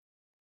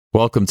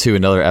Welcome to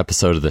another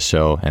episode of the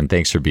show, and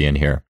thanks for being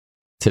here.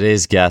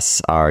 Today's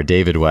guests are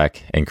David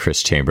Weck and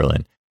Chris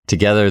Chamberlin.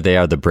 Together, they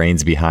are the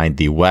brains behind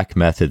the Weck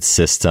method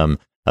system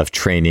of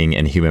training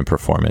and human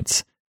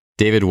performance.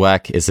 David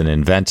Weck is an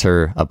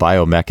inventor, a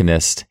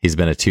biomechanist. He's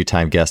been a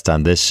 2-time guest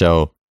on this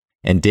show.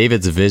 And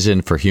David's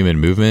vision for human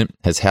movement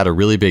has had a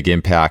really big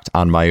impact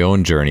on my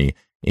own journey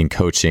in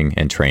coaching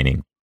and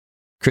training.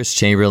 Chris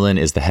Chamberlin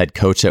is the head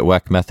coach at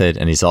Weck Method,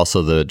 and he's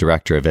also the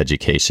director of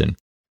education.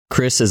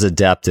 Chris is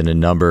adept in a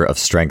number of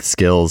strength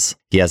skills.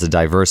 He has a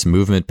diverse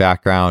movement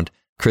background.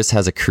 Chris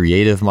has a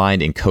creative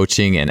mind in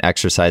coaching and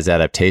exercise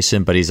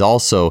adaptation, but he's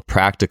also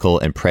practical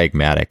and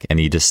pragmatic, and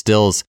he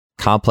distills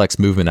complex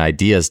movement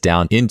ideas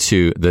down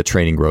into the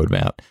training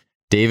roadmap.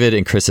 David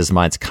and Chris's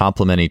minds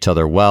complement each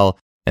other well,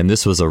 and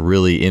this was a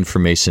really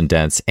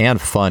information-dense and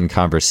fun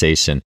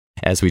conversation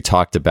as we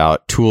talked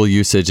about tool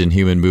usage in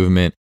human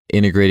movement,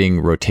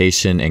 integrating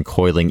rotation and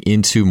coiling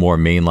into more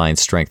mainline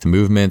strength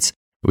movements.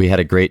 We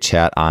had a great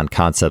chat on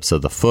concepts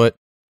of the foot.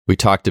 We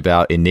talked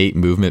about innate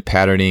movement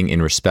patterning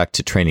in respect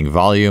to training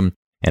volume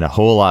and a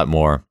whole lot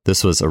more.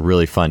 This was a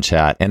really fun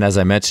chat. And as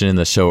I mentioned in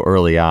the show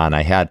early on,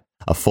 I had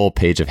a full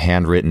page of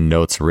handwritten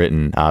notes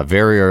written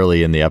very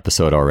early in the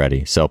episode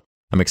already. So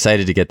I'm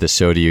excited to get this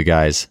show to you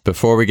guys.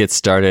 Before we get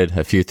started,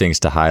 a few things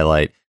to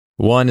highlight.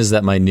 One is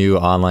that my new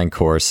online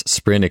course,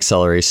 Sprint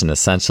Acceleration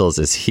Essentials,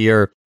 is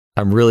here.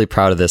 I'm really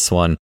proud of this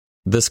one.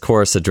 This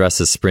course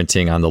addresses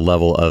sprinting on the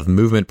level of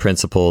movement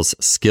principles,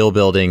 skill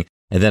building,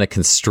 and then a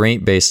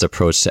constraint-based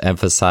approach to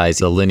emphasize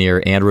the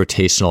linear and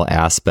rotational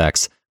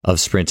aspects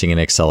of sprinting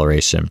and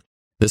acceleration.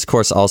 This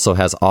course also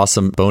has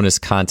awesome bonus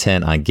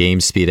content on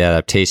game speed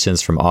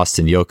adaptations from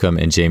Austin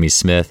Yoakum and Jamie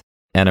Smith,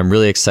 and I'm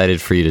really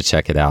excited for you to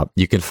check it out.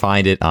 You can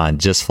find it on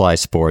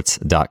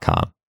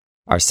justflysports.com.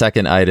 Our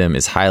second item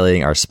is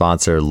highlighting our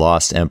sponsor,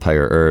 Lost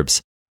Empire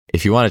Herbs.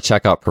 If you want to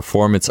check out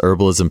performance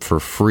herbalism for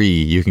free,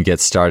 you can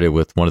get started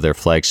with one of their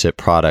flagship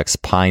products,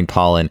 Pine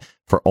Pollen,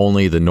 for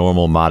only the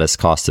normal modest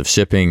cost of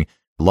shipping.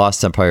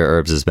 Lost Empire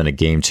Herbs has been a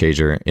game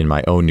changer in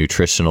my own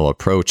nutritional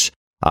approach.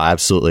 I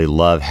absolutely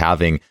love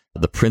having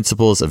the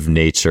principles of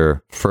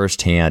nature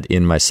firsthand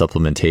in my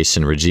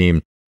supplementation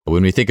regime.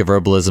 When we think of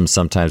herbalism,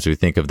 sometimes we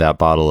think of that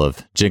bottle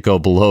of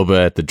Ginkgo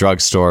biloba at the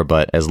drugstore,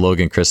 but as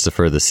Logan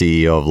Christopher, the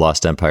CEO of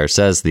Lost Empire,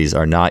 says, these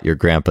are not your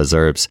grandpa's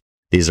herbs.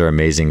 These are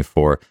amazing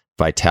for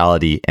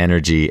vitality,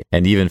 energy,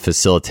 and even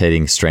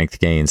facilitating strength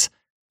gains.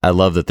 I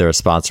love that they're a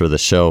sponsor of the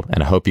show,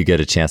 and I hope you get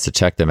a chance to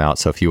check them out.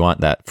 So if you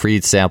want that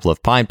free sample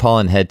of Pine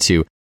Pollen, head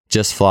to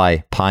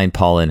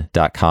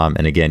justflypinepollen.com.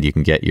 And again, you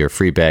can get your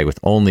free bag with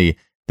only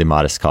the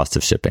modest cost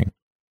of shipping.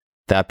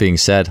 That being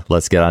said,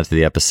 let's get on to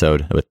the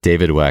episode with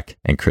David Weck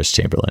and Chris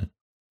Chamberlin.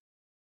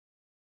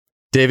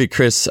 David,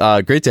 Chris,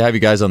 great to have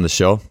you guys on the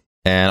show.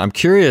 And I'm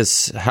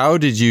curious, how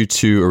did you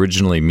two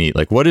originally meet?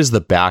 Like, what is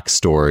the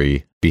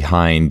backstory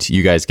behind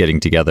you guys getting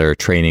together,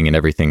 training, and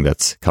everything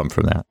that's come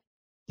from that?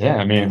 Yeah,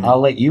 I mean,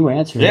 I'll let you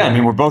answer. Yeah, I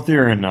mean, we're both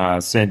here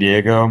in San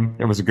Diego.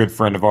 It was a good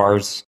friend of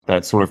ours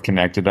that sort of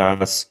connected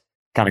us.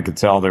 Kind of could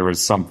tell there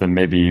was something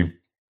maybe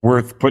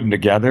worth putting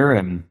together.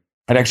 And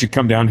I'd actually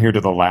come down here to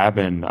the lab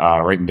in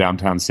right in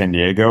downtown San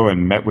Diego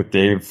and met with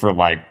Dave for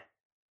like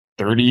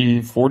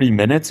 30, 40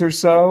 minutes or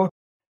so.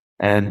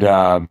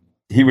 And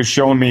he was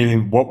showing me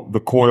what the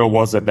coil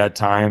was at that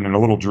time and a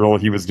little drill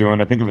he was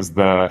doing. I think it was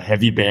the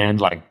heavy band,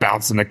 like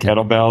bouncing a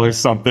kettlebell or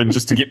something,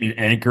 just to get me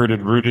anchored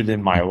and rooted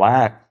in my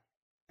lat.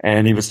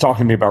 And he was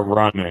talking to me about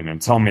running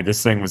and telling me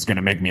this thing was going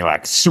to make me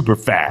like super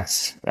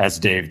fast, as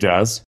Dave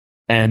does.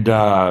 And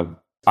I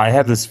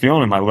had this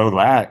feeling in my low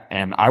lat,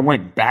 and I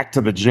went back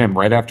to the gym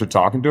right after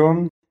talking to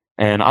him.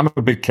 And I'm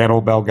a big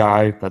kettlebell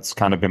guy. That's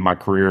kind of been my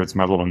career. It's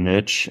my little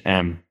niche.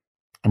 And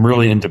I'm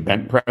really into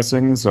bench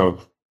pressing. So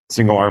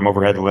single arm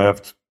overhead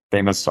lift,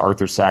 famous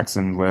Arthur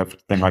Saxon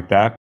lift, thing like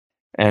that.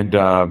 And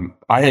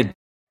I had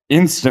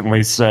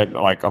instantly set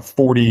like a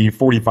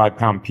 45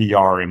 pound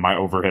PR in my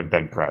overhead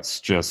bench press,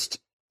 just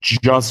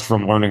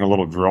from learning a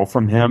little drill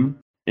from him.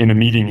 In a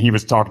meeting, he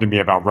was talking to me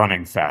about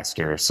running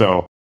faster.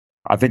 So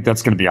I think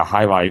that's going to be a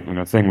highlight, and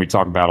a thing we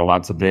talk about a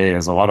lot today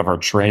is a lot of our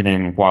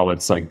training, while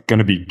it's like going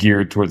to be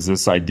geared towards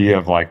this idea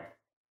of like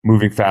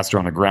moving faster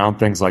on the ground,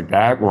 things like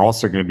that, we're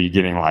also going to be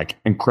getting like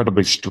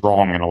incredibly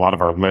strong in a lot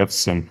of our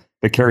lifts, and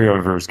the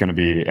carryover is going to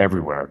be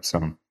everywhere.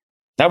 So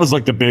that was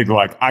like the big,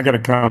 like, I got to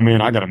come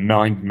in, I got to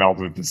mind meld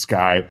with this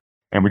guy,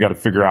 and we got to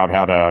figure out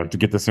how to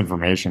get this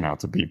information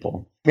out to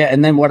people. Yeah,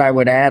 and then what I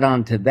would add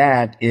on to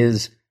that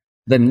is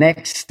the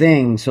next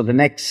thing, so the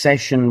next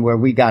session where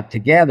we got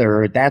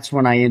together, that's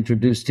when I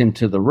introduced him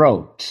to the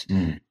ropes.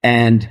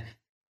 And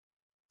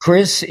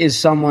Chris is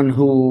someone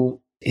who,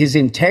 his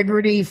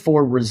integrity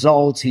for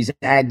results, he's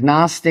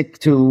agnostic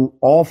to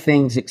all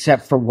things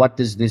except for what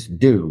does this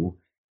do.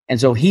 And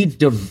so he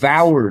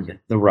devoured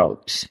the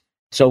ropes.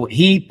 So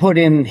he put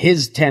in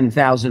his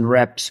 10,000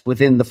 reps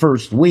within the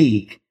first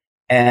week.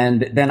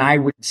 And then I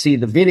would see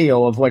the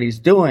video of what he's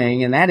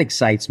doing. And that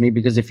excites me,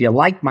 because if you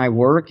like my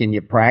work and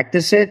you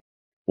practice it,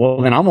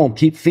 well, then I'm going to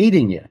keep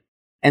feeding you.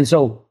 And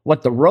so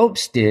what the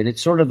ropes did,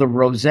 it's sort of the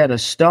Rosetta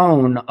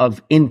Stone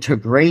of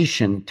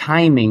integration,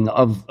 timing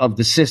of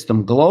the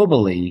system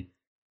globally.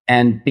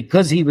 And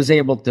because he was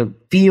able to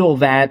feel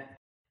that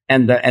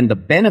and the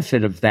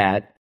benefit of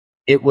that,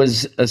 it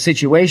was a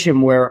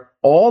situation where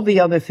all the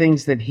other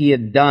things that he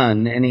had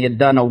done, and he had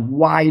done a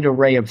wide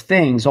array of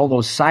things, all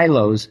those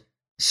silos,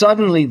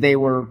 suddenly they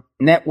were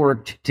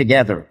networked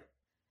together.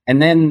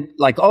 And then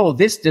like, oh,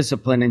 this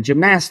discipline in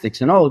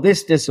gymnastics, and oh,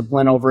 this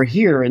discipline over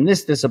here, and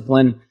this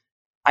discipline,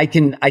 I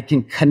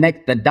can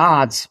connect the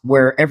dots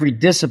where every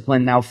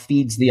discipline now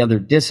feeds the other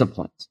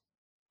disciplines.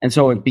 And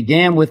so it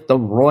began with the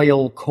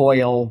royal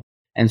coil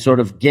and sort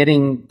of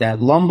getting that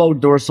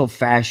lumbodorsal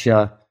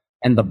fascia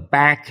and the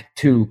back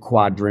two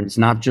quadrants,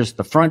 not just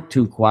the front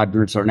two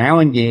quadrants, are now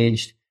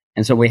engaged.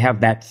 And so we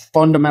have that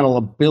fundamental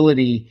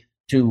ability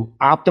to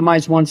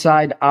optimize one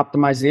side,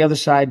 optimize the other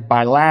side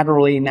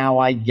bilaterally. Now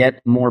I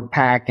get more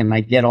pack and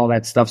I get all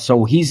that stuff.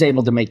 So he's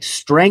able to make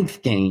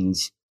strength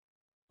gains,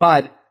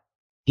 but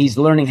he's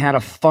learning how to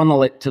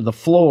funnel it to the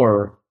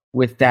floor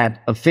with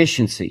that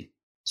efficiency.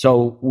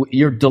 So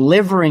you're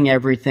delivering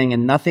everything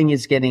and nothing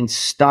is getting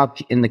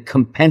stuck in the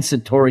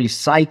compensatory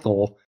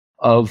cycle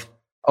of,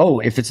 oh,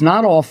 if it's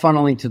not all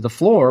funneling to the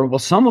floor, well,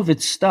 some of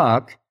it's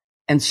stuck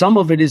and some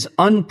of it is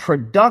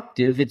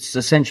unproductive. It's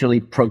essentially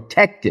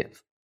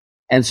protective.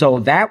 And so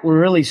that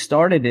really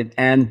started it.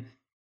 And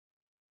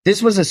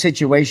this was a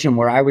situation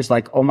where I was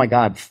like, oh my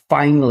God,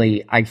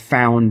 finally I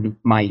found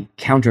my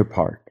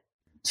counterpart.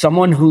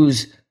 Someone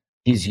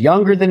he's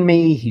younger than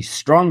me, he's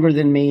stronger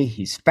than me,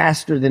 he's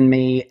faster than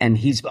me, and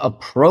he's a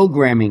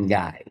programming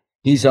guy.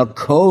 He's a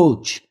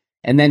coach.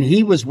 And then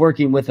he was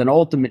working with an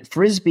ultimate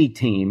frisbee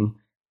team.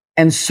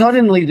 And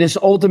suddenly this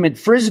ultimate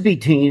frisbee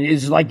team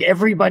is like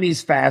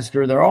everybody's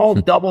faster. They're all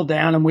double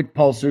down and with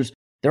pulsers.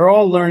 They're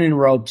all learning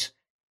ropes.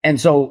 And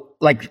so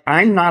like,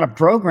 I'm not a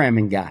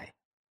programming guy.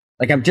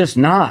 Like, I'm just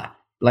not.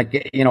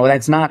 Like,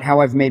 that's not how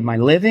I've made my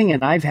living.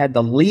 And I've had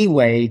the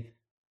leeway,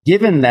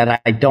 given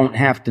that I don't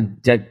have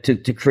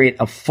to create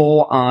a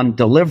full-on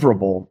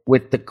deliverable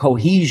with the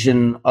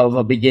cohesion of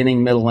a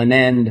beginning, middle, and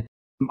end.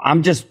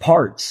 I'm just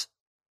parts.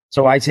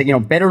 So I say,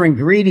 better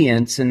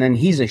ingredients. And then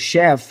he's a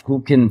chef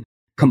who can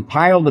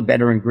compile the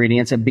better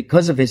ingredients. And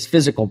because of his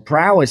physical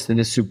prowess that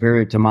is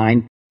superior to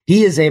mine,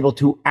 he is able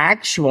to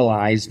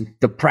actualize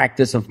the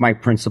practice of my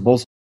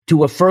principles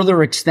to a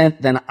further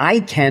extent than I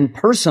can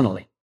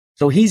personally.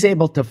 So he's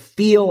able to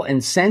feel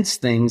and sense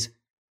things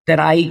that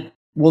I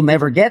will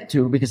never get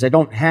to because I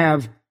don't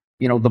have,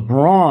 the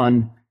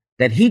brawn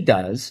that he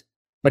does,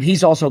 but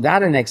he's also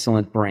got an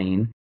excellent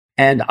brain.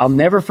 And I'll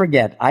never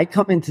forget, I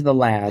come into the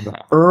lab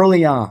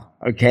early on,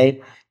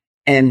 okay?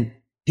 And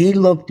he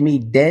looked me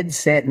dead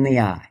set in the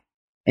eye.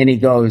 And he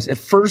goes, the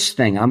first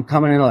thing, I'm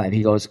coming in the lab,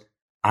 he goes,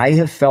 I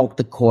have felt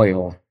the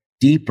coil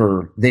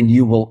deeper than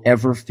you will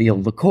ever feel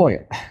the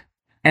coil.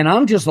 And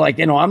I'm just like,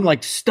 I'm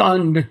like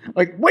stunned,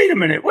 like, wait a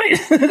minute, wait,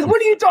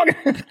 what are you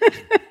talking?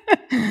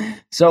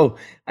 So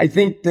I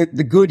think that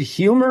the good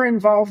humor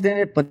involved in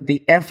it, but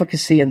the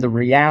efficacy and the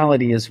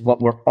reality is what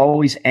we're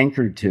always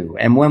anchored to.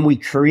 And when we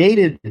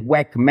created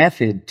Weck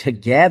Method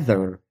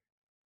together,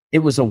 it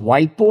was a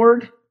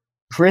whiteboard.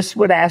 Chris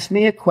would ask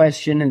me a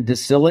question and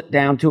distill it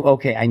down to,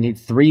 okay, I need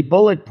 3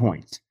 bullet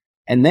points.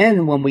 And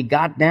then when we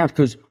got down,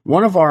 because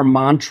one of our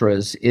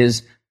mantras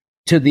is,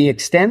 to the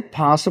extent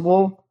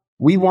possible,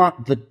 we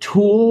want the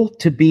tool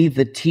to be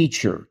the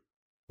teacher.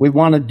 We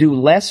want to do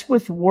less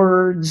with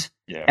words.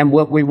 Yeah. And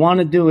what we want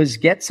to do is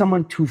get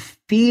someone to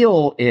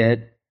feel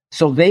it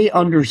so they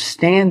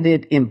understand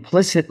it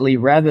implicitly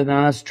rather than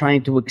us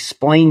trying to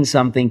explain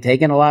something,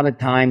 taking a lot of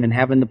time and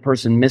having the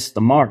person miss the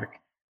mark.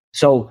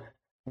 So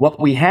what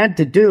we had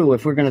to do,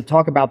 if we're going to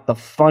talk about the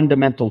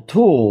fundamental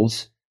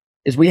tools,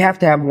 is we have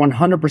to have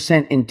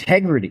 100%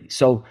 integrity.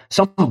 So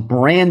some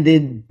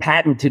branded,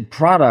 patented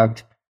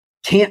product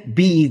can't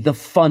be the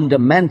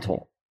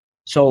fundamental.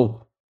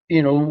 So,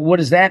 what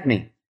does that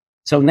mean?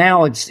 So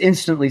now it's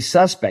instantly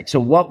suspect. So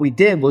what we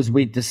did was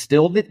we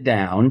distilled it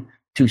down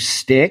to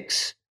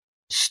sticks,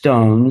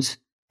 stones,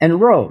 and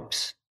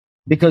ropes.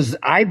 Because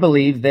I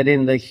believe that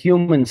in the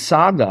human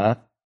saga,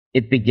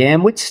 it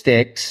began with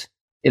sticks,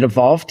 it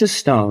evolved to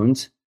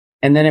stones,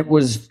 and then it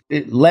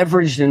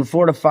leveraged and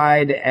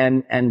fortified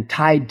and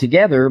tied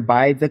together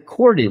by the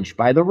cordage,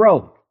 by the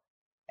rope.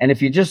 And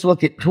if you just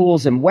look at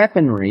tools and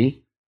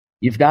weaponry,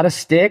 you've got a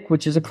stick,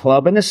 which is a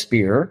club and a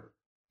spear.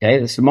 Okay,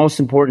 that's the most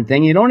important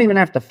thing. You don't even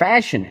have to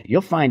fashion it.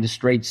 You'll find a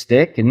straight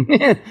stick and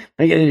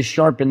make it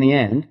sharp in the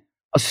end.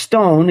 A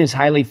stone is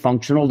highly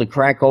functional to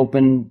crack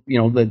open,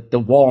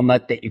 the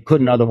walnut that you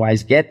couldn't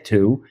otherwise get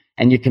to,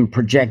 and you can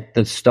project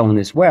the stone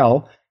as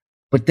well.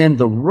 But then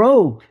the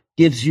rope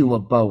gives you a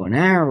bow and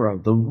arrow.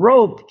 The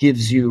rope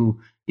gives you,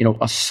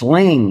 a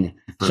sling.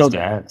 First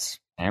axe,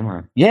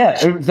 hammer.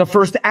 Yeah, the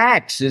first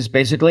axe is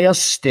basically a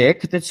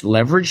stick that's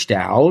leveraged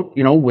out,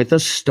 with a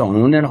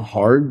stone and a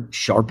hard,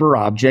 sharper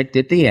object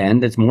at the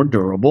end that's more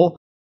durable.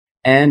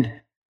 And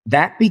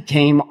that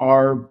became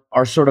our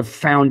sort of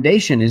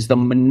foundation, is the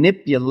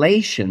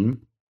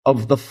manipulation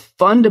of the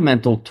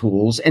fundamental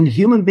tools, and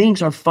human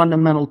beings are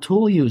fundamental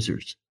tool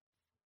users.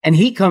 And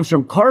he comes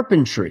from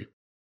carpentry.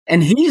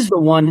 And he's the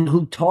one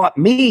who taught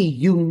me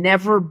you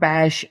never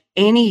bash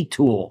any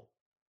tool.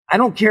 I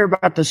don't care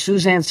about the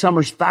Suzanne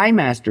Summers Thigh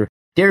Master.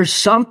 There's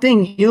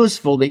something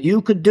useful that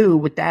you could do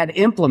with that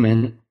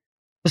implement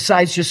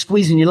besides just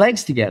squeezing your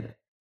legs together,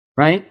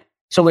 right?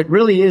 So it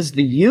really is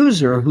the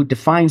user who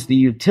defines the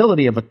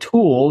utility of a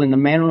tool in the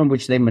manner in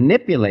which they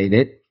manipulate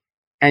it.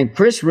 And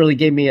Chris really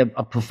gave me a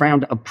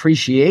profound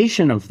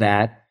appreciation of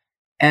that.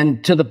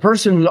 And to the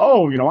person who's,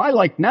 I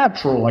like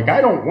natural, like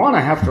I don't want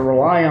to have to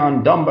rely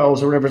on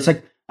dumbbells or whatever. It's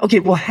like, okay,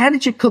 well, how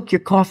did you cook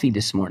your coffee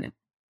this morning?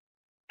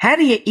 How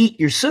do you eat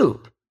your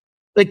soup?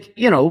 Like,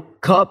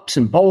 cups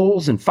and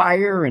bowls and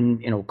fire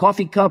and,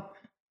 coffee cup.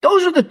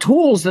 Those are the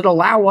tools that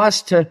allow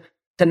us to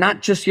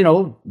not just,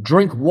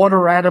 drink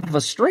water out of a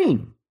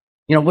stream,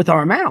 with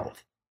our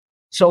mouth.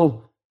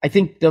 So I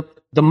think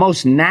the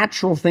most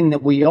natural thing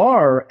that we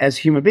are as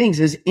human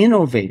beings is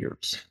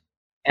innovators.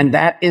 And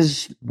that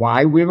is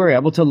why we were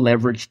able to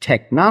leverage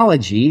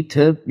technology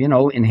to,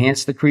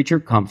 enhance the creature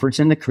comforts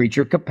and the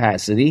creature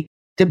capacity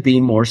to be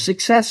more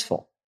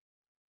successful.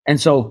 And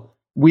so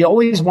we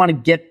always want to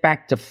get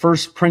back to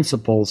first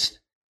principles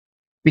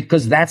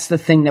because that's the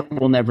thing that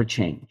will never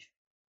change.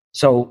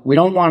 So we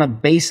don't want to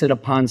base it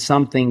upon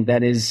something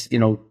that is,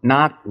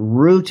 not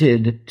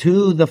rooted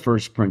to the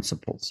first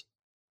principles.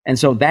 And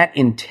so that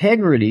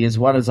integrity is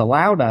what has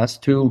allowed us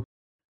to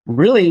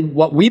really,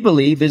 what we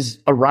believe is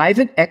arrive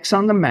at X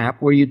on the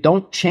map where you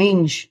don't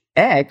change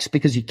X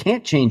because you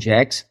can't change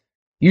X.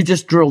 You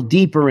just drill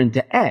deeper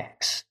into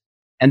X.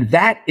 And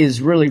that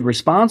is really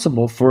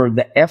responsible for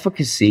the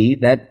efficacy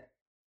that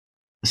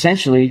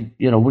essentially,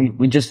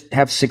 we just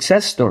have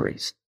success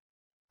stories.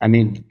 I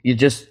mean,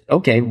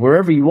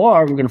 wherever you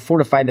are, we're going to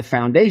fortify the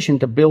foundation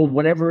to build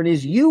whatever it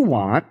is you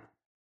want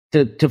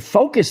to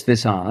focus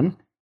this on.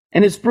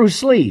 And it's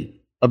Bruce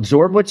Lee.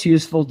 Absorb what's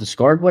useful,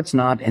 discard what's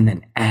not, and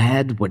then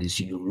add what is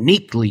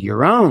uniquely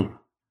your own.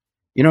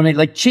 You know what I mean?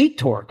 Like cheat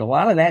torque. A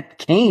lot of that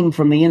came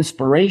from the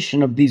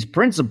inspiration of these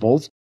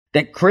principles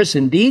that Chris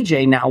and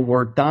DJ now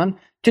worked on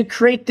to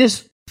create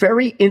this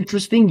very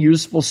interesting,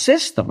 useful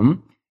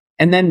system.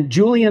 And then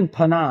Julian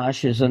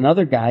Panache is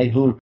another guy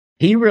who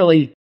he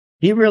really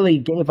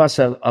gave us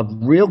a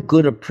real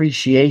good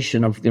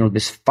appreciation of,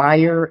 this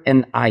fire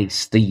and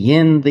ice, the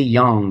yin, the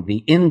yang,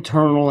 the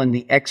internal and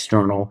the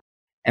external.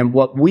 And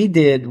what we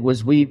did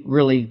was we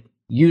really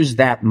used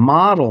that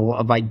model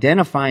of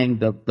identifying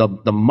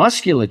the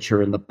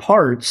musculature and the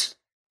parts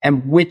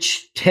and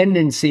which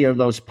tendency are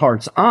those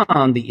parts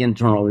on, the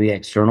internal or the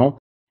external.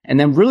 And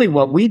then really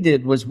what we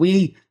did was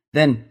we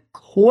then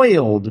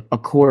coiled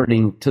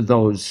according to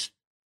those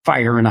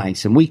fire and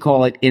ice. And we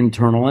call it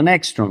internal and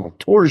external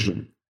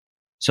torsion.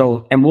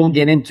 So, and we'll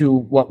get into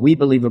what we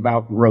believe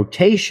about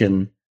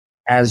rotation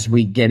as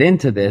we get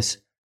into this,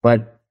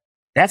 but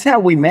that's how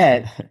we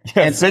met.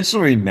 Yeah,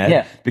 essentially we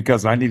met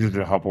because I needed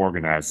to help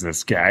organize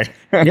this guy.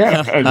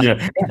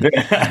 Yeah.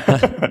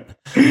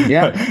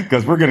 Yeah.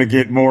 Because we're going to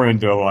get more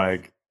into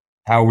like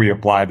how we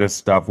apply this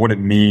stuff, what it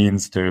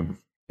means to,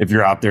 if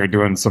you're out there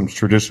doing some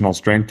traditional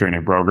strength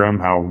training program,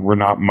 how we're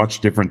not much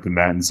different than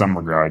that in some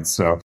regards.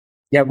 So,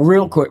 yeah,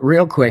 real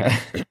quick.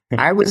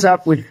 I was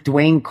up with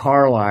Dwayne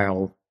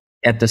Carlisle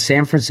at the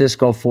San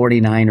Francisco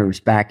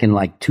 49ers back in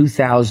like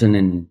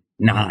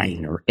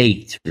 2009 or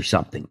 8 or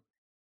something.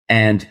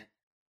 And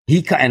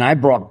I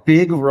brought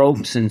big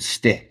ropes and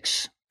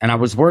sticks. And I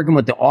was working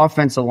with the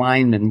offensive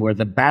lineman where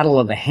the battle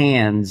of the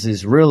hands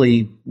is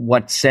really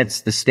what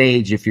sets the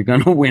stage if you're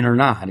going to win or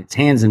not. It's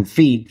hands and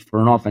feet for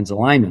an offensive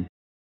lineman.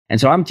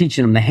 And so I'm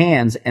teaching him the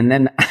hands. And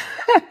then,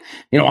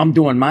 I'm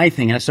doing my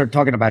thing. And I started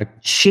talking about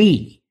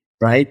chi,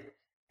 right?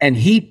 And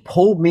he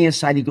pulled me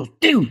aside. He goes,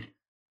 dude,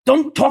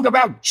 don't talk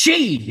about chi.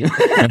 He's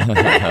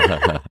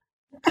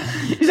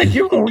like,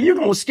 you're going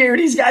to scare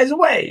these guys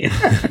away.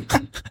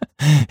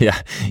 Yeah,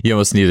 you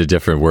almost need a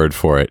different word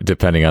for it,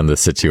 depending on the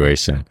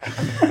situation.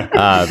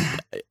 I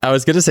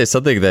was going to say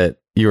something that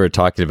you were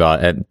talking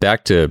about, and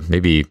back to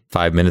maybe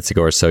 5 minutes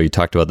ago or so, you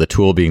talked about the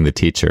tool being the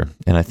teacher.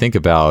 And I think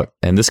about,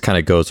 and this kind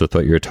of goes with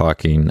what you're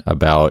talking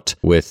about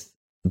with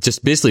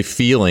just basically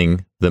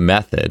feeling the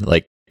method.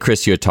 Like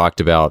Chris, you had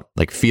talked about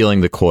like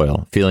feeling the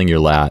coil, feeling your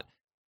lat.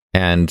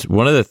 And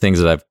one of the things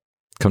that I've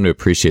come to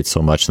appreciate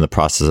so much in the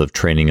process of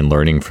training and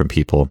learning from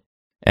people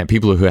and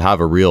people who have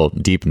a real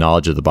deep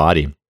knowledge of the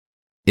body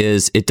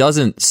is it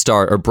doesn't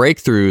start, or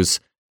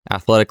breakthroughs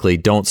athletically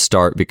don't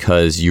start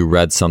because you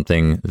read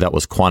something that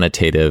was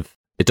quantitative.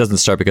 It doesn't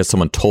start because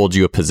someone told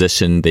you a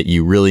position that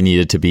you really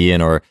needed to be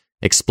in or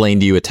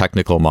explained to you a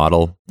technical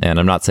model. And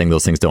I'm not saying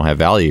those things don't have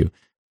value,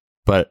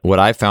 but what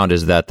I found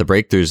is that the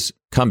breakthroughs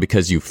come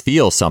because you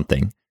feel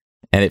something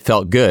and it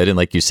felt good. And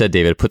like you said,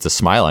 David, it puts a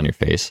smile on your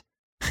face.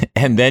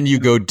 And then you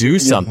go do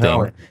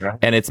something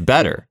and it's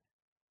better.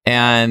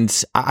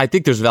 And I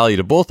think there's value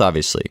to both,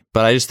 obviously,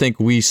 but I just think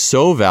we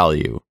so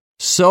value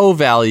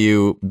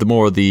the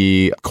more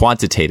the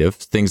quantitative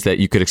things that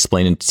you could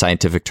explain in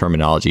scientific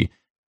terminology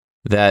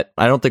that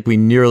I don't think we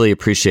nearly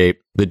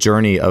appreciate the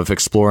journey of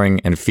exploring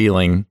and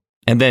feeling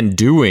and then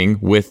doing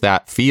with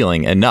that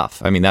feeling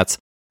enough. I mean, that's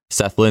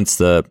Seth Lintz,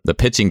 the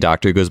pitching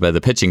doctor, who goes by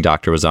the pitching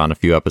doctor, was on a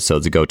few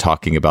episodes ago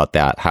talking about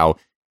that, how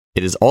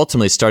it is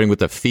ultimately starting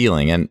with a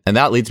feeling. And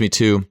that leads me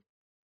to,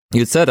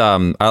 you said, I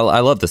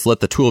love this, let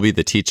the tool be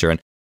the teacher.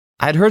 And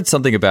I'd heard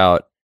something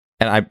about,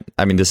 and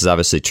I mean, this is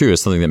obviously true,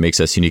 is something that makes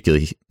us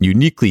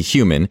uniquely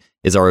human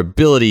is our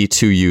ability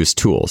to use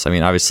tools. I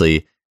mean,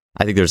 obviously,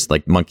 I think there's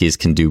like monkeys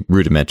can do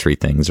rudimentary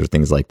things or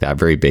things like that,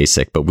 very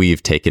basic, but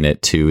we've taken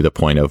it to the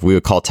point of we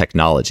would call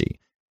technology.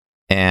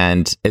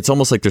 And it's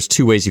almost like there's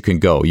two ways you can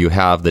go. You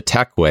have the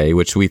tech way,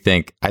 which I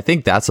think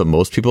that's what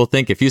most people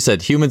think. If you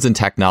said humans and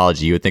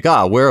technology, you would think,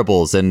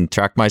 wearables and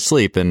track my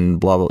sleep and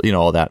blah, blah,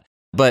 all that.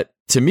 But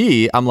to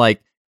me, I'm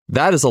like,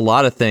 that is a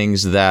lot of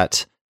things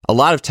that a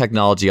lot of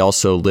technology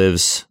also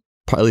lives,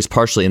 at least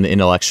partially, in the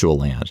intellectual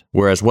land.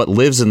 Whereas what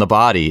lives in the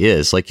body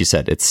is, like you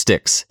said, it's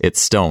sticks, it's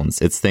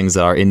stones, it's things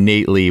that are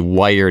innately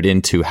wired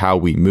into how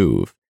we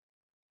move.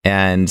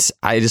 And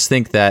I just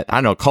think that, I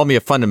don't know, call me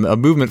a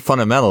movement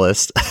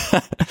fundamentalist,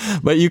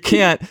 but you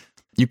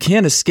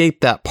can't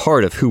escape that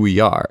part of who we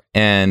are.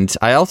 And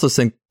I also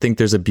think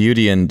there's a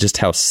beauty in just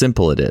how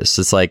simple it is.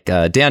 It's like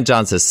Dan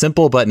John says,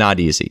 simple but not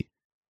easy.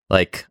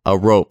 Like a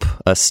rope,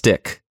 a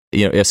stick,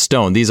 a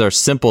stone. These are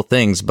simple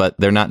things, but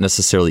they're not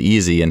necessarily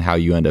easy in how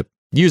you end up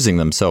using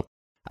them. So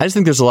I just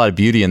think there's a lot of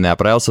beauty in that.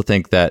 But I also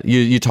think that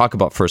you talk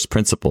about first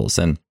principles.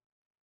 And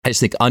I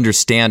just think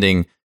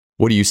understanding,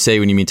 what do you say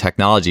when you mean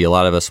technology? A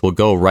lot of us will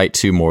go right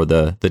to more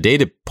the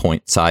data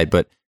point side.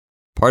 But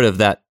part of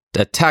that,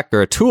 a tech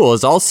or a tool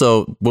is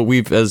also what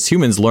we've as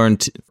humans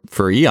learned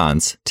for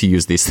eons to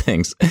use these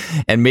things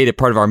and made it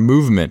part of our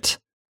movement,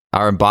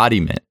 our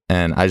embodiment.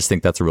 And I just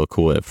think that's a real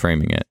cool way of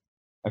framing it.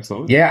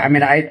 Absolutely. Yeah, I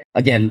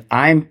mean,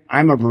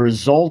 I'm a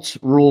results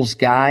rules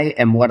guy,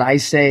 and what I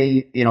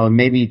say,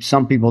 maybe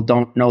some people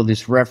don't know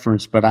this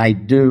reference, but I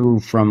do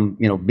from,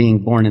 being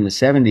born in the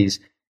 70s,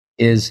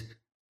 is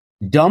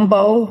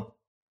Dumbo,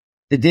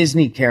 the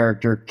Disney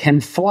character, can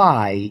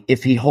fly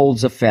if he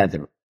holds a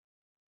feather.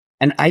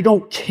 And I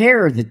don't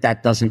care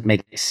that doesn't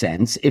make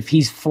sense. If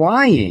he's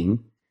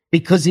flying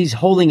because he's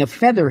holding a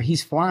feather,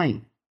 he's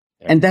flying.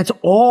 Yeah. And that's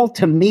all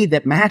to me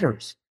that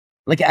matters.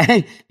 Like,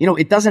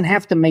 it doesn't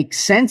have to make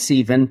sense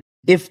even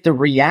if the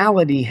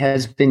reality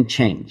has been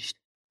changed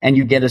and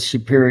you get a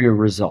superior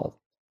result.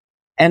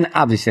 And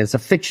obviously it's a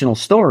fictional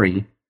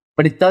story,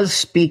 but it does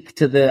speak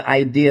to the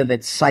idea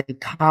that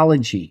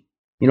psychology,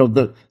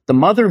 the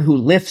mother who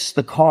lifts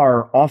the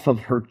car off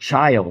of her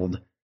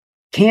child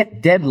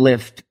can't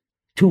deadlift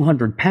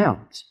 200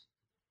 pounds.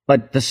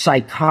 But the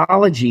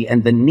psychology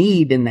and the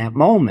need in that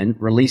moment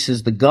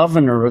releases the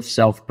governor of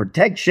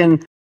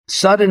self-protection.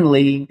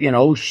 Suddenly,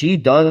 she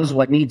does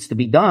what needs to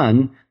be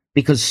done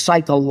because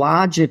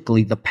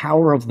psychologically the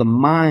power of the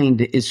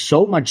mind is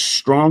so much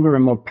stronger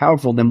and more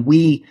powerful than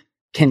we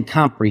can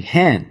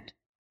comprehend.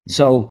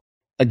 So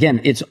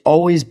again, it's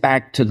always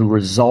back to the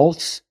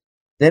results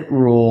that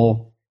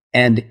rule.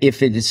 And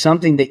if it is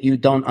something that you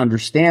don't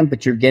understand,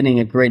 but you're getting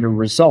a greater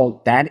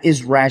result, that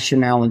is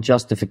rationale and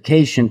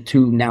justification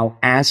to now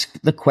ask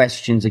the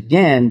questions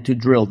again, to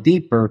drill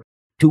deeper,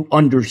 to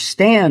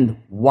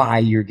understand why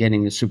you're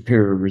getting a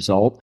superior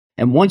result.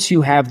 And once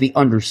you have the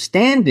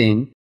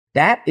understanding,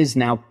 that is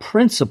now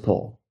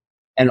principle.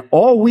 And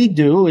all we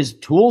do is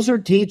tools are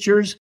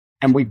teachers,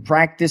 and we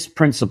practice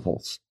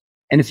principles.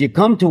 And if you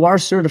come to our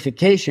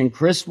certification,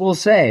 Chris will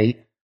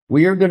say,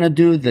 we are going to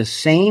do the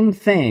same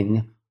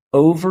thing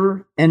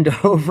over and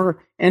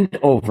over and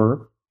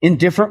over in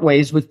different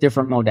ways with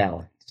different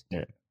modalities.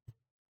 Yeah.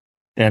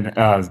 And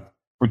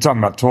we're talking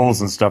about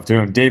tools and stuff too.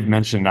 And Dave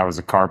mentioned I was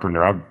a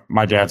carpenter.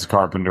 My dad's a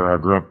carpenter. I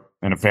grew up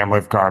in a family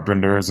of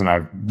carpenters, and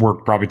I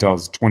worked probably till I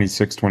was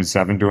 26,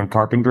 27 doing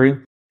carpentry.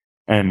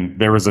 And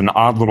there was an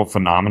odd little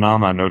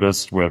phenomenon I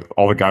noticed with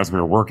all the guys we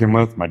were working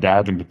with, my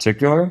dad in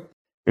particular,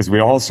 is we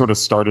all sort of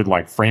started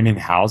like framing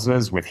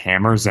houses with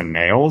hammers and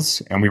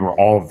nails, and we were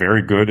all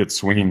very good at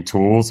swinging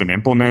tools and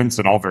implements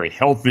and all very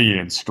healthy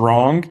and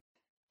strong.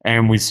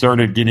 And we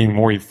started getting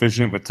more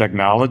efficient with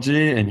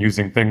technology and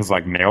using things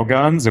like nail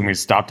guns, and we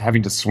stopped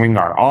having to swing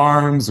our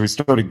arms. We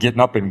started getting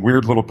up in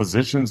weird little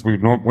positions we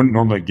wouldn't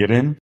normally get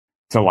in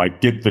to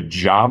like get the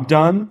job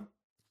done.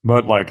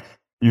 But like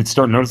you'd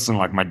start noticing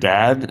like my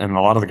dad and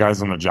a lot of the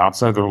guys on the job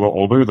site, they're a little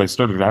older, they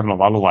started having a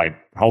lot of like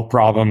health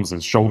problems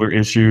and shoulder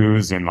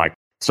issues and like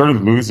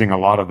started losing a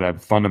lot of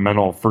that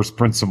fundamental first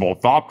principle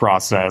thought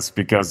process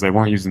because they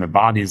weren't using their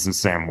bodies the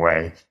same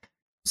way.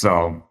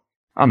 So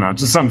I don't know,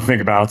 just something to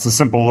think about. It's a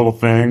simple little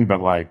thing,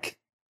 but like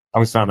I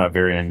always found that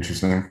very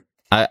interesting.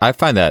 I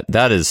find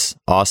that is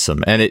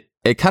awesome. And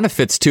it kind of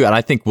fits too. And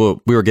I think we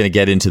were going to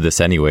get into this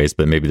anyways,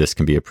 but maybe this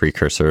can be a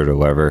precursor to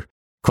whatever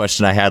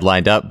question I had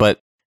lined up. But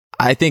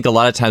I think a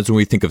lot of times when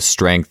we think of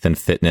strength and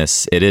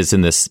fitness, it is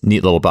in this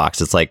neat little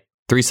box. It's like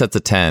 3 sets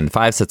of 10,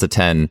 5 sets of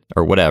 10,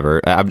 or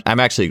whatever. I'm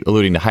actually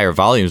alluding to higher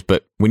volumes,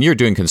 but when you're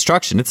doing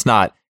construction,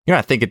 you're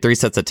not thinking 3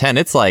 sets of 10.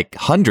 It's like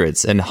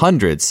hundreds and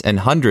hundreds and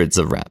hundreds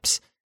of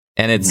reps.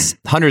 And it's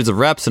hundreds of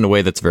reps in a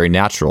way that's very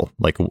natural,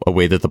 like a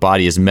way that the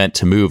body is meant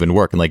to move and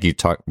work. And like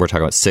we're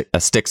talking about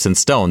sticks and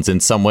stones. In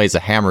some ways,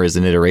 a hammer is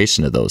an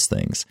iteration of those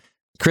things.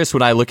 Chris,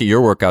 when I look at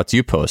your workouts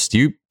you post,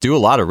 you do a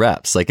lot of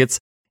reps. Like it's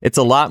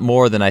a lot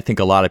more than I think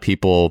a lot of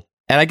people.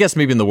 And I guess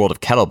maybe in the world of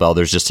kettlebell,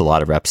 there's just a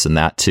lot of reps in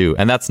that too.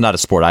 And that's not a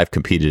sport I've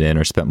competed in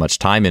or spent much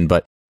time in,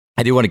 but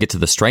I do want to get to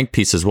the strength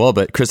piece as well.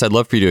 But Chris, I'd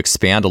love for you to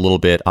expand a little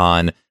bit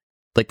on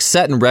like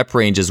set and rep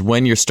ranges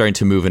when you're starting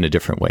to move in a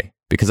different way.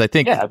 Because I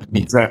think... Yeah,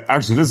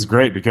 actually, this is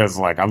great because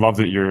like I love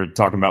that you're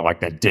talking about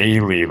like that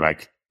daily,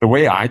 like the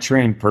way I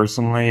train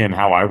personally and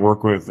how I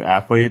work with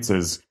athletes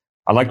is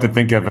I like to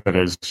think of it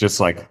as just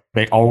like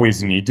they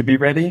always need to be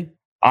ready.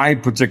 I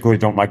particularly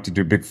don't like to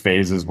do big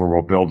phases where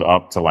we'll build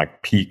up to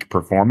like peak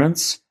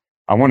performance.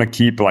 I want to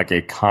keep like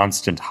a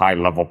constant high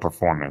level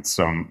performance.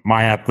 So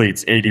my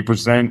athletes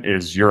 80%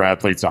 is your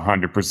athletes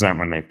 100%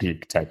 when they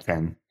peak type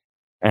thing.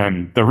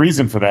 And the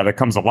reason for that, it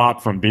comes a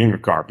lot from being a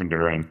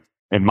carpenter. And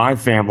in my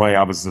family,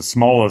 I was the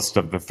smallest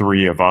of the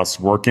three of us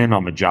working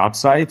on the job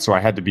site. So I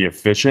had to be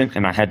efficient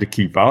and I had to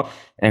keep up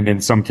and in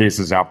some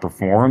cases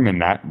outperform in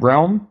that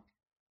realm.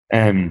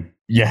 And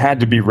you had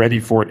to be ready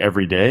for it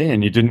every day,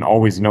 and you didn't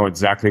always know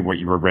exactly what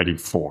you were ready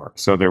for.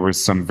 So there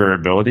was some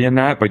variability in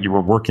that, but you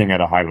were working at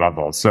a high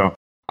level. So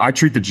I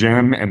treat the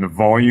gym and the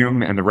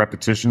volume and the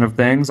repetition of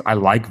things. I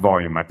like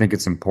volume. I think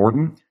it's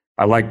important.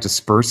 I like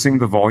dispersing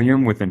the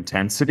volume with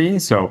intensity.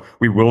 So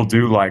we will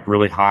do like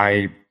really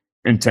high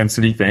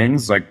intensity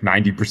things, like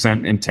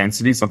 90%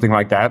 intensity, something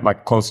like that,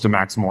 like close to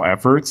maximal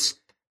efforts.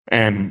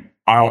 And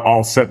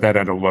I'll set that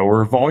at a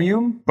lower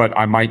volume, but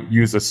I might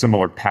use a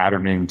similar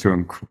patterning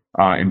to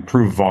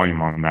improve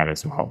volume on that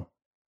as well.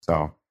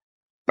 So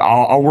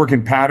I'll work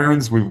in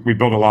patterns. We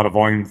build a lot of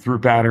volume through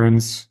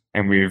patterns,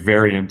 and we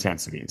vary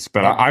intensities.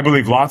 But I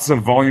believe lots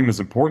of volume is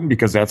important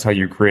because that's how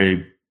you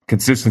create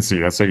consistency.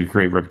 That's how you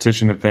create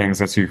repetition of things.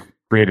 That's how you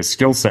create a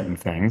skill set in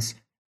things.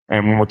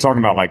 And when we're talking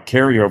about like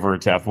carryover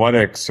to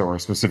athletics or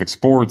specific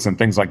sports and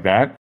things like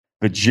that,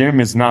 the gym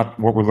is not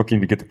what we're looking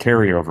to get the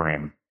carryover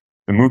in.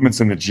 The movements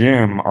in the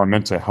gym are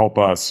meant to help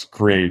us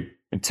create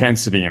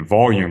intensity and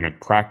volume and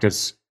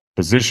practice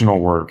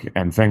positional work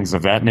and things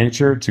of that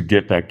nature to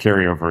get that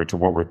carryover to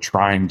what we're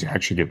trying to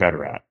actually get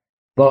better at.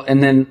 Well,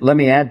 and then let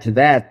me add to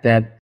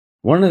that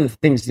one of the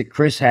things that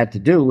Chris had to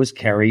do was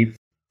carry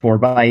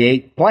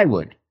 4x8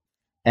 plywood.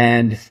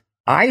 And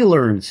I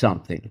learned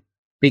something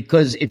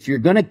because if you're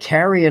going to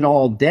carry it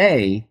all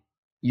day,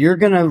 you're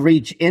going to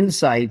reach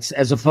insights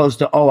as opposed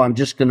to, oh, I'm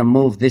just going to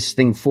move this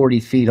thing 40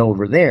 feet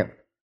over there.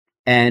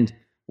 And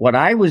what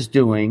I was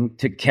doing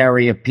to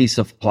carry a piece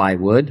of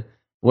plywood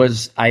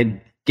was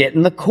I'd get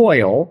in the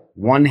coil,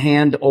 one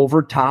hand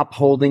over top,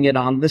 holding it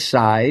on the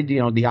side,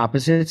 the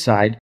opposite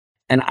side.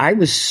 And I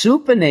was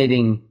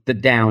supinating the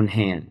down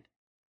hand.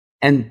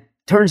 And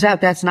turns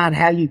out that's not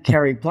how you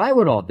carry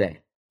plywood all day.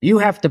 You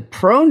have to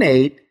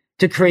pronate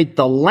to create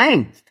the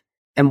length.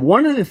 And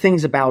one of the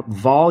things about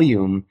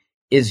volume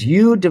is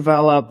you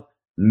develop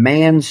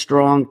man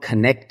strong,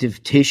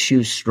 connective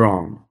tissue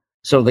strong.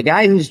 So the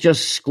guy who's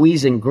just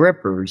squeezing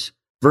grippers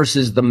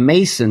versus the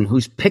mason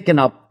who's picking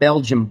up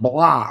Belgian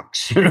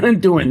blocks,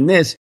 and doing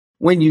this,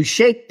 when you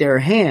shake their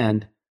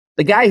hand,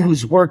 the guy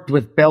who's worked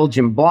with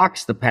Belgian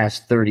blocks the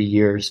past 30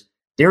 years,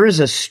 there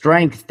is a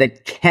strength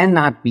that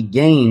cannot be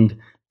gained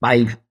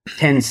by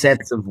 10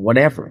 sets of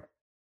whatever.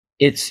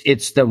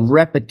 It's the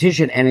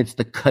repetition and it's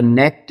the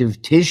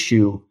connective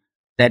tissue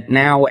that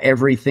now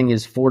everything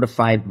is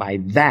fortified by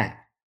that.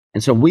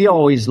 And so we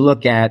always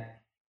look at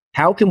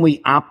how can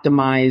we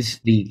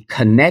optimize the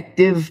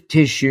connective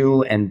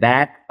tissue? And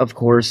that, of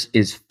course,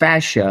 is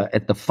fascia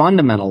at the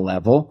fundamental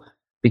level,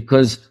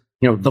 because,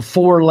 the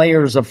 4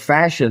 layers of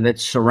fascia that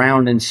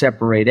surround and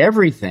separate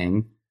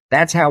everything,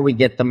 that's how we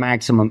get the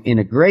maximum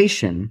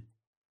integration.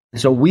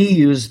 So we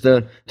use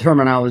the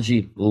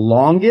terminology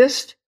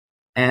longest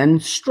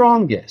and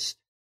strongest.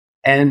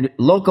 And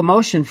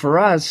locomotion for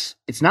us,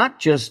 it's not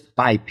just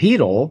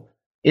bipedal,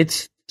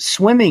 it's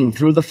swimming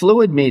through the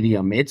fluid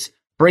medium. It's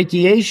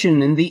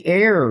brachiation in the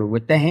air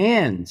with the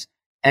hands.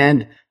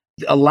 And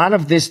a lot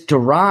of this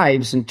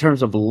derives in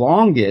terms of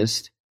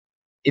longest.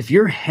 If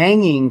you're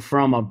hanging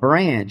from a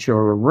branch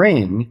or a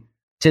ring,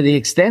 to the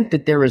extent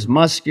that there is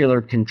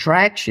muscular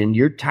contraction,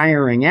 you're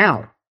tiring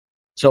out.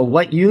 So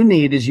what you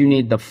need is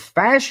the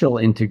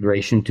fascial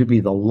integration to be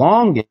the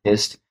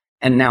longest.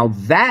 And now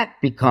that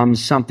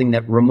becomes something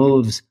that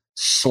removes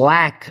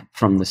slack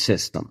from the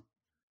system.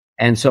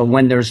 And so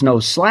when there's no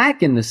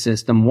slack in the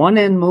system, one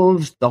end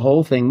moves, the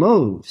whole thing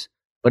moves.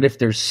 But if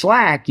there's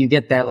slack, you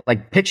get that,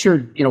 like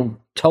picture,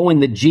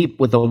 towing the Jeep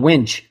with a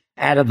winch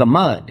out of the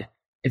mud.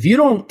 If you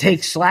don't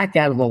take slack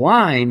out of the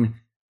line,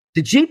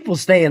 the Jeep will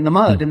stay in the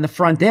mud and the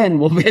front end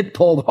will get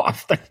pulled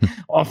off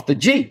the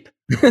Jeep.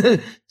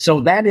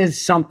 So that is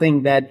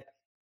something that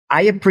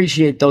I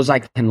appreciate, those I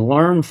can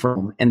learn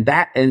from, and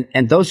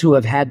those who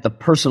have had the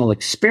personal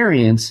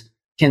experience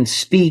can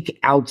speak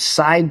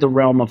outside the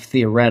realm of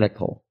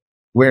theoretical,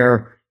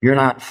 where you're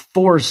not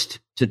forced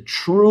to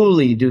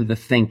truly do the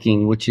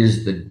thinking, which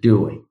is the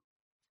doing.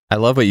 I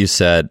love what you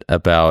said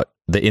about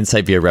the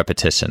insight via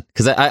repetition.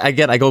 Because I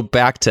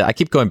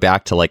keep going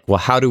back to like, well,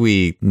 how do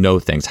we know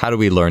things? How do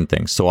we learn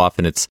things? So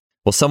often it's,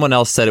 well, someone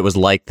else said it was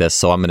like this,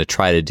 so I'm going to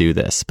try to do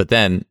this. But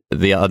then on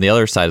the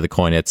other side of the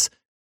coin, it's,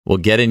 well,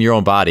 get in your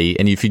own body.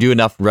 And if you do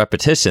enough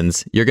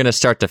repetitions, you're going to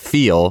start to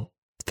feel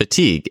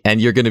fatigue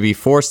and you're going to be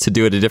forced to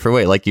do it a different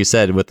way. Like you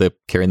said, with the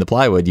carrying the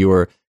plywood, you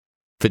were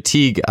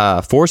fatigue,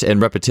 force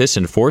and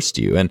repetition forced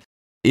you. And,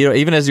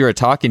 even as you were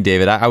talking,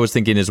 David, I was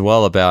thinking as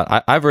well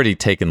about, I've already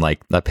taken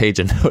like a page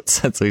of notes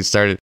since we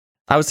started.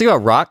 I was thinking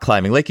about rock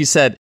climbing. Like you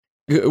said,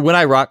 when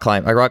I rock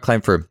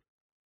climbed for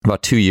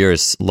about 2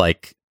 years,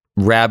 like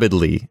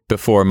rabidly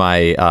before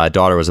my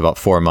daughter was about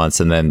 4 months.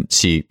 And then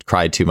she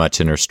cried too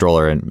much in her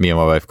stroller and me and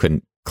my wife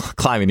couldn't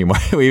climb anymore.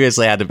 We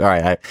basically had to, all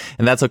right,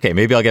 and that's okay.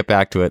 Maybe I'll get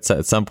back to it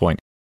at some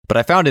point. But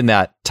I found in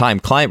that time,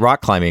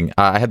 rock climbing,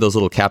 I had those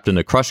little Captain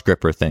to Crush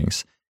gripper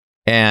things.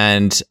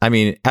 And I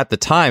mean, at the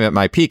time, at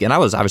my peak, and I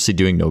was obviously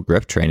doing no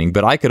grip training,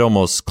 but I could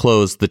almost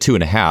close the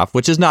 2.5,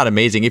 which is not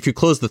amazing. If you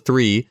close the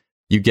 3,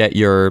 you get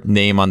your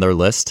name on their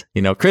list.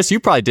 Chris, you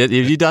probably did.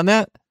 Have you done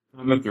that?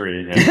 I'm a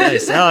 3. Yeah.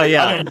 Nice. Oh,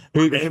 yeah.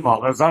 I name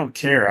all those. I don't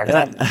care.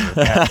 Probably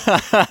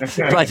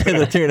did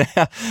the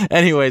 2.5.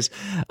 Anyways,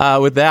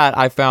 with that,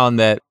 I found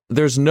that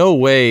there's no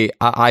way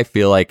I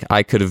feel like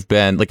I could have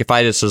been, like if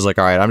I just was like,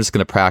 all right, I'm just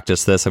going to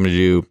practice this. I'm going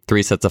to do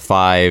 3 sets of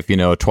 5,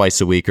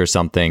 twice a week or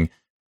something.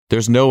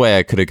 There's no way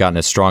I could have gotten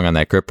as strong on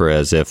that gripper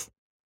as if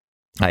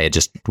I had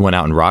just went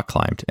out and rock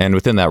climbed. And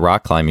within that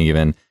rock climbing,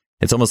 even,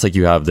 it's almost like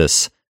you have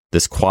this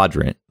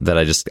quadrant that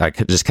I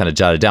could just kind of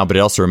jotted down. But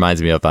it also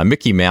reminds me of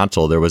Mickey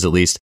Mantle. There was at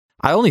least,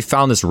 I only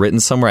found this written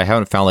somewhere. I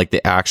haven't found like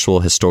the actual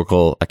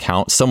historical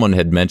account. Someone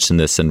had mentioned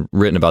this and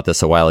written about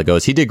this a while ago.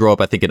 He did grow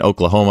up, I think, in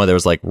Oklahoma. There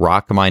was like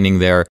rock mining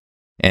there.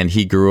 And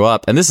he grew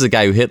up, and this is a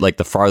guy who hit like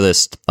the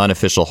farthest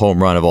unofficial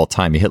home run of all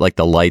time. He hit like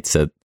the lights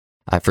at,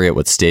 I forget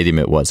what stadium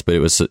it was, but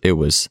it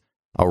was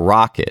a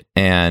rocket.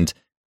 And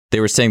they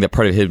were saying that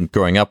part of him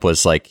growing up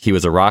was like, he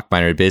was a rock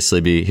miner. It'd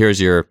basically be,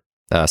 here's your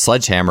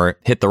sledgehammer,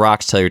 hit the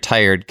rocks till you're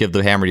tired, give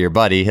the hammer to your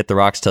buddy, hit the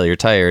rocks till you're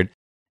tired.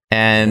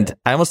 And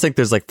I almost think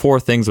there's like 4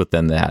 things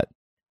within that.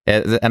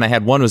 And I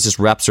had one was just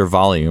reps or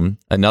volume.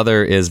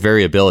 Another is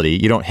variability.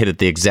 You don't hit it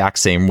the exact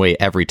same way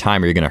every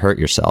time or you're going to hurt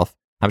yourself.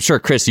 I'm sure,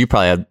 Chris, you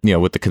probably had,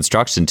 with the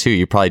construction too,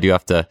 you probably do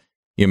have to,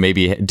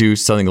 maybe do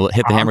something,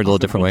 hit the hammer a little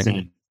different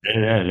way.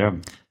 Yeah.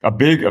 A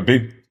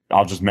big,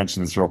 I'll just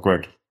mention this real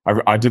quick.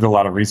 I did a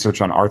lot of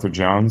research on Arthur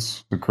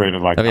Jones, who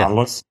created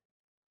Nautilus.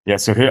 Yeah,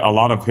 so a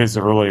lot of his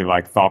early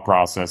thought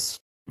process,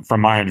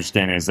 from my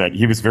understanding, is that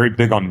he was very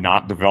big on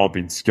not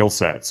developing skill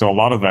set. So a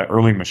lot of that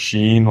early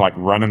machine, like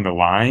running the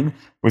line,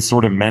 was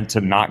sort of meant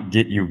to not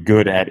get you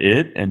good at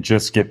it and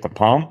just get the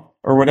pump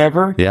or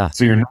whatever. Yeah.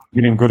 So you're not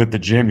getting good at the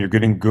gym, you're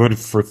getting good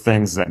for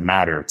things that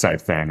matter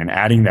type thing, and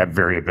adding that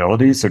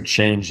variability. So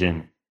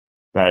changing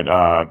that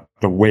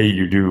the way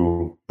you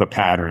do the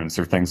patterns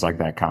or things like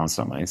that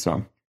constantly.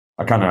 So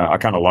I kind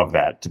of love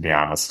that, to be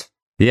honest.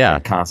 Yeah.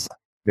 Constant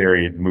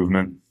varied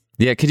movement.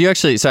 Yeah, could you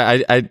actually?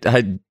 Sorry,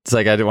 it's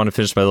like I didn't want to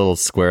finish my little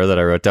square that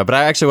I wrote down, but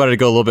I actually wanted to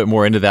go a little bit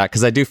more into that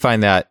because I do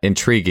find that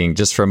intriguing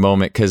just for a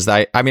moment. Because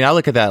I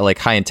look at that like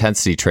high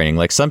intensity training.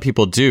 Like some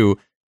people do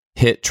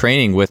hit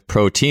training with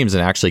pro teams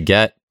and actually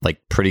get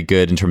like pretty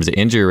good in terms of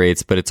injury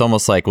rates, but it's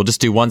almost like, well, just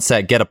do one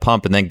set, get a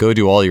pump, and then go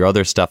do all your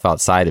other stuff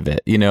outside of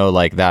it.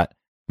 Like that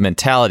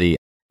mentality.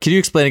 Can you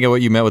explain again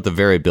what you meant with the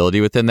variability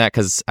within that?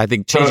 Because I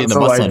think changing the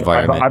muscle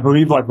environment. I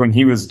believe when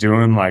he was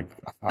doing I'm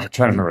trying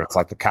to remember, it's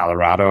like the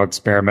Colorado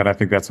experiment. I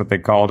think that's what they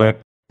called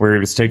it, where he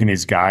was taking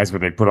these guys where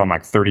they put on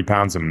 30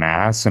 pounds of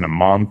mass in a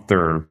month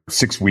or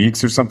 6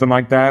 weeks or something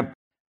like that.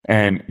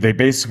 And they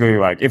basically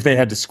if they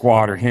had to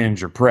squat or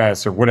hinge or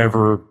press or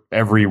whatever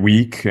every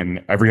week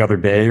and every other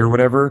day or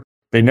whatever,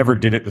 they never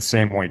did it the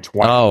same way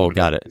twice. Oh,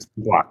 got it.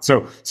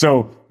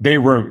 So they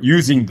were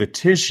using the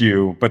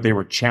tissue, but they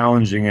were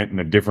challenging it in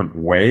a different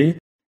way.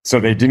 So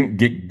they didn't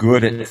get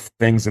good at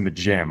things in the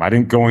gym. I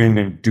didn't go in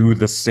and do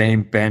the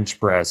same bench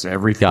press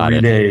every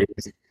 3 days.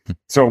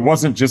 So it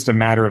wasn't just a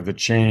matter of the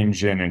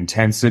change in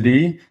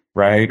intensity,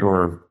 right?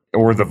 Or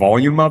the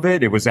volume of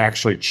it. It was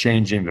actually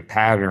changing the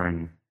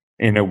pattern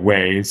in a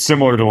way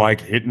similar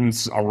to hitting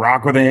a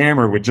rock with a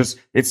hammer.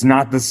 It's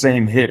not the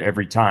same hit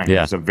every time. Yeah.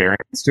 There's a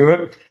variance to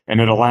it, and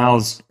it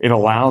allows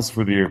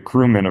for the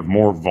accruement of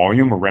more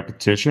volume or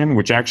repetition,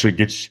 which actually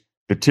gets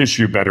the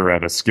tissue better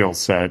at a skill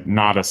set,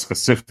 not a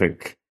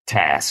specific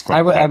task.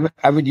 I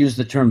would use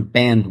the term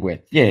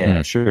bandwidth.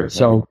 Yeah, sure.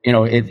 So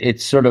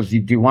it's sort of, do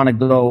you want to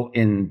go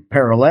in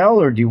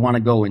parallel or do you want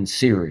to go in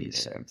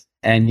series? Yeah.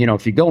 And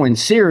if you go in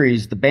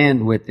series, the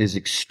bandwidth is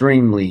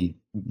extremely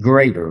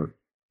greater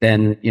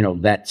than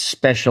that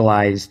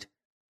specialized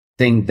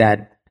thing.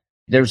 That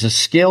there's a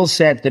skill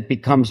set that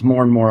becomes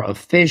more and more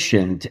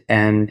efficient.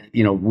 And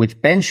with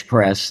bench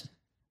press,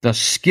 the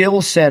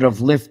skill set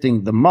of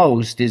lifting the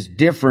most is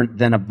different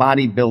than a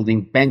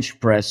bodybuilding bench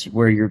press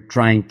where you're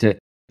trying to,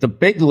 the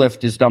big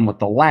lift is done with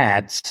the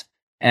lats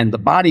and the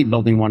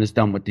bodybuilding one is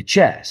done with the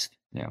chest.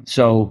 Yeah.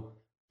 So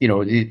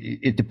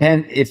it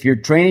depends if you're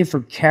training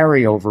for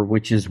carryover,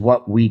 which is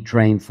what we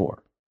train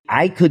for.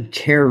 I could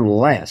care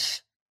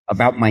less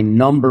about my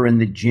number in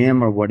the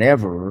gym or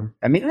whatever.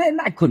 I mean,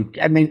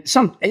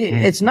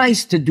 it's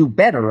nice to do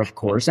better, of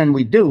course, and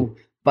we do.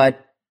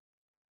 But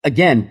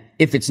again,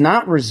 if it's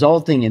not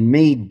resulting in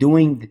me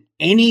doing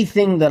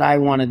anything that I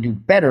want to do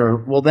better,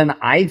 well, then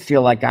I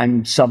feel like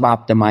I'm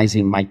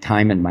sub-optimizing my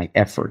time and my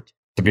effort.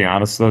 To be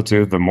honest, though,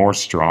 too, the more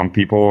strong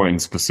people in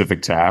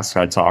specific tasks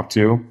I talk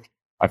to,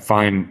 I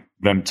find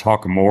them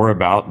talk more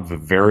about the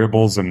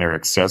variables in their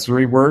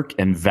accessory work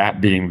and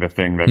that being the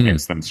thing that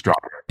makes them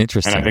stronger.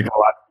 Interesting. And I think a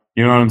lot,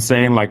 you know what I'm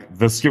saying? Like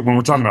the skill, when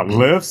we're talking about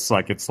lifts,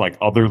 like it's like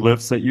other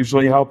lifts that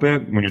usually help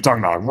it. When you're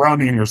talking about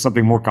running or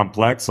something more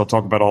complex, I'll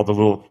talk about all the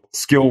little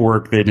skill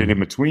work they did in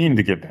between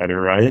to get better,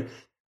 right?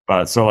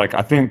 But so like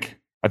I think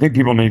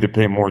people need to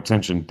pay more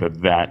attention to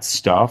that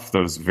stuff,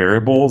 those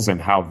variables, and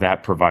how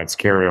that provides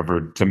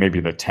carryover to maybe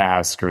the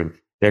task or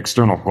the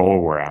external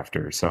goal we're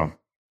after. So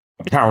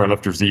power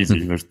lifter's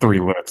easy. There's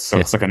 3 lifts. So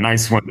it's like a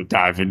nice one to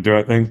dive into,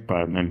 I think.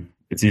 But then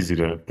it's easy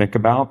to think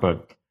about.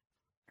 But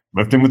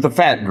lifting with the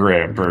fat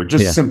grip or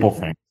just simple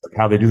things, like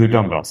how they do their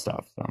dumbbell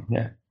stuff. So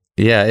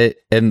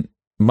and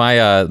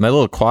my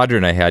little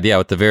quadrant I had,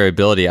 with the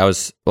variability, I'll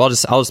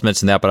just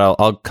mention that, but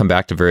I'll come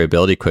back to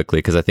variability quickly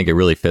because I think it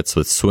really fits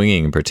with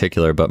swinging in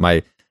particular. But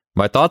my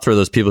thoughts were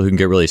those people who can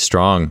get really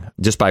strong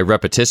just by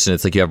repetition.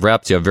 It's like you have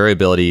reps, you have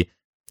variability,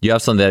 you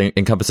have something that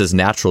encompasses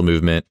natural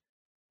movement,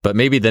 but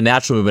maybe the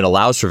natural movement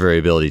allows for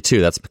variability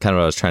too. That's kind of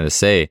what I was trying to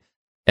say.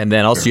 And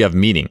then also you have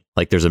meaning,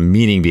 like there's a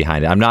meaning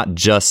behind it. I'm not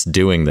just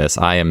doing this.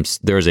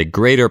 there is a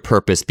greater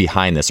purpose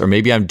behind this, or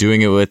maybe I'm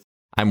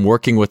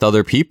working with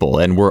other people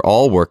and we're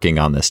all working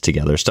on this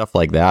together, stuff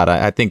like that.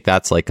 I think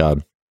that's like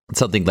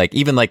something like,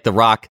 even like The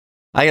Rock,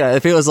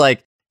 if it was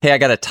like, hey, I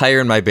got a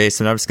tire in my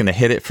basement, I'm just going to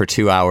hit it for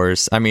 2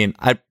 hours. I mean,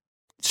 I'd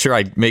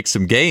make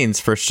some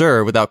gains for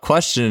sure, without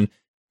question.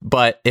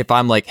 But if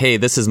I'm like, hey,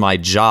 this is my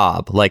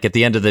job, like at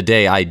the end of the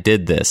day, I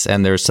did this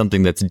and there's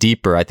something that's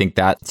deeper, I think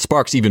that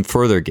sparks even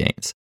further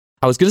gains.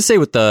 I was going to say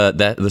with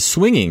the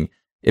swinging,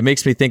 it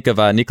makes me think of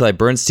Nikolai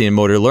Bernstein in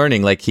Motor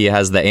Learning. Like he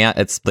has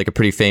it's like a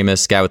pretty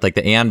famous guy with like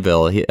the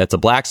anvil. It's a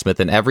blacksmith,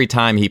 and every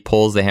time he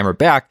pulls the hammer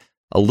back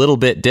a little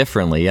bit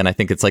differently. And I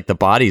think it's like the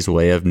body's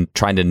way of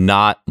trying to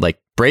not like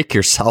break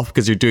yourself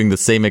because you're doing the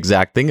same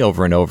exact thing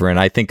over and over. And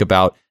I think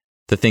about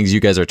the things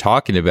you guys are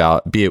talking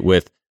about, be it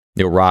with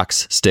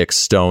rocks, sticks,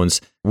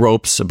 stones,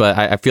 ropes. But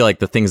I feel like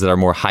the things that are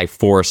more high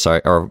force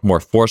are more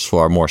forceful,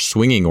 are more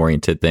swinging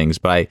oriented things.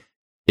 But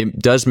it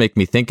does make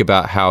me think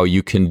about how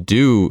you can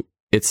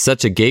it's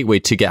such a gateway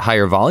to get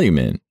higher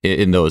volume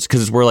in those,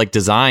 because we're like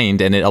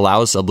designed, and it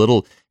allows a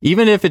little,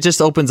 even if it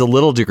just opens a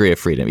little degree of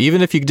freedom,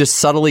 even if you just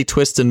subtly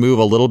twist and move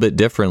a little bit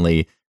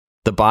differently,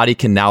 the body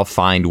can now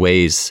find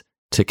ways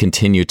to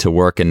continue to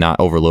work and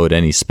not overload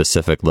any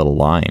specific little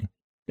line.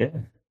 Yeah,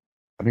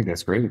 I think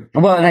that's great.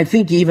 Well, and I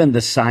think even the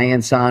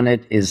science on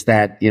it is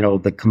that,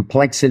 the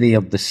complexity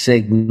of the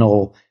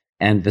signal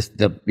and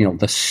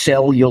the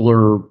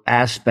cellular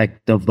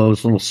aspect of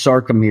those little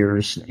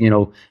sarcomeres,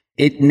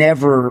 it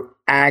never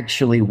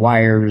actually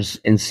wires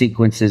and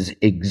sequences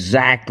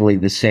exactly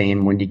the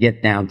same when you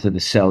get down to the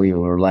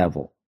cellular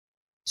level.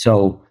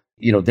 So,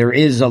 there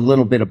is a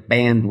little bit of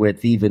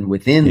bandwidth even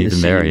within the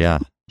there,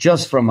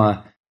 just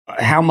from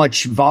how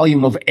much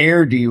volume of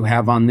air do you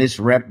have on this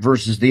rep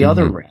versus the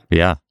other rep?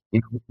 Yeah.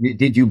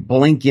 Did you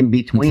blink in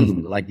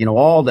between? Like,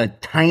 all the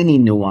tiny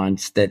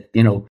nuance that,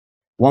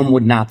 one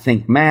would not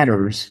think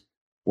matters.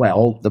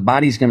 Well, the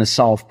body's going to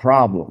solve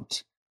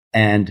problems,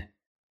 and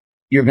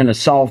you're going to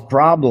solve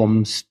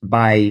problems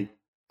by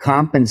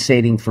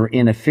compensating for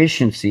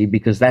inefficiency,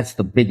 because that's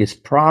the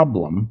biggest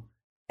problem.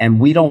 And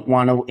we don't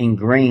want to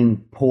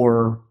ingrain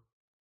poor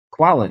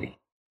quality.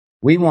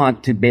 We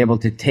want to be able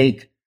to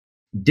take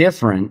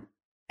different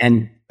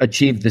and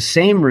achieve the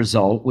same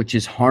result, which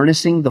is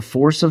harnessing the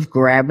force of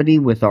gravity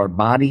with our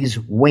body's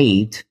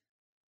weight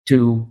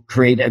to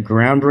create a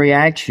ground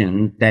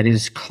reaction that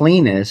is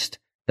cleanest,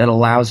 that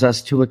allows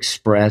us to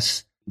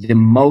express the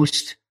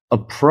most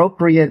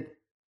appropriate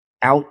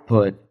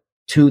output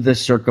to the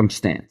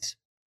circumstance.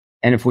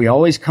 And if we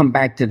always come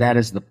back to that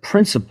as the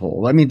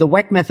principle, I mean, the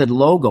Weck method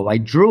logo, I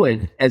drew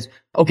it as,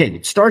 okay,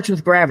 it starts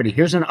with gravity.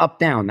 Here's an up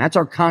down. That's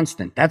our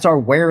constant. That's our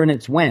where and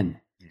it's when.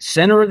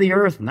 Center of the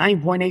earth,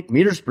 9.8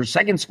 meters per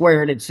second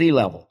squared at sea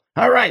level.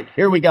 All right,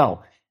 here we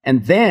go.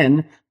 And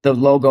then the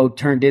logo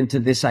turned into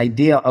this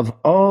idea of,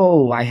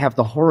 I have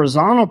the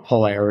horizontal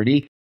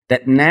polarity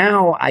that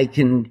now I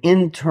can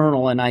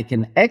internal and I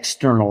can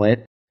external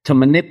it to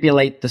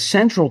manipulate the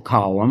central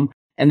column,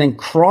 and then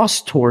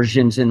cross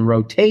torsions in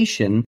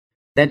rotation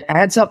that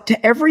adds up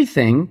to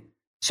everything,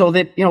 so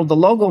that, the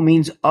logo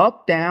means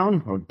up,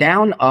 down, or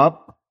down,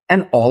 up,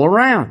 and all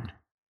around.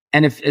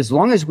 And as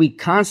long as we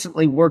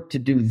constantly work to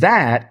do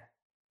that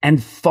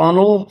and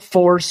funnel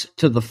force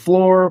to the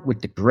floor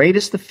with the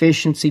greatest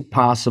efficiency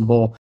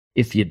possible,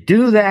 if you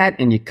do that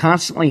and you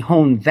constantly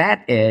hone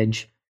that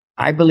edge,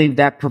 I believe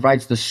that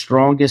provides the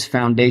strongest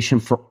foundation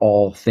for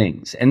all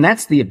things. And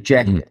that's the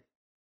objective.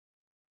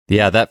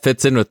 Yeah, that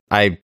fits in with,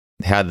 I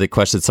had the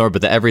question somewhere,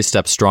 but the every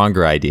step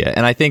stronger idea.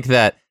 And I think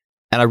that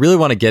And I really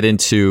want to get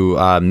into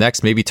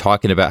next, maybe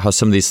talking about how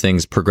some of these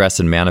things progress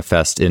and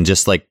manifest in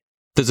just like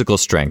physical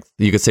strength.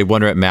 You could say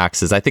 1 rep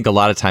maxes. I think a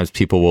lot of times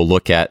people will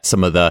look at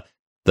some of the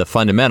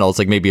fundamentals,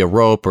 like maybe a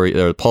rope or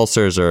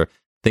pulsars or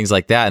things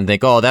like that, and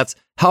think, oh,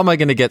 how am I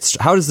going to get,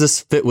 how does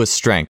this fit with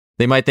strength?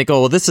 They might think,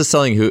 oh, well, this is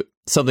something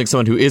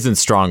someone who isn't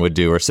strong would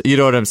do. Or, you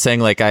know what I'm saying?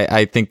 Like,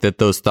 I think that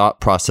those thought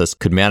process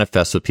could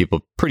manifest with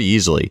people pretty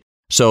easily.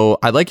 So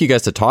I'd like you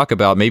guys to talk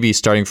about maybe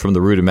starting from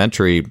the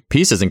rudimentary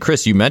pieces. And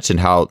Chris, you mentioned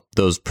how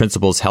those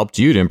principles helped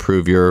you to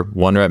improve your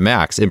 1 rep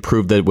max,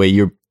 improve the way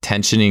you're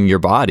tensioning your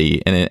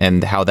body,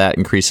 and how that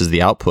increases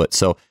the output.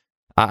 So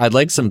I'd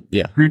like some,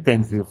 Three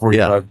things before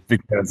you,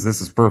 because this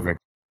is perfect.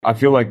 I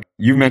feel like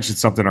you mentioned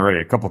something already,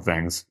 a couple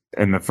things.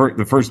 And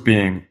the first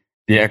being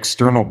the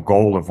external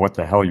goal of what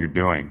the hell you're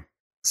doing.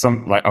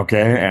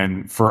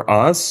 And for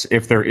us,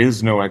 if there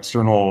is no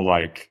external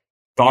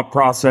thought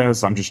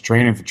process, I'm just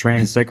training for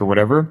training's sake or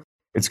whatever,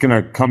 it's going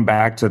to come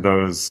back to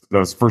those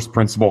first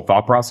principle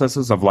thought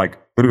processes of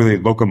literally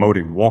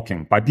locomotive,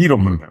 walking, bipedal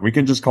movement. We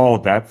can just call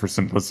it that for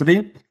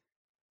simplicity.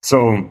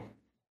 So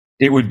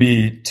it would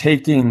be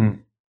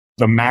taking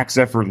the max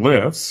effort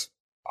lifts.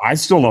 I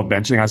still love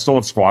benching. I still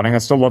love squatting. I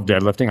still love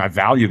deadlifting. I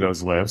value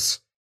those lifts,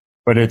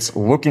 but it's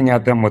looking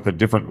at them with a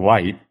different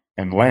light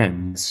and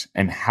lens.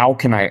 And how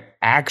can I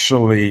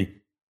actually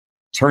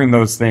turn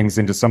those things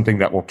into something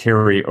that will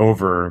carry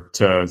over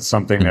to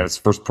something that's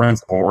first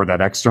principle or that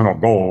external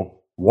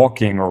goal,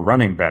 walking or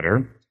running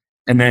better,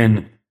 and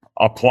then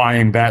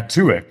applying that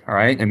to it. All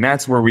right. And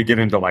that's where we get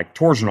into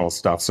torsional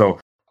stuff. So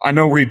I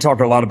know we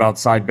talk a lot about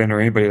side bending, or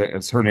anybody that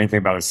has heard anything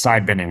about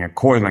side bending and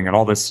coiling and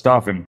all this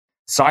stuff. And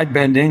side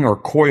bending or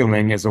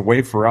coiling is a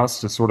way for us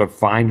to sort of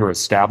find or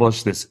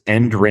establish this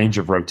end range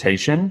of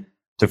rotation,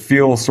 to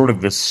feel sort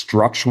of this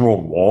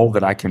structural wall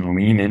that I can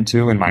lean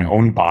into in my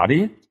own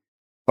body.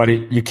 But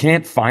you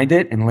can't find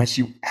it unless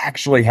you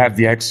actually have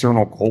the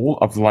external goal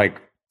of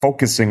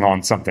focusing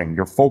on something,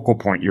 your focal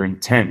point, your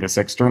intent, this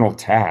external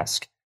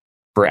task.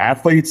 For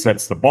athletes,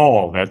 that's the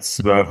ball, that's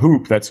the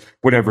hoop, that's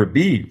whatever it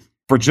be.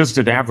 For just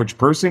an average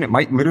person, it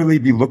might literally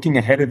be looking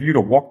ahead of you to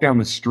walk down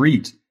the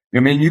street. I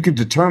mean, you can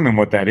determine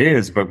what that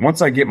is, but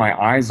once I get my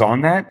eyes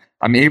on that,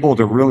 I'm able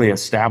to really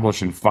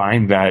establish and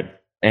find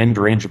that end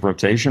range of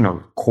rotation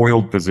or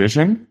coiled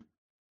position.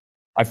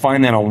 I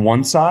find that on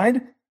one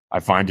side, I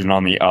find it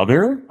on the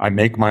other. I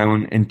make my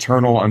own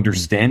internal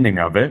understanding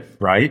of it,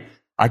 right?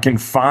 I can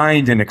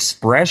find an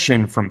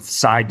expression from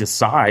side to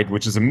side,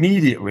 which is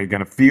immediately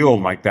going to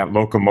feel like that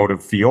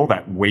locomotive feel,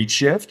 that weight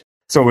shift.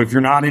 So if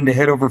you're not into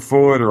head over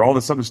foot or all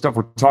this other stuff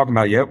we're talking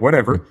about yet,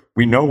 whatever,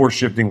 we know we're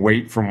shifting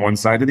weight from one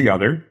side to the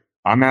other.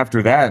 I'm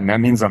after that, and that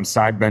means I'm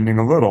side bending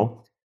a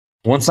little.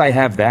 Once I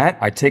have that,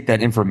 I take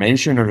that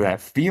information or that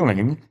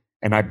feeling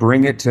and I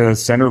bring it to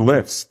center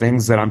lifts,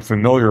 things that I'm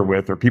familiar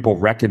with or people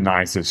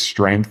recognize as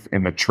strength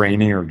in the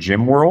training or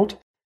gym world.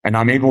 And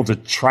I'm able to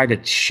try to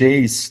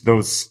chase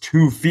those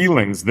two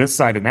feelings, this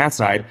side and that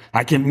side.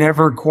 I can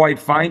never quite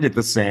find it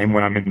the same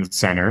when I'm in the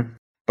center,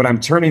 but I'm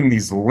turning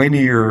these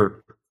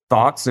linear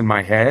thoughts in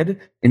my head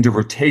into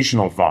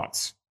rotational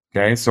thoughts.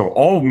 Okay. So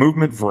all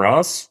movement for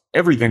us,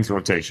 everything's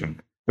rotation.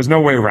 There's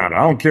no way around it.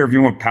 I don't care if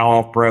you want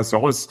power press,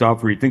 all this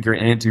stuff where you think you're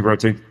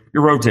anti-rotate.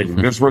 You're rotating.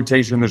 There's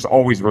rotation. There's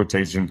always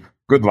rotation.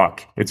 Good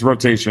luck. It's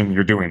rotation.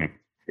 You're doing it.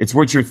 It's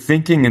what you're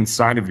thinking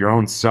inside of your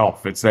own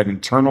self. It's that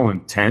internal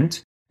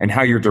intent and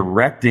how you're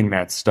directing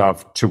that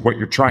stuff to what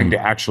you're trying to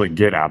actually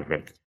get out of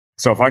it.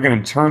 So if I can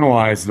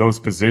internalize those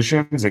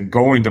positions and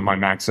go into my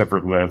max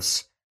effort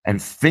lifts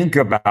and think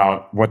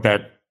about what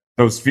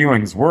those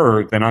feelings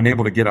were, then I'm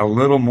able to get a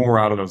little more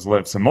out of those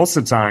lifts. And most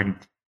of the time,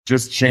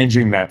 just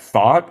changing that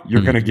thought,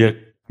 you're going to get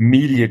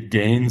immediate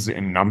gains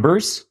in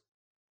numbers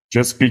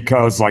just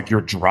because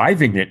you're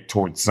driving it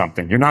towards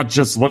something. You're not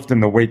just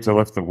lifting the weight to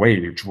lift the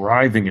weight. You're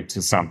driving it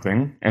to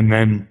something. And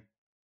then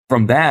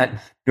from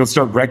that, you'll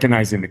start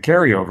recognizing the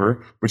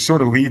carryover, which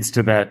sort of leads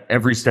to that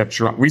every step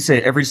strong. We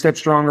say every step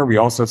stronger. We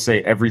also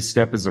say every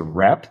step is a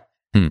rep.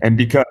 And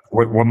because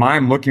what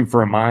I'm looking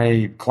for in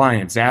my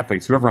clients,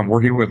 athletes, whoever I'm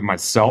working with,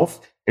 myself,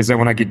 is that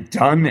when I get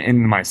done in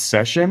my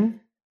session,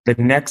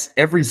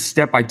 every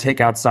step I take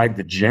outside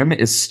the gym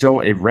is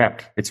still a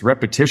rep. It's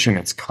repetition.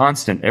 It's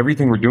constant.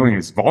 Everything we're doing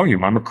is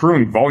volume. I'm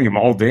accruing volume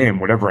all day in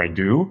whatever I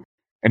do.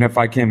 And if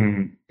I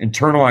can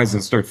internalize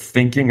and start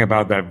thinking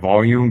about that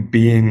volume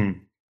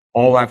being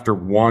all after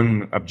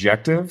one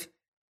objective,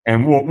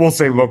 and we'll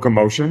say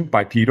locomotion,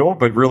 bipedal,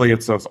 but really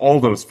it's all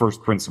those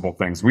first principle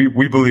things. We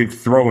believe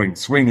throwing,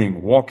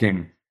 swinging,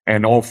 walking,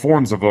 and all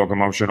forms of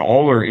locomotion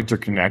all are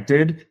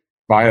interconnected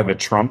via the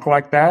trunk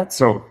like that.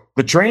 So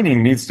the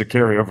training needs to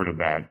carry over to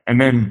that. And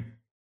then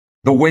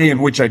the way in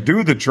which I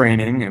do the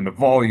training and the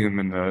volume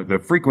and the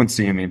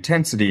frequency and the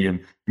intensity and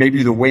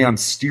maybe the way I'm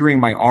steering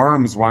my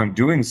arms while I'm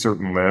doing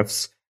certain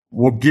lifts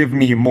will give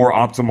me more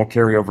optimal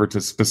carryover to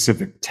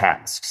specific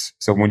tasks.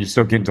 So when you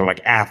start getting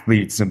to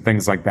athletes and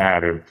things like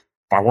that, or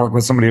if I work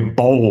with somebody that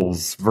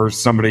bowls versus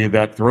somebody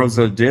that throws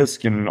a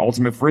disc in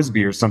ultimate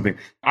frisbee or something,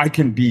 I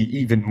can be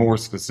even more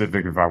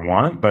specific if I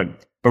want.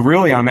 But But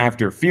really, I'm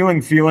after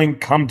feeling,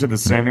 come to the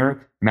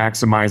center,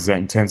 maximize that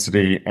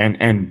intensity,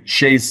 and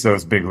chase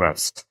those big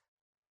lifts.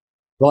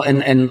 Well,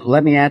 and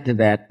let me add to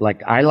that.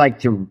 Like, I like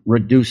to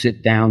reduce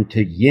it down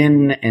to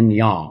yin and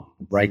yang,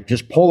 right?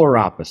 Just polar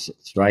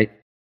opposites, right?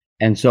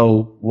 And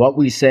so what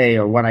we say,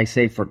 or what I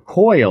say for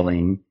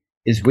coiling,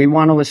 is we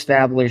want to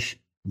establish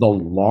the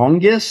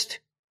longest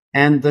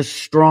and the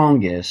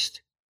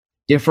strongest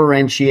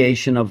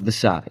differentiation of the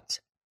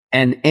sides.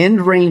 And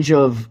end range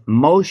of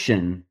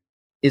motion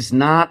is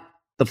not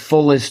the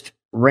fullest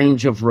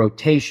range of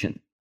rotation.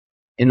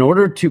 In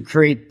order to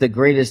create the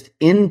greatest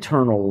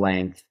internal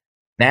length,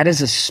 that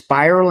is a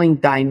spiraling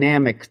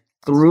dynamic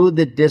through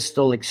the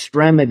distal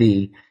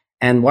extremity.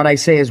 And what I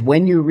say is,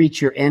 when you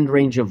reach your end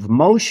range of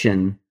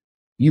motion,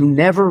 you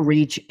never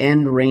reach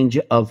end range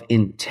of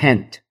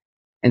intent.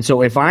 And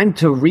so if I'm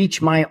to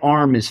reach my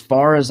arm as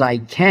far as I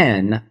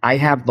can, I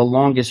have the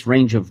longest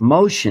range of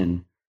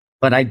motion,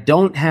 but I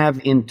don't have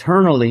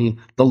internally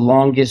the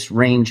longest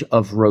range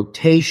of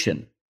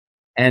rotation.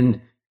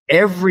 And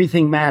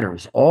everything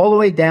matters, all the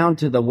way down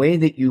to the way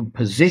that you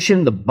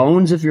position the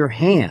bones of your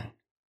hand.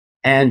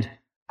 And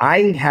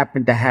I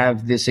happen to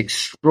have this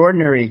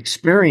extraordinary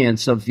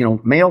experience of,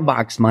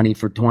 mailbox money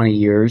for 20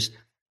 years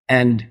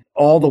and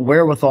all the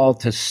wherewithal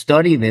to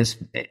study this,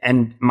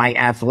 and my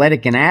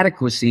athletic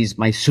inadequacies,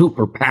 my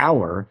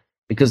superpower,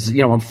 because,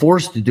 I'm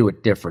forced to do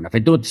it different. If I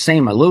do it the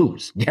same, I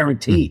lose,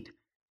 guaranteed.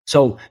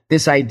 So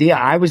this idea,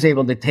 I was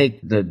able to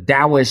take the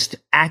Taoist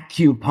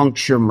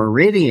acupuncture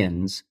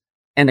meridians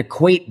and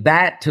equate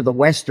that to the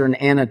Western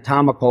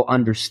anatomical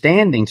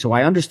understanding. So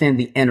I understand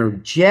the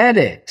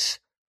energetics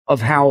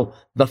of how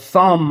the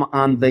thumb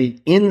on the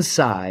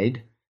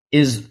inside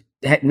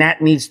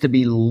that needs to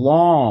be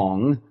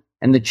long,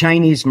 and the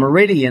Chinese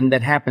meridian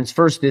that happens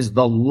first is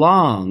the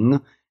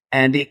lung,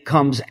 and it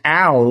comes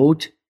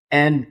out,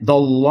 and the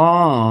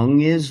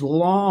lung is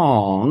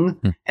long,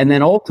 and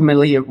then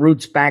ultimately it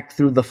roots back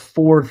through the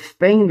fourth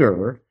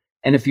finger.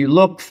 And if you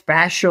look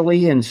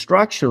fascially and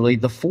structurally,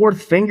 the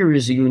fourth finger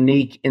is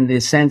unique in the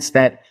sense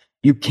that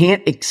you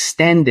can't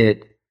extend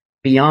it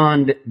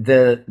beyond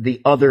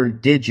the other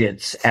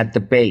digits at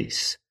the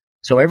base.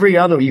 So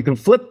you can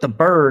flip the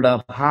bird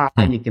up high,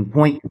 and you can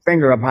point your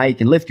finger up high, you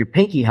can lift your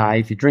pinky high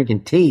if you're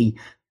drinking tea.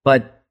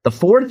 But the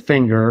fourth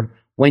finger,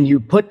 when you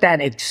put that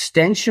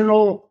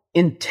extensional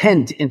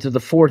intent into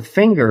the fourth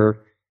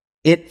finger,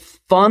 it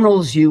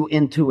funnels you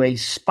into a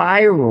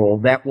spiral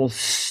that will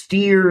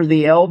steer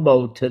the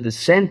elbow to the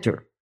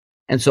center.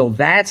 And so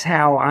that's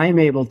how I'm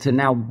able to,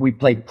 now we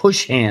play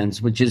push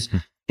hands, which is,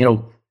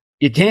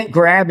 you can't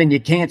grab and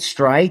you can't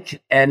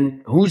strike.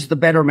 And who's the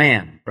better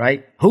man,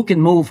 right? Who can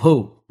move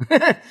who?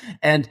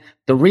 And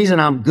the reason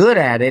I'm good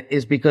at it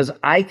is because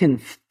I can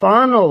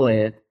funnel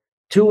it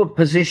to a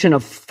position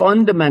of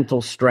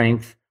fundamental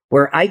strength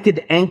where I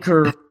could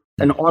anchor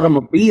an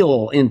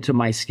automobile into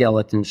my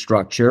skeleton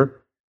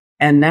structure.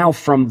 And now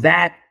from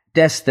that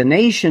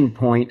destination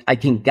point, I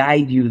can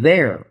guide you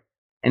there.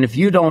 And if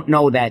you don't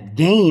know that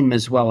game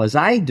as well as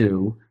I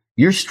do,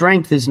 your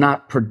strength is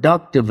not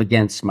productive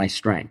against my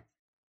strength.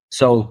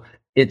 So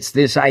it's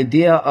this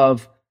idea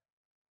of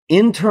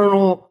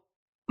internal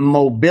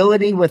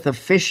mobility with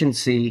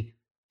efficiency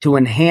to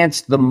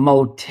enhance the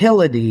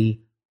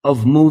motility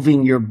of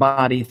moving your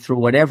body through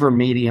whatever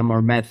medium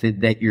or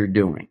method that you're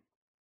doing.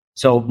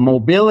 So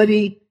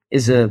mobility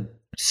is a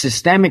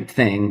systemic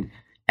thing,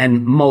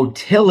 and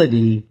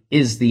motility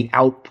is the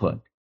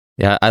output.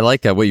 Yeah, I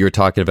like what you were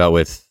talking about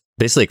with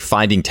basically like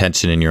finding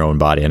tension in your own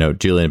body. I know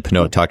Julian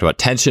Pinot talked about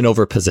tension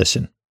over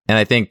position. And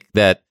I think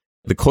that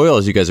the coil,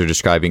 as you guys are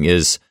describing,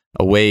 is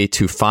a way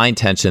to find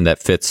tension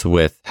that fits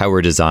with how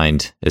we're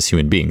designed as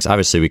human beings.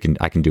 Obviously,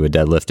 I can do a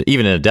deadlift.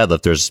 Even in a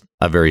deadlift, there's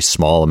a very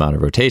small amount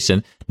of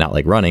rotation, not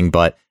like running,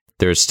 but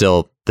there's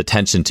still the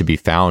tension to be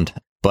found.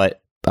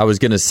 But I was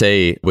going to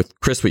say, with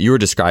Chris, what you were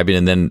describing,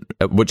 and then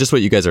what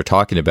you guys are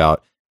talking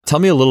about, tell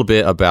me a little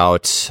bit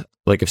about,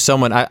 like, if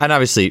someone, and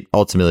obviously,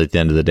 ultimately, at the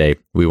end of the day,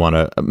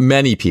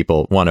 many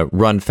people want to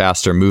run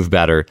faster, move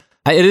better.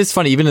 It is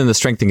funny, even in the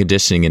strength and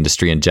conditioning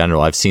industry in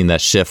general, I've seen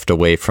that shift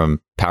away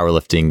from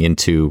powerlifting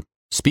into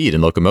speed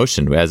and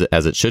locomotion as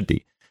it should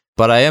be.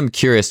 But I am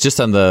curious, just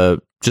on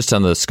the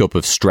scope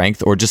of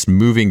strength, or just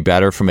moving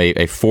better from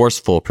a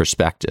forceful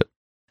perspective.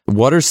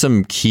 What are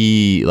some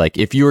key, like,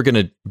 if you were going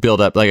to build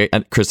up, like,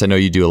 Chris, I know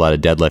you do a lot of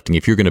deadlifting.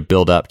 If you're going to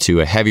build up to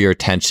a heavier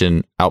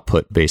tension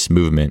output based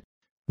movement,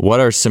 what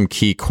are some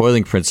key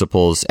coiling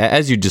principles,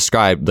 as you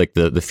described, like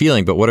the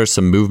feeling, but what are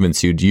some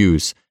movements you'd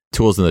use,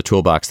 tools in the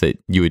toolbox that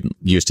you would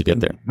use to get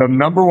there? The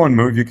number one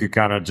move you could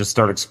kind of just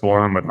start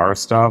exploring with our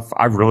stuff,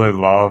 I really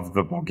love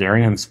the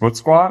Bulgarian split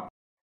squat,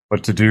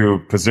 but to do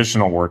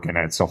positional work in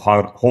it. So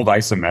hold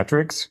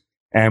isometrics.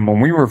 And when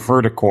we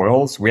refer to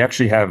coils, we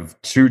actually have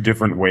two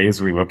different ways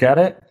we look at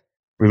it.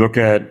 We look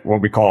at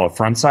what we call a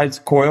front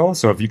side coil.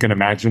 So if you can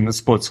imagine the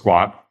split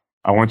squat,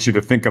 I want you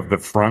to think of the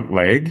front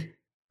leg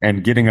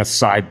and getting a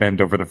side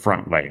bend over the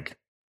front leg.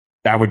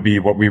 That would be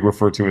what we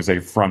refer to as a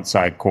front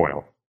side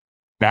coil.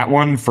 That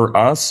one for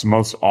us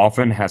most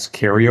often has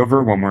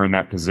carryover when we're in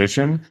that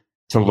position.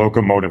 to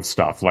locomotive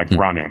stuff like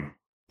running,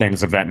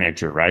 things of that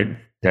nature, right?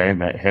 Okay,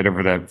 and that head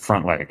over that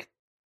front leg.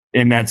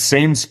 In that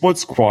same split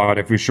squat,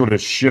 if we sort of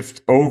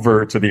shift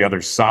over to the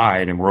other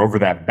side and we're over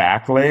that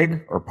back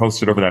leg or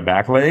posted over that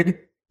back leg,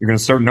 you're going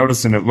to start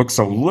noticing it looks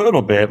a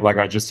little bit like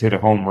I just hit a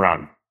home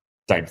run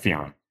type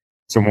feeling.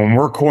 So when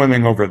we're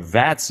coiling over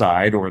that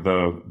side or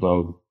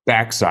the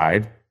back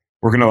side,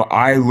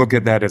 I look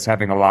at that as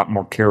having a lot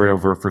more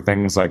carryover for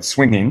things like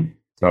swinging.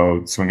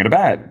 So swinging a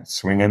bat,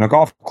 swinging a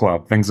golf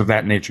club, things of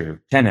that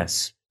nature.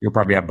 Tennis, you'll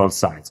probably have both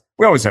sides.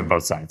 We always have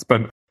both sides,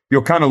 but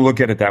you'll kind of look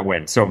at it that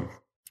way. So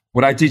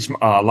what I teach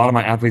a lot of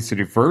my athletes to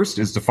do first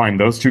is to find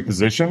those two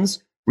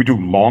positions. We do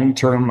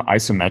long-term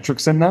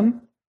isometrics in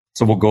them.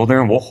 So we'll go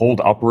there and we'll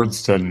hold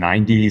upwards to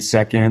 90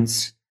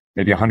 seconds,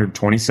 maybe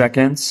 120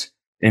 seconds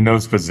in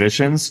those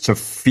positions to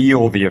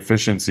feel the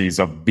efficiencies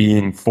of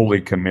being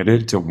fully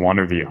committed to one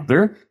or the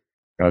other.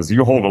 Because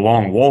you hold a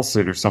long wall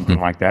sit or something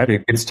like that,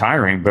 it's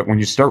tiring. But when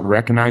you start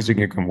recognizing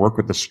you can work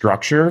with the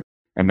structure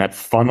and that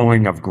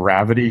funneling of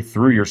gravity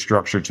through your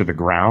structure to the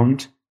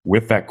ground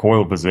with that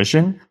coil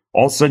position,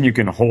 all of a sudden you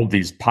can hold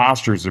these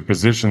postures or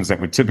positions that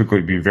would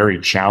typically be very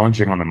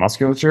challenging on the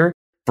musculature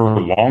for a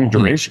long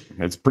duration.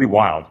 It's pretty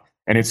wild.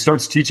 And it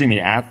starts teaching the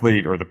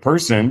athlete or the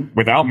person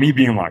without me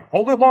being like,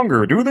 hold it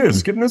longer, do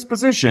this, get in this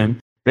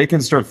position. They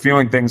can start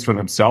feeling things for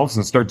themselves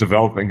and start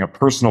developing a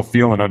personal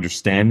feel and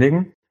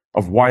understanding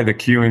of why the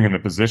cueing and the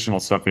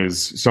positional stuff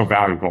is so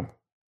valuable.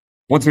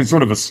 Once we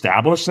sort of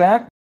establish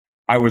that,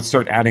 I would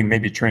start adding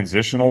maybe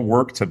transitional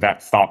work to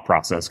that thought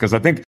process. Because I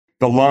think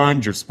the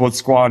lunge or split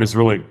squat is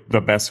really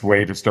the best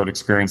way to start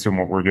experiencing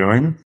what we're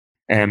doing.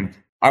 And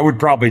I would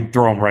probably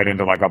throw them right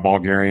into like a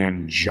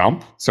Bulgarian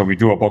jump. So we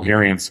do a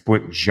Bulgarian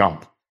split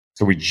jump.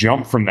 So we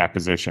jump from that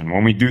position.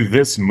 When we do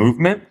this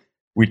movement,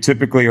 we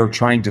typically are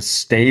trying to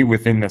stay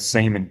within the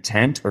same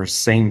intent or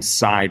same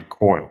side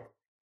coil.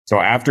 So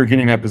after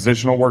getting that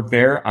positional work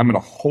there, I'm going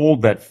to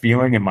hold that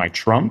feeling in my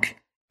trunk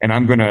and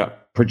I'm going to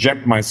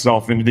project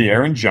myself into the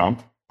air and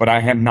jump, but I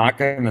am not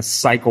going to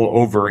cycle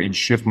over and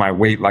shift my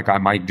weight like I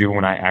might do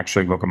when I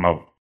actually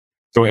locomote.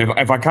 So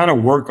if I kind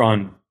of work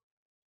on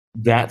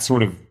that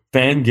sort of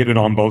thing, get it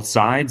on both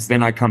sides,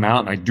 then I come out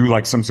and I do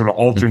like some sort of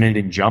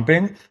alternating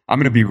jumping, I'm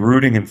going to be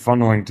rooting and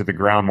funneling to the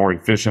ground more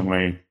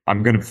efficiently.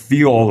 I'm going to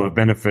feel all the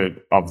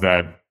benefit of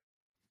that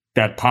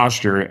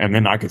posture, and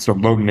then I can start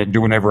loading it and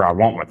do whatever I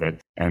want with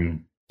it.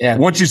 And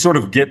once you sort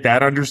of get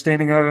that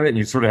understanding of it and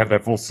you sort of have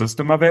that full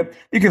system of it,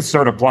 you can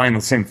start applying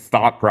the same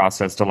thought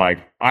process to like,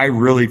 I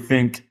really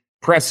think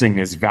pressing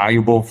is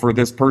valuable for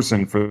this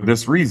person for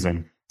this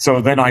reason.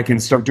 So then I can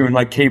start doing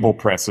like cable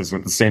presses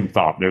with the same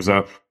thought. There's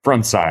a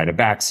front side, a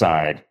back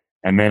side,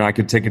 and then I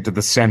can take it to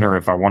the center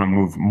if I want to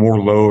move more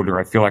load or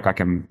I feel like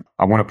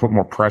I want to put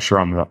more pressure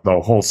on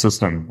the whole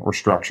system or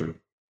structure.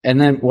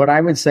 And then what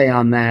I would say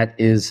on that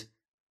is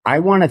I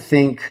want to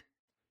think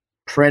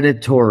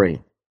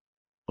predatory,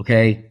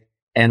 okay?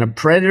 And a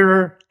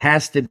predator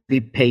has to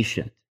be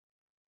patient,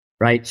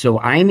 right? So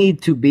I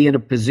need to be in a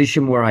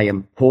position where I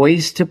am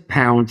poised to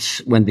pounce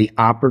when the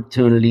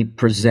opportunity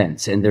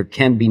presents. And there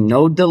can be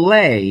no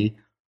delay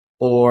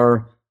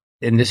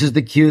and this is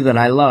the cue that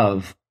I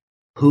love,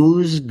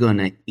 who's going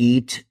to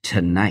eat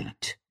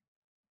tonight?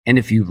 And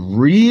if you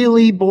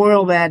really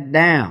boil that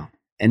down,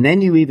 and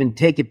then you even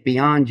take it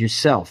beyond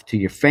yourself to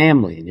your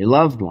family and your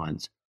loved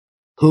ones,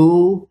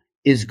 who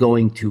is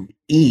going to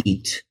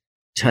eat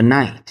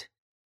tonight?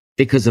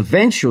 Because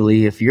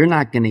eventually, if you're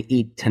not going to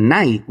eat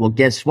tonight, well,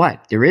 guess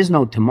what? There is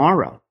no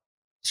tomorrow.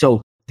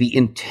 So the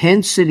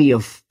intensity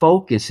of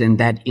focus and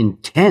that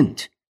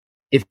intent,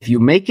 if you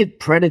make it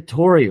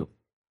predatorial,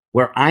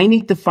 where I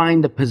need to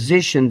find the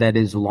position that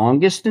is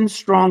longest and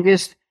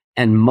strongest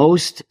and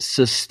most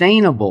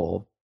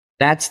sustainable,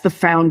 that's the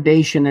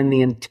foundation and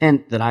the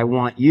intent that I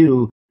want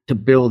you to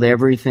build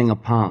everything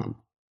upon.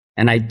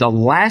 And the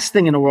last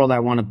thing in the world I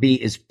want to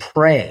be is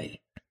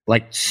prey,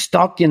 like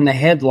stuck in the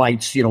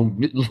headlights,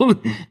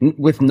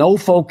 with no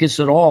focus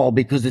at all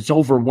because it's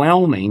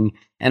overwhelming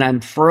and I'm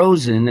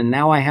frozen and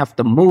now I have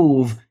to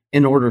move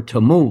in order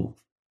to move.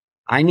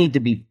 I need to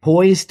be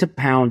poised to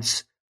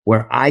pounce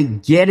where I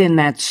get in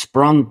that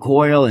sprung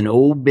coil and,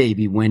 oh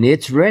baby, when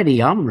it's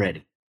ready, I'm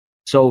ready.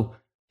 So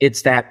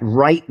it's that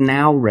right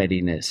now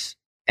readiness,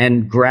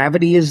 and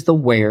gravity is the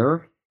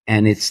where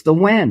and it's the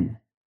when.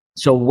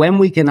 So when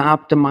we can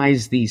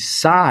optimize these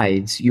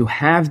sides, you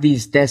have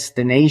these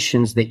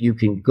destinations that you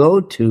can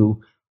go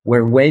to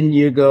where when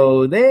you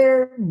go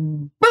there,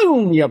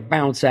 boom, you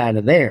bounce out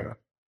of there,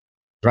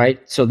 right?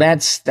 So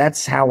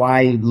that's how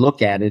I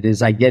look at it,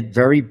 is I get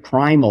very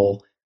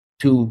primal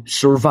to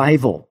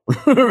survival.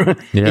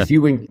 Yeah.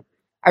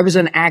 I was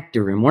an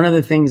actor, and one of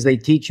the things they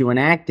teach you in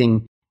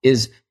acting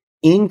is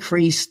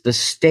increase the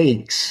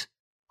stakes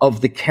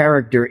of the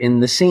character in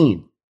the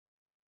scene.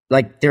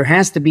 Like there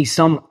has to be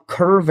some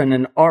curve and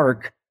an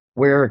arc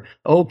where,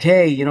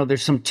 okay,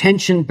 there's some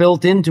tension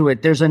built into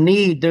it. There's a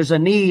need.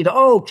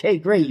 Okay,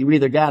 great. You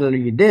either got it or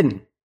you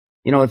didn't.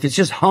 If it's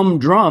just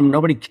humdrum,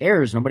 nobody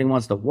cares. Nobody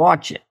wants to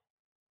watch it.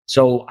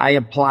 So I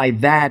apply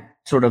that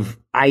sort of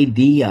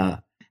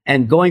idea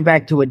And going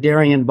back to a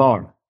Darien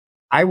bar,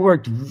 I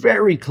worked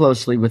very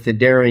closely with a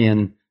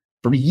Darien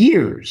for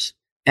years.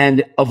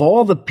 And of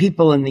all the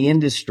people in the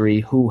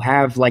industry who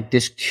have like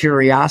this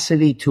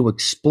curiosity to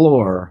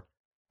explore,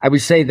 I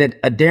would say that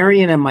a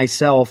Darien and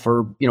myself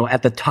are,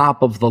 at the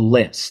top of the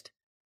list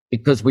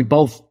because we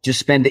both just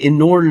spend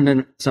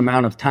inordinate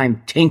amount of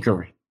time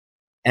tinkering.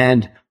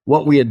 And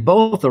what we had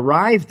both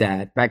arrived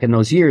at back in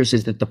those years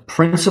is that the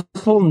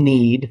principal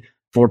need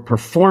for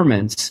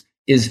performance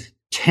is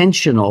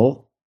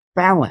tensional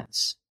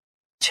balance.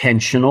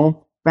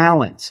 Tensional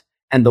balance.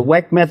 And the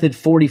Weck Method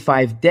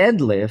 45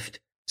 deadlift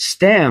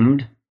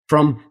stemmed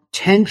from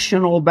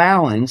tensional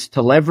balance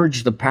to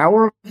leverage the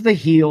power of the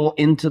heel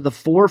into the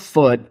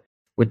forefoot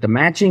with the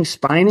matching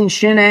spine and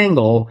shin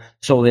angle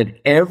so that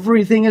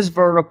everything is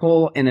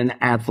vertical in an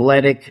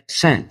athletic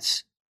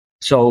sense.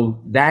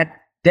 So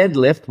that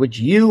deadlift, which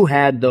you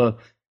had the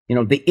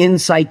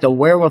insight, the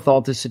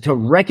wherewithal to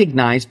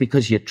recognize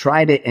because you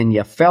tried it and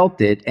you felt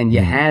it and you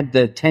had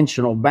the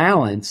tensional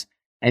balance,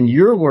 and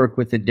your work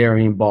with the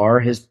Darien bar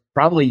has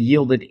probably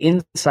yielded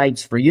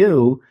insights for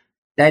you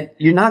that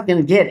you're not going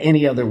to get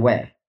any other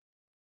way.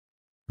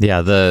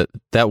 Yeah, that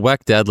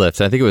Weck deadlift,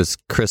 I think it was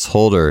Chris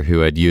Holder who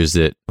had used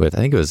it with, I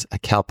think it was a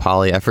Cal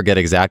Poly, I forget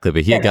exactly,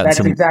 but he had gotten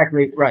some... That's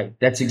exactly right.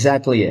 That's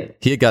exactly it.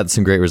 He had gotten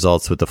some great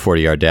results with the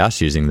 40-yard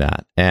dash using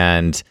that.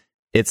 And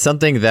it's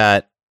something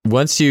that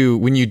when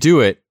you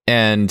do it,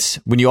 and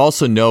when you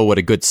also know what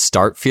a good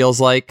start feels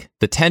like,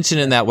 the tension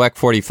in that Weck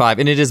 45,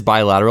 and it is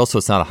bilateral, so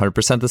it's not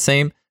 100% the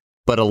same,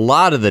 but a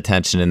lot of the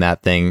tension in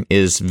that thing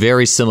is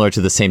very similar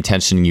to the same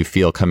tension you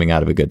feel coming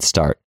out of a good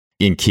start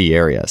in key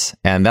areas.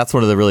 And that's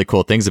one of the really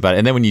cool things about it.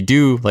 And then when you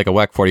do like a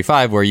Weck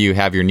 45 where you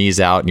have your knees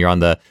out and you're on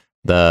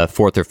the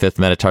fourth or fifth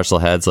metatarsal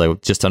heads,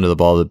 like just under the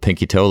ball of the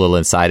pinky toe, a little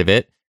inside of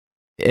it.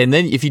 And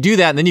then if you do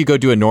that and then you go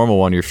do a normal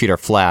one, your feet are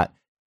flat.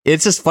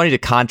 It's just funny to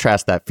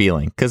contrast that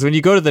feeling. Because when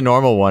you go to the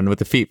normal one with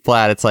the feet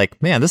flat, it's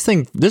like, man, this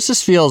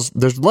just feels,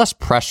 there's less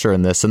pressure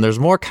in this and there's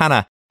more kind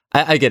of,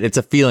 I get it's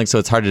a feeling, so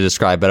it's hard to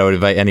describe, but I would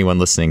invite anyone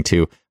listening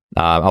to,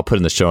 I'll put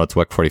in the show notes,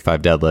 Weck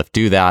 45 deadlift,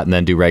 do that and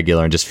then do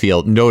regular and just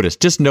notice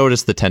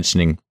the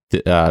tensioning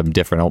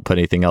different. Don't put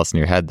anything else in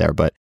your head there,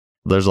 but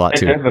there's a lot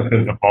to it. Deadlift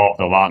has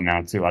evolved a lot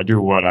now too. I do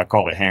what I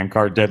call the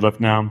handcart deadlift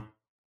now.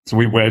 So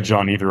we wedge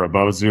on either a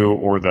Bozu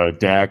or the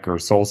deck or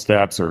sole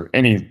steps or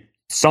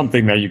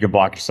something that you can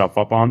block yourself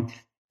up on.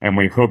 And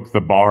we hook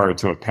the bar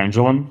to a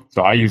pendulum.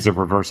 So I use a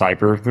reverse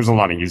hyper. There's a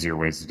lot of easier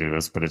ways to do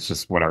this, but it's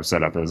just what our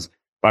setup is.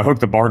 I hook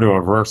the bar to a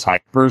reverse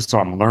hyper, so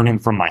I'm learning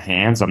from my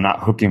hands. I'm not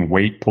hooking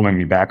weight, pulling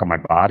me back on my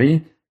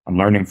body. I'm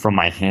learning from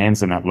my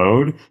hands and that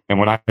load. And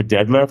when I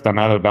deadlift, I'm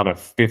at about a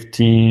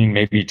 15,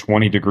 maybe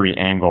 20 degree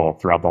angle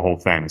throughout the whole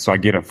thing. So I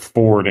get a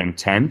forward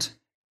intent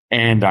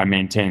and I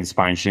maintain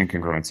spine shin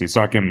congruency.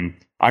 So I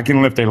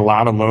can lift a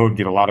lot of load,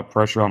 get a lot of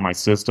pressure on my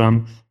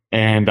system,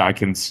 and I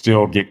can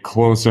still get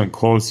closer and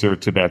closer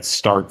to that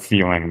start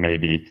feeling,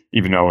 maybe,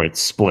 even though it's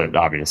split,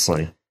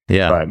 obviously.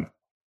 Yeah.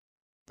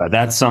 But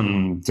that's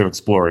something to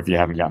explore if you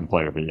haven't gotten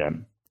play with it yet.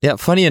 Yeah,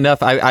 funny enough,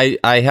 I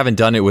haven't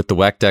done it with the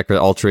Weck deck or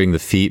altering the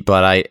feet,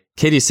 but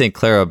Katie St.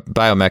 Clair, a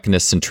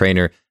biomechanist and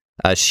trainer,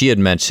 she had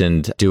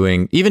mentioned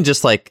doing even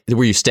just like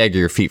where you stagger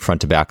your feet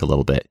front to back a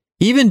little bit.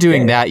 Even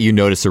doing that, you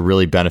notice a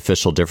really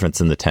beneficial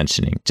difference in the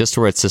tensioning, just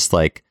where it's just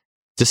like,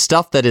 just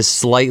stuff that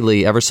is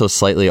ever so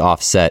slightly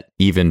offset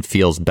even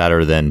feels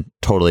better than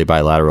totally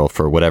bilateral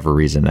for whatever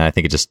reason. And I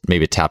think it just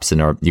maybe taps in,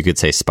 or you could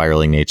say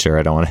spiraling nature.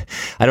 I don't want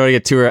to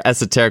get too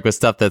esoteric with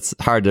stuff that's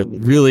hard to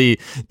really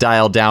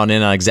dial down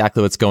in on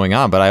exactly what's going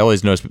on. But I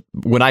always notice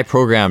when I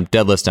program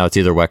deadlifts now, it's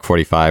either Weck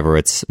 45 or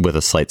it's with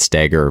a slight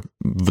stagger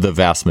the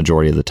vast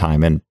majority of the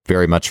time. And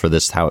very much for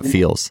this, how it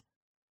feels.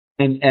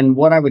 And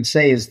what I would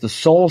say is the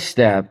sole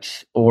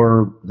steps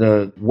or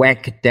the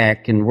Weck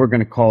deck, and we're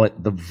going to call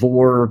it the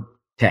vortex.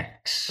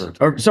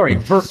 Sorry.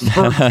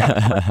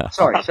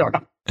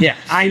 Yeah,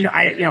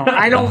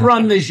 I don't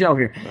run the show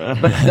here,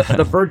 but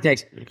the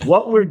vertex.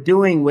 What we're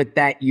doing with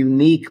that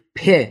unique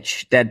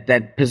pitch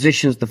that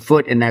positions the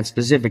foot in that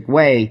specific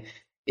way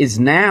is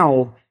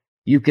now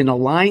you can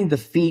align the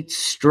feet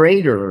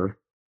straighter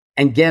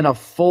and get a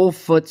full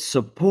foot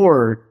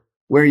support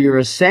where you're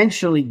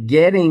essentially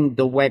getting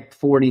the Weck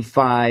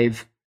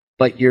 45,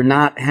 but you're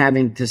not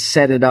having to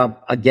set it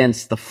up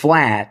against the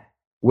flat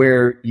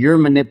where you're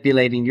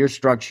manipulating your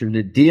structure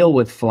to deal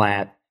with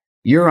flat.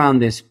 You're on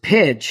this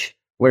pitch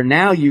where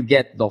now you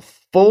get the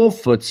full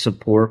foot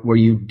support where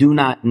you do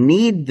not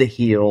need the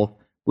heel,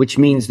 which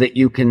means that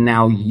you can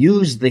now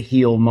use the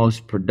heel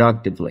most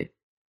productively.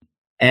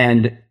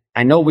 And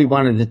I know we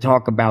wanted to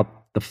talk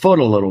about the foot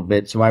a little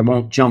bit, so I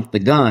won't jump the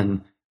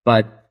gun,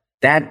 but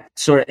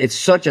it's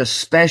such a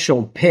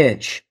special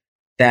pitch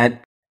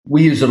that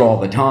we use it all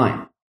the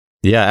time.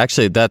 Yeah,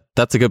 actually,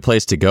 that's a good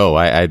place to go.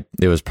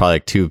 It was probably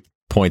like 2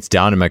 points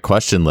down in my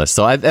question list.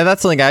 So and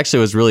that's something I actually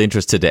was really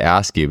interested to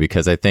ask you,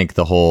 because I think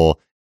the whole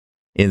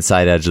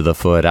inside edge of the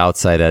foot,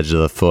 outside edge of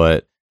the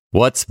foot,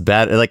 what's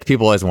better? Like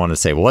people always want to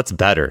say, well, what's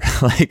better?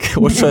 Like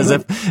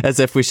as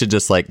if we should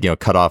just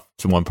cut off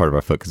one part of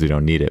our foot because we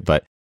don't need it.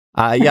 But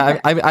I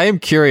am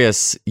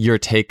curious your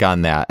take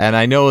on that. And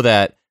I know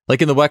that,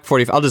 like in the Weck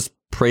 45, I'll just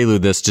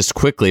prelude this just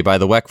quickly. By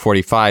the Weck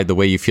 45, the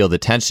way you feel the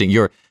tension,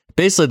 you're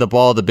basically the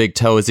ball of the big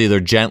toe is either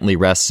gently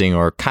resting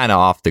or kind of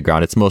off the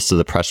ground. It's most of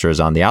the pressure is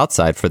on the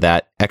outside for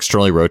that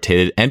externally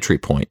rotated entry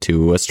point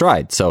to a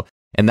stride. So,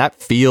 and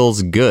that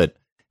feels good.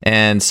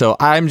 And so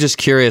I'm just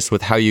curious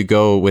with how you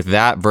go with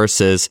that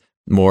versus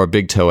more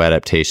big toe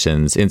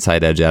adaptations,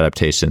 inside edge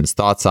adaptations.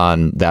 Thoughts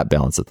on that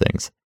balance of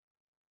things?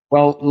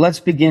 Well, let's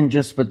begin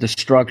just with the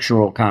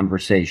structural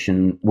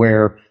conversation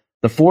where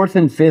the fourth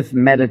and fifth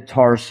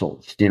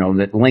metatarsals,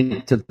 that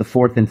link to the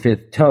fourth and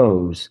fifth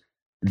toes,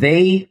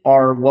 they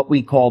are what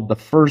we call the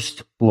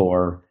first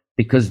floor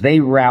because they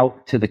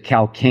route to the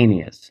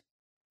calcaneus.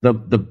 The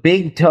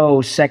big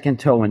toe, second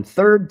toe, and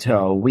third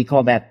toe, we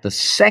call that the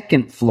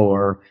second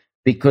floor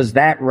because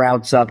that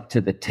routes up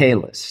to the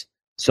talus.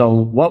 So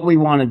what we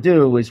want to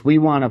do is we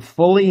want to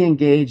fully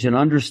engage and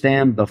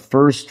understand the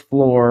first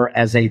floor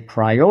as a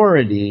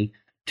priority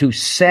to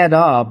set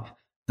up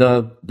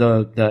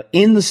the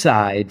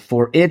inside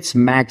for its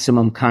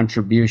maximum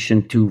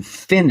contribution to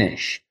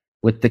finish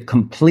with the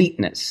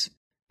completeness.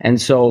 And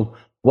so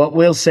what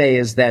we'll say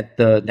is that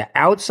the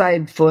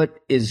outside foot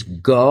is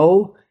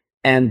go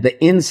and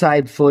the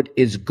inside foot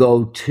is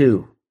go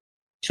to.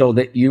 So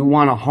that you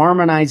want to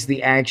harmonize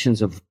the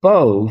actions of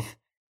both.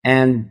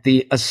 And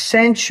the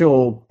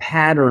essential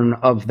pattern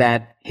of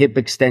that hip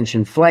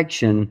extension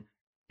flexion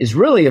is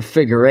really a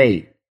figure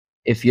eight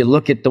if you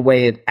look at the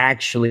way it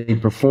actually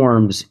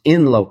performs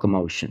in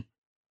locomotion.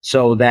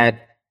 So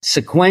that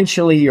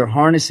sequentially you're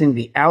harnessing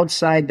the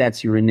outside,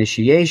 that's your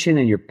initiation,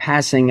 and you're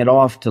passing it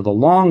off to the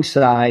long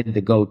side,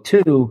 the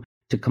go-to,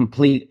 to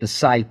complete the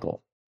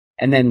cycle.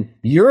 And then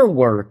your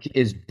work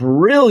is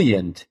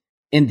brilliant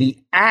in the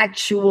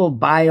actual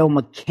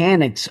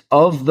biomechanics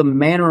of the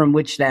manner in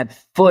which that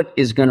foot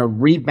is going to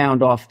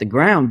rebound off the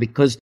ground,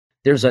 because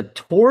there's a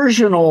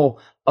torsional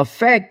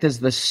effect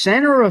as the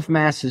center of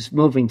mass is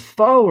moving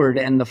forward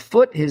and the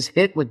foot is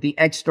hit with the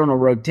external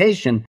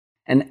rotation.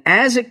 And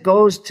as it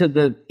goes to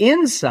the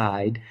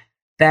inside,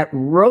 that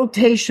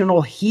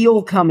rotational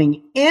heel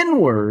coming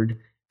inward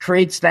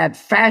creates that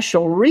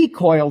fascial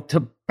recoil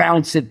to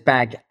bounce it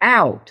back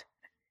out.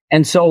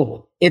 And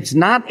so it's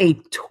not a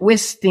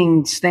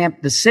twisting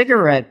stamp the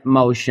cigarette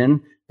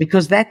motion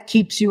because that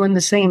keeps you in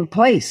the same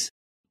place.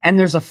 And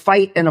there's a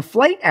fight and a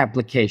flight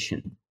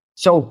application.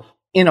 So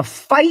in a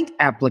fight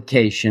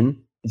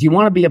application, if you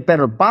want to be a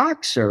better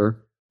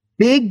boxer,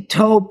 big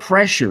toe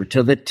pressure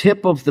to the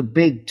tip of the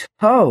big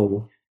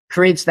toe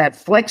creates that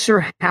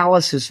flexor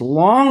hallucis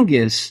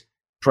longus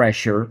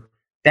pressure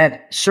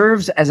that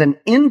serves as an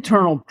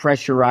internal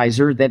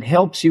pressurizer that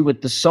helps you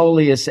with the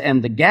soleus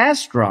and the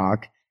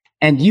gastroc.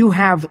 And you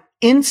have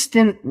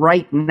instant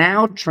right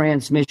now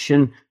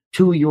transmission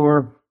to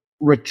your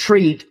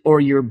retreat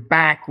or your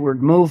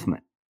backward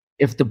movement.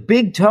 If the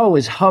big toe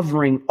is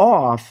hovering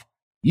off,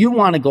 you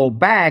want to go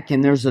back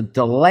and there's a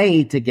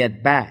delay to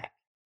get back.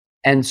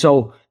 And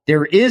so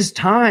there is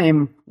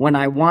time when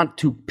I want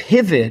to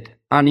pivot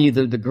on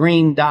either the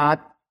green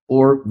dot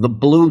or the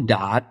blue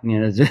dot,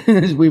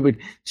 as we would.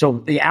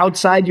 So the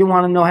outside, you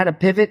want to know how to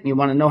pivot, and you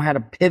want to know how to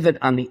pivot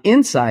on the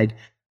inside.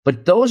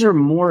 But those are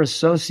more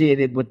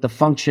associated with the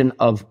function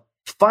of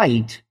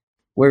fight,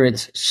 where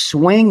it's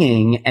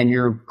swinging and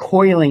you're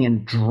coiling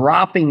and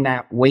dropping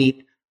that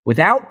weight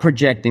without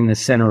projecting the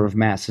center of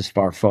mass as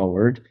far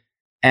forward.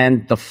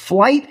 And the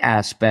flight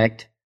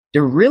aspect,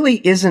 there really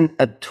isn't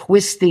a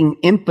twisting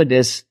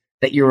impetus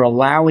that you're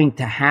allowing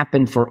to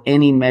happen for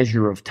any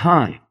measure of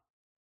time.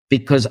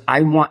 Because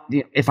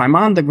if I'm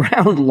on the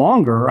ground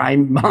longer,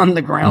 I'm on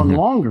the ground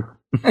longer.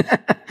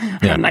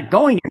 I'm not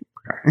going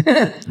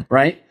anywhere,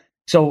 right?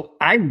 So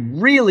I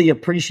really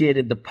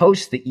appreciated the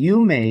post that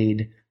you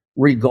made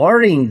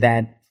regarding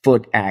that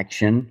foot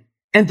action.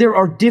 And there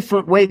are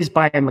different ways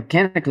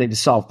biomechanically to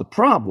solve the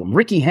problem.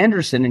 Ricky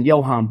Henderson and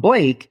Johan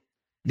Blake,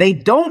 they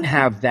don't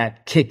have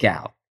that kick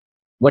out.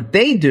 What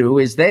they do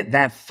is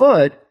that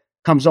foot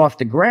comes off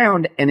the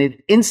ground and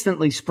it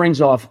instantly springs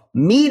off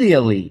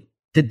medially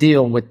to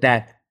deal with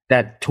that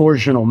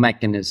torsional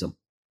mechanism.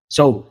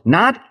 So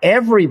not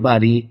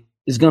everybody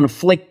is going to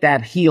flick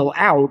that heel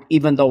out,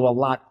 even though a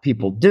lot of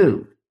people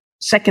do.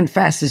 Second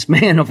fastest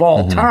man of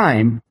all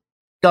time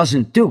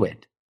doesn't do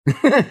it.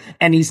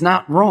 And he's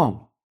not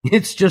wrong.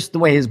 It's just the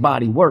way his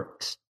body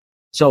works.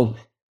 So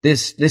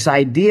this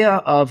idea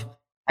of,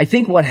 I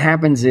think what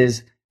happens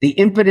is the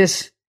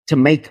impetus to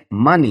make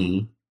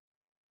money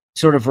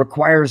sort of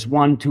requires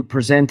one to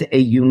present a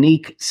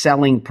unique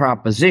selling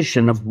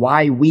proposition of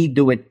why we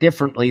do it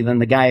differently than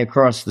the guy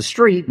across the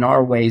street and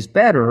our way's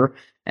better.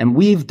 And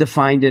we've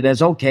defined it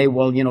as, okay,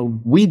 well,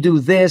 we do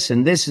this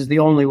and this is the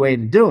only way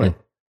to do it.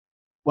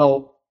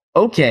 Well,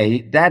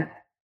 okay, that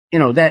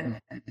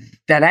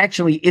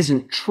actually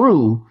isn't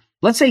true.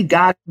 Let's say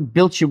God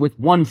built you with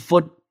one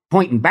foot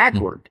pointing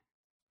backward,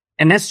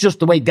 and that's just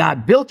the way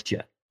God built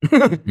you.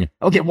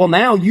 Okay, well,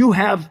 now you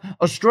have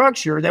a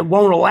structure that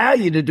won't allow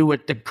you to do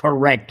it the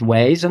correct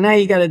way. So now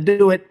you got to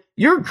do it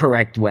your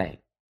correct way.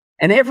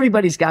 And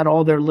everybody's got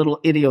all their little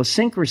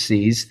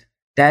idiosyncrasies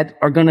that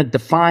are going to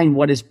define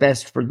what is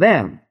best for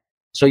them.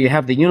 So you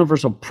have the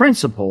universal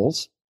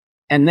principles,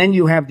 and then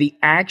you have the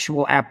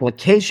actual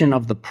application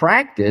of the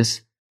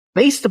practice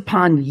based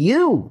upon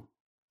you,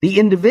 the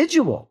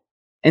individual.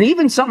 And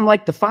even something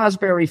like the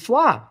Fosbury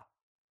flop,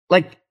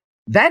 like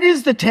that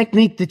is the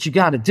technique that you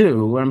got to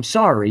do. I'm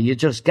sorry, you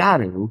just got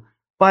to.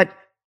 But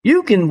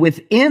you can,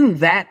 within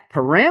that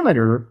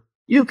parameter,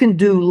 you can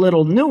do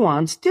little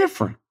nuance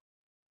different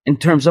in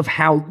terms of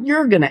how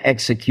you're going to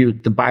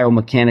execute the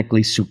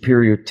biomechanically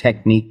superior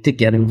technique to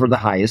get over the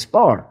highest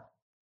bar.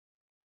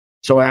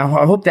 So I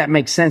hope that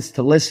makes sense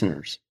to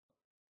listeners.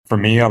 For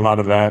me, a lot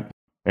of that,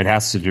 it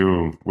has to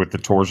do with the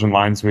torsion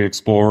lines we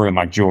explore and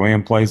like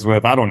Julian plays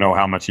with. I don't know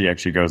how much he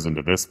actually goes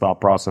into this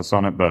thought process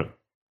on it, but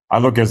I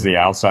look as the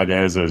outside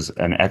edge as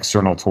an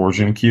external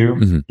torsion cue.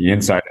 Mm-hmm. The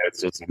inside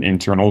edge is an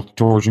internal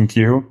torsion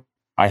cue.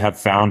 I have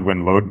found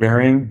when load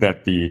bearing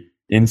that the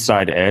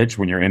inside edge,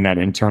 when you're in that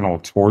internal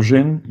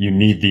torsion, you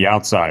need the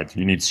outside.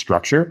 You need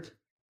structure,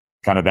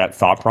 kind of that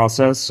thought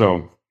process.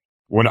 So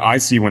what I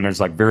see when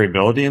there's like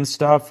variability and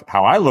stuff,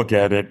 how I look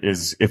at it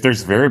is if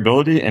there's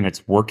variability and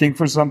it's working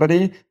for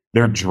somebody,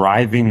 they're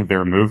driving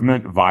their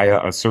movement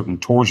via a certain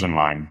torsion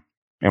line.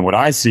 And what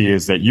I see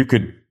is that you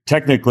could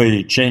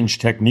technically change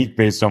technique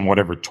based on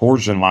whatever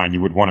torsion line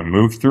you would want to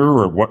move through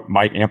or what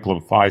might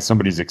amplify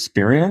somebody's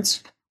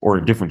experience or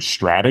a different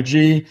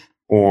strategy.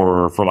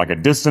 Or for like a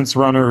distance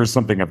runner or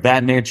something of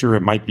that nature,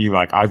 it might be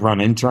like I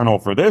run internal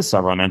for this, I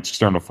run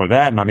external for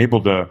that. And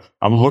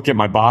I'm look at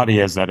my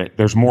body as that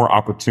there's more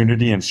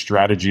opportunity and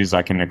strategies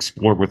I can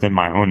explore within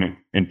my own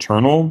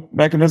internal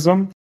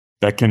mechanism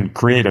that can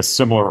create a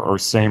similar or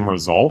same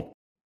result.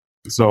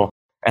 So,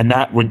 and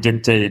that would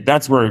dictate,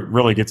 that's where it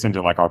really gets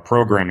into like our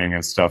programming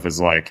and stuff is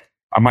like,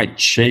 I might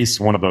chase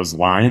one of those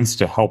lines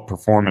to help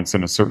performance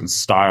in a certain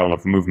style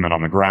of movement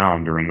on the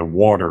ground or in the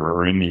water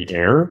or in the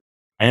air.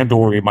 And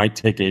or we might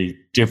take a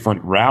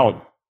different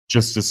route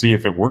just to see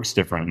if it works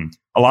different. And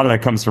a lot of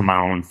that comes from my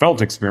own felt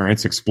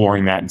experience,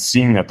 exploring that and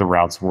seeing that the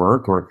routes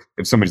work, or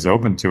if somebody's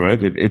open to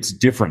it, it's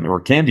different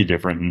or can be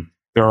different. And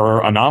there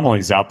are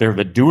anomalies out there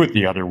that do it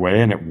the other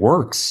way and it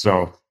works.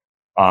 So,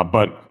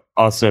 but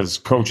us as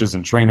coaches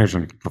and trainers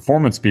and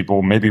performance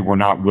people, maybe we're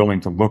not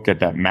willing to look at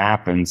that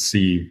map and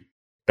see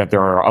that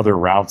there are other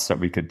routes that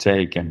we could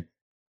take. And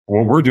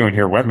what we're doing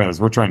here at WeckMed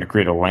is we're trying to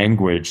create a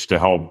language to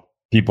help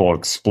people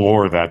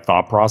explore that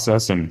thought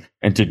process and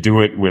to do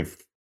it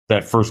with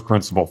that first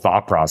principle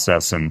thought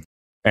process and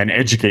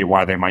educate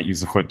why they might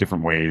use the foot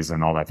different ways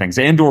and all that things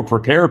and or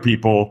prepare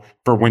people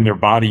for when their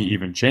body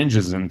even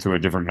changes into a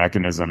different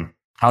mechanism,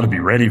 how to be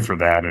ready for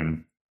that.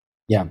 And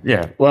yeah.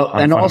 Well,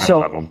 and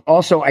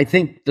also I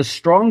think the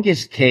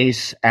strongest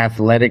case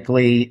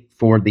athletically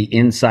for the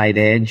inside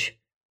edge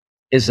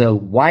is a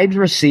wide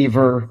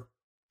receiver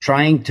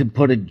trying to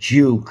put a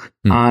juke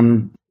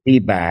on the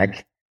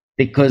bag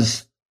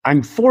because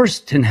I'm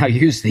forced to now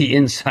use the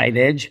inside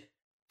edge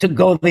to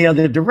go the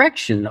other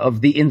direction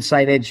of the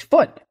inside edge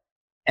foot.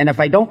 And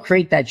if I don't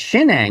create that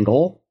shin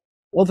angle,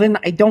 well, then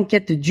I don't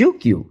get to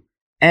juke you.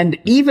 And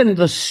even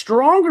the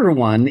stronger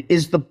one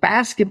is the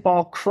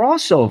basketball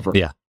crossover.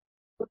 Yeah.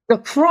 The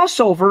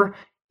crossover,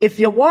 if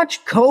you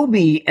watch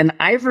Kobe and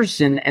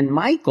Iverson and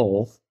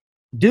Michael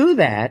do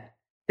that,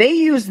 they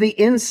use the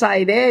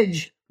inside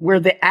edge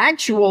where the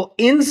actual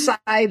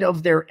inside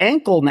of their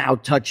ankle now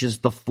touches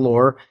the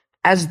floor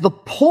as the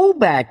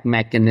pullback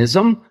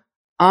mechanism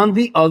on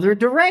the other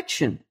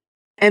direction.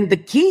 And the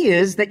key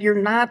is that you're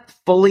not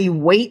fully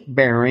weight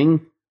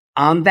bearing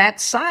on that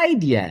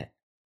side yet.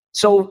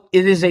 So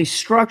it is a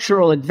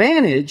structural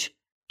advantage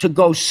to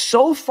go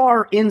so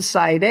far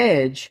inside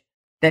edge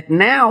that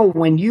now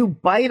when you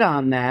bite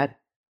on that,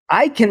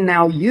 I can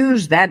now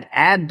use that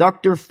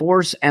adductor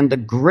force and the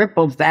grip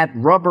of that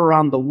rubber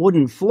on the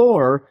wooden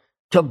floor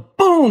to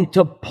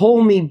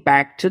pull me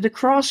back to the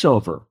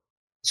crossover.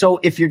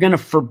 So if you're going to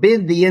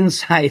forbid the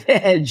inside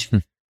edge,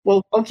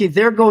 well, okay,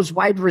 there goes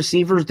wide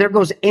receivers. There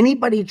goes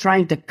anybody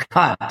trying to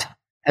cut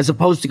as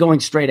opposed to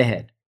going straight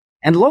ahead.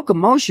 And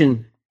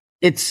locomotion,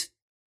 it's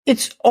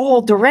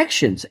all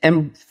directions.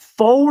 And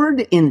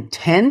forward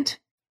intent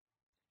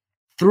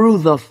through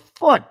the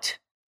foot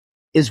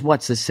is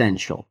what's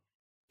essential.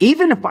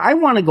 Even if I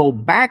want to go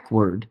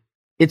backward,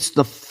 it's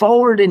the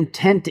forward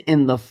intent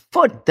in the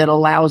foot that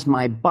allows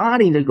my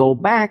body to go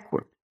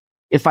backward.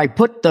 If I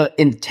put the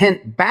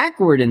intent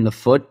backward in the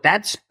foot,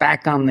 that's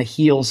back on the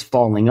heels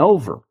falling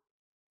over.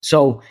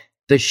 So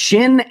the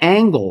shin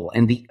angle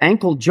and the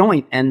ankle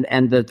joint and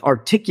the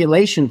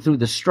articulation through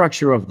the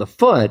structure of the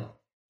foot,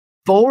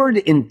 forward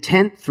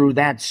intent through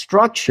that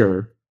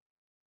structure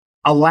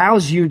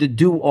allows you to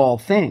do all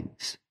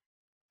things.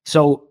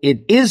 So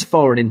it is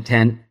forward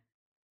intent,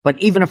 but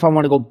even if I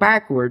want to go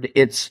backward,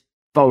 it's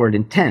forward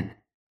intent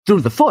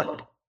through the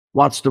foot,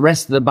 whilst the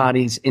rest of the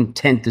body's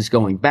intent is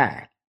going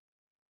back.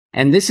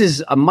 And this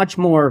is a much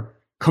more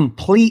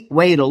complete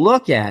way to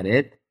look at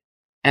it.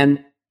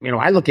 And,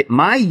 I look at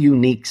my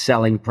unique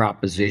selling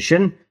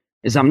proposition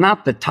is I'm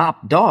not the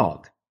top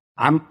dog.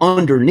 I'm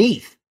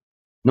underneath.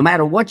 no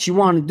matter what you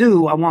want to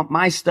do, I want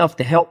my stuff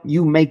to help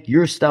you make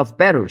your stuff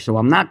better. So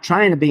I'm not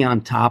trying to be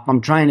on top.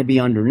 I'm trying to be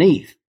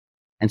underneath.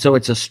 And so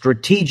it's a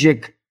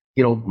strategic,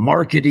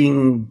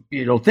 marketing,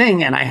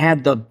 thing. And I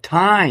had the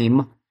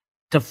time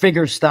to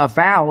figure stuff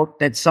out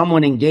that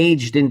someone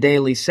engaged in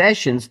daily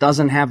sessions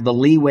doesn't have the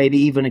leeway to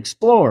even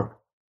explore.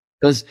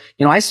 Because,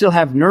 I still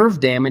have nerve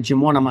damage in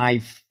one of my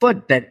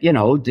foot that,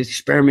 the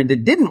experiment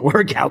that didn't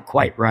work out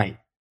quite right.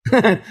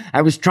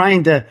 I was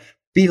trying to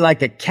be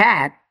like a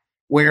cat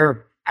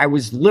where I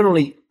was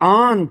literally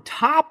on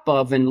top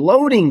of and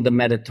loading the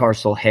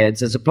metatarsal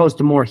heads, as opposed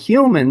to more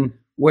human,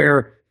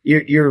 where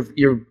you're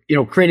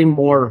creating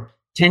more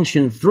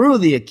tension through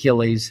the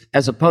Achilles,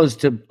 as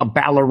opposed to a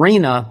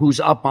ballerina who's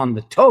up on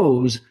the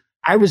toes.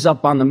 I was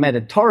up on the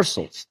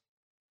metatarsals,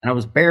 and I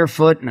was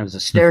barefoot, and there was a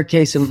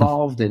staircase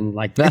involved, and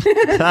like but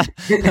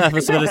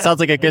it sounds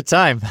like a good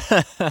time.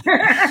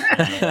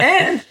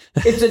 And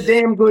it's a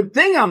damn good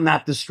thing I'm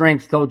not the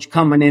strength coach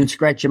coming in,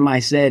 scratching my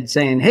head,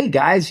 saying, "Hey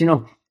guys,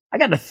 I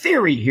got a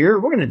theory here.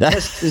 We're going to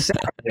test this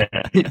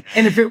out.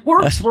 And if it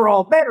works, we're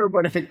all better.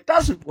 But if it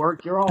doesn't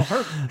work, you're all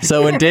hurt."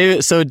 So when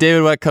David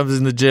Weck comes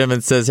in the gym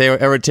and says, "Hey,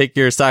 ever take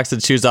your socks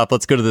and shoes off?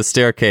 Let's go to the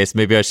staircase."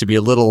 Maybe I should be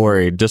a little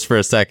worried just for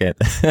a second.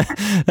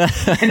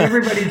 And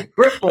everybody's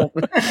crippled.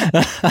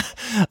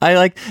 I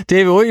like,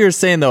 David, what you were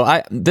saying though.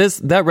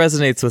 That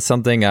resonates with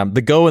something.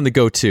 The go and the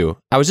go-to.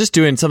 I was just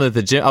doing something at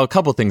the gym. A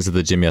couple things at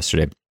the gym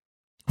yesterday.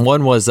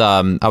 One was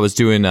I was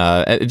doing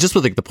just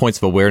with like the points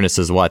of awareness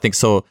as well. I think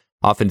so.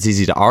 Often it's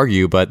easy to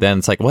argue, but then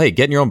it's like, well, hey,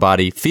 get in your own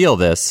body, feel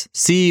this,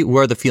 see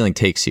where the feeling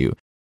takes you.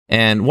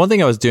 And one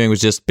thing I was doing was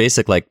just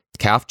basic like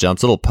calf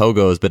jumps, little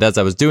pogos. But as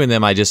I was doing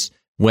them, I just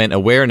went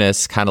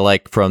awareness kind of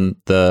like from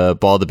the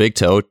ball of the big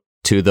toe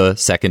to the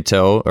second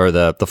toe, or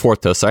the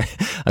fourth toe. Sorry,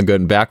 I'm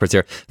going backwards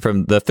here.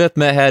 From the fifth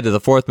met head to the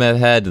fourth met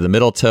head to the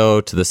middle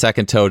toe to the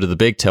second toe to the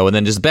big toe, and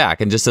then just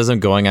back. And just as I'm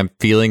going, I'm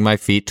feeling my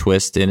feet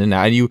twist in and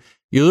out. And you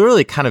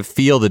literally kind of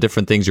feel the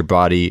different things your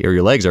body or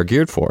your legs are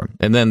geared for.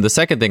 And then the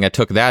second thing I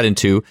took that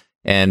into,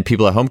 and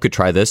people at home could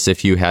try this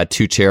if you had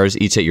 2 chairs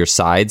each at your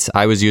sides.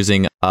 I was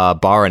using a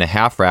bar and a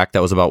half rack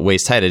that was about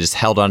waist height. I just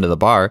held onto the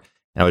bar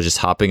and I was just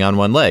hopping on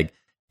one leg.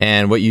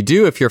 And what you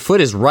do, if your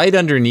foot is right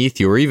underneath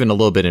you or even a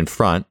little bit in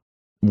front,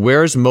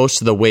 where's most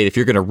of the weight if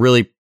you're going to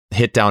really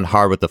hit down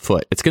hard with the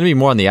foot? It's going to be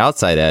more on the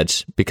outside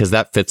edge, because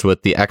that fits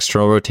with the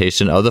external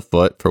rotation of the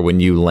foot for when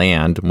you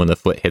land, when the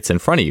foot hits in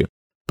front of you.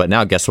 But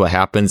now guess what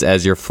happens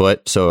as your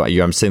foot, so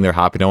I'm sitting there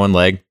hopping on one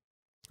leg,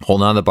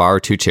 holding on the bar or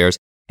 2 chairs.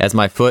 As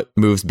my foot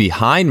moves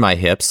behind my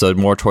hips, so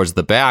more towards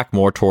the back,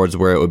 more towards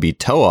where it would be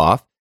toe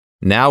off,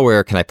 now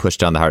where can I push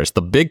down the hardest?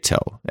 The big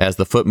toe. As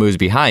the foot moves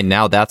behind,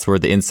 now that's where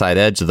the inside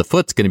edge of the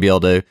foot's going to be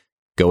able to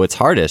go its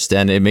hardest.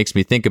 And it makes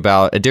me think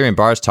about, Darian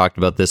Barr's talked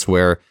about this,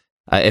 where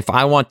if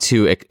I want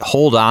to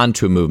hold on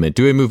to a movement,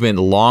 do a movement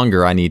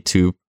longer, I need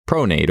to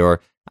pronate, or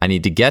I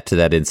need to get to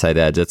that inside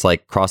edge. It's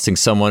like crossing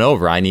someone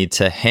over. I need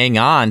to hang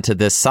on to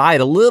this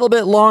side a little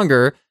bit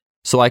longer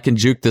so I can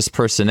juke this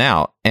person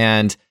out.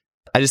 And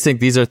I just think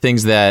these are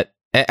things that,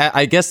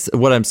 I guess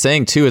what I'm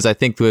saying too is, I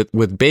think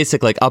with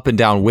basic like up and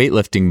down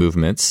weightlifting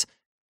movements,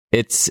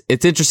 it's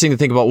interesting to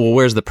think about, well,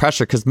 where's the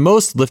pressure? Because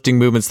most lifting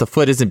movements, the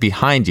foot isn't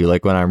behind you,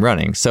 like when I'm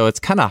running. So it's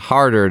kind of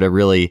harder to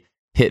really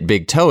hit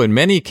big toe. In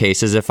many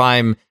cases, if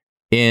I'm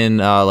in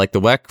like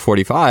the Weck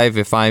 45,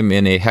 if I'm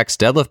in a hex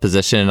deadlift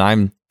position and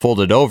I'm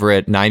folded over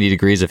at 90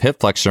 degrees of hip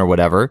flexion or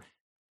whatever,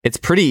 it's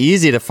pretty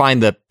easy to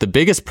find that the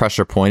biggest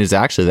pressure point is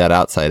actually that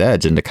outside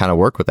edge, and to kind of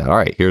work with that. All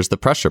right, here's the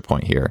pressure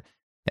point here.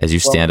 As you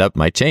stand up,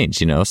 might change,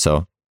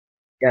 so.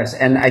 Yes,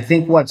 and I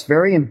think what's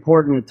very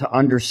important to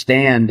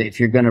understand, if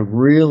you're going to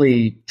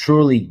really,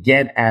 truly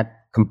get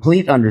at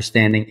complete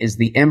understanding, is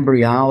the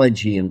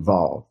embryology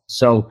involved.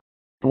 So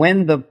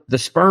when the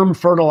sperm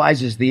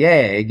fertilizes the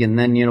egg, and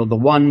then, the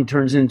 1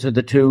 turns into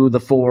the 2, the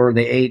 4,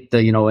 the 8,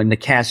 and the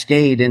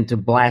cascade into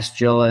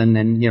blastula. And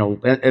then,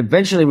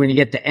 eventually when you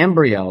get to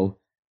embryo,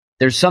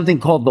 there's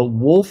something called the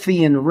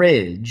Wolffian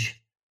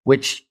ridge,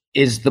 which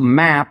is the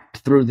map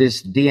through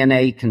this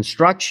DNA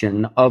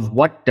construction of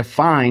what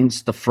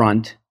defines the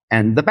front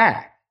and the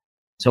back.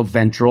 So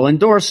ventral and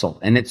dorsal.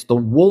 And it's the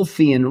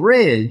Wolffian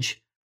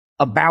ridge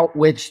about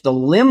which the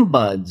limb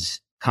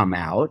buds come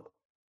out.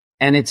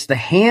 And it's the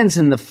hands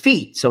and the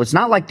feet. So it's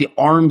not like the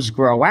arms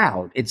grow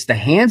out. It's the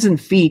hands and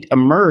feet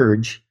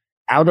emerge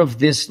out of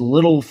this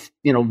little,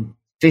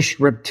 fish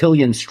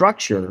reptilian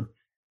structure.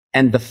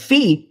 And the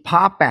feet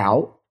pop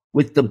out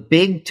with the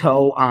big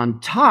toe on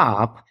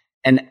top.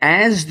 And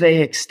as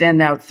they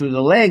extend out through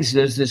the legs,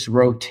 there's this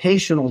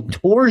rotational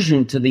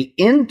torsion to the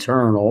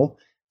internal,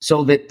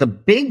 so that the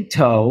big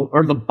toe,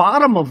 or the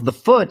bottom of the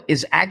foot,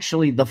 is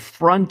actually the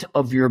front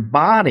of your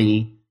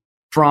body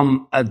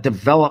from a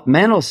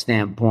developmental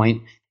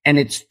standpoint, and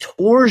it's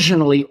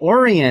torsionally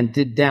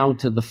oriented down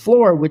to the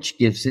floor, which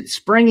gives it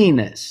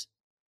springiness.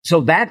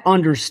 So that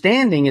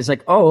understanding is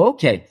like, oh,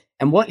 okay.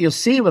 And what you'll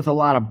see with a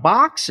lot of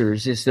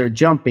boxers is they're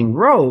jumping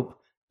rope,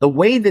 the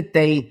way that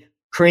they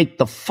create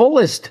the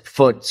fullest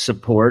foot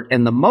support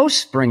and the most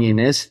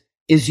springiness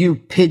is you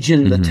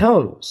pigeon the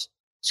toes.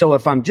 So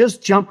if I'm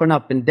just jumping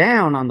up and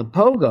down on the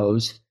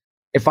pogos,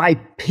 if I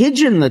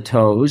pigeon the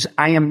toes,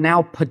 I am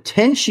now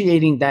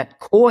potentiating that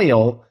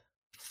coil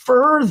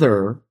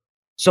further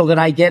so that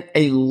I get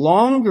a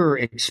longer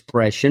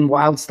expression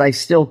whilst I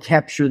still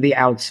capture the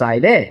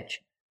outside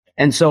edge.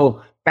 And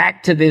so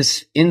back to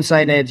this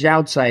inside edge,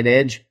 outside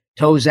edge,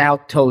 toes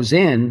out, toes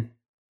in,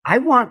 I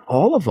want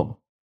all of them.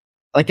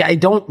 Like, I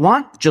don't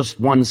want just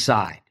one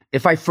side.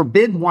 If I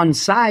forbid one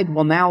side,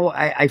 well, now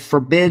I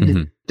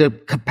forbid the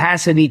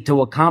capacity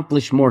to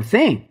accomplish more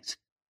things.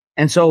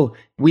 And so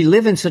we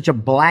live in such a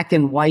black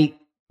and white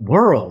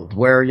world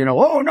where,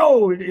 oh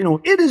no,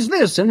 it is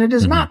this and it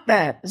is not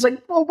that. It's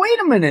like, well, wait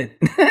a minute.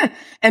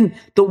 And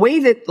the way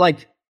that,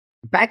 like,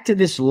 back to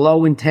this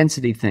low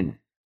intensity thing,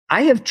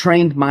 I have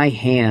trained my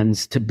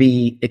hands to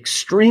be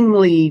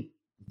extremely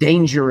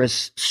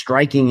dangerous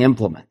striking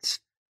implements.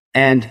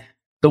 And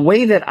the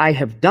way that I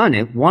have done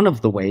it, one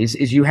of the ways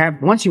is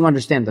once you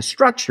understand the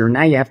structure,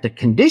 now you have to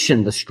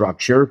condition the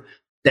structure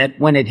that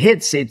when it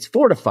hits, it's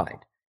fortified.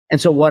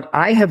 And so what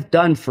I have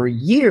done for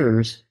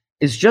years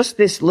is just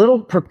this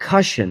little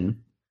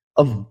percussion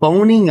of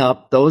boning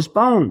up those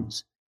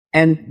bones.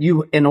 And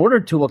in order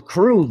to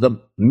accrue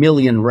the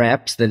million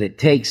reps that it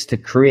takes to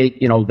create,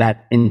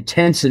 that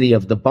intensity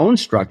of the bone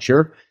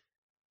structure,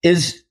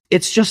 it's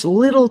just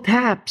little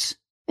taps.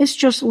 It's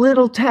just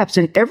little taps.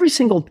 And every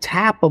single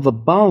tap of a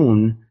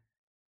bone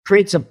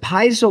creates a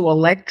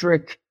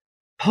piezoelectric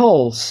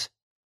pulse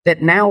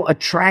that now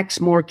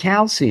attracts more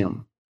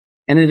calcium,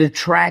 and it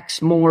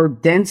attracts more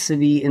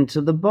density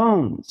into the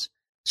bones.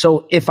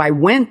 So if I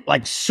went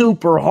like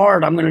super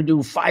hard, I'm going to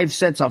do 5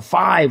 sets of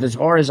 5 as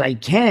hard as I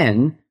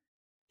can.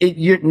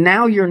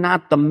 Now you're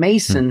not the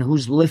mason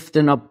who's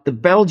lifting up the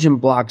Belgian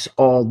blocks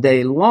all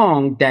day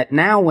long, that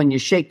now when you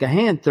shake a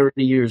hand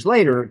 30 years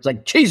later, it's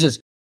like,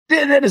 Jesus,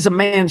 that is a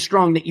man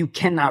strong that you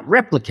cannot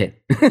replicate,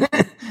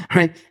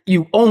 right?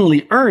 You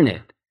only earn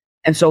it.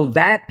 And so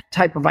that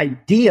type of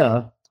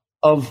idea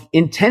of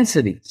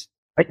intensities,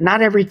 right?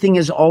 Not everything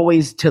is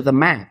always to the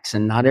max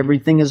and not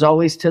everything is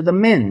always to the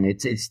min.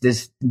 It's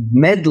this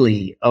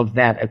medley of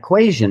that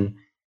equation.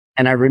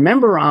 And I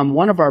remember on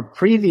one of our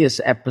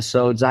previous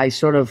episodes, I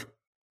sort of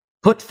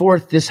put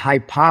forth this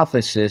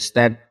hypothesis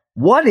that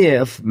what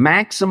if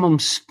maximum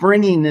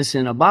springiness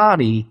in a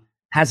body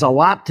has a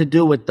lot to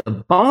do with the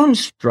bone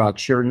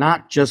structure,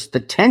 not just the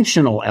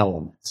tensional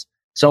elements.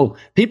 So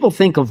people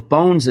think of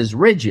bones as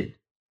rigid.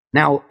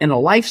 Now, in a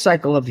life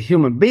cycle of a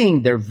human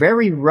being, they're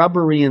very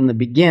rubbery in the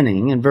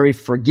beginning and very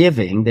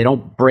forgiving. They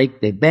don't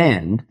break, they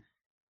bend.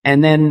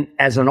 And then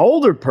as an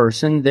older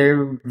person,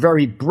 they're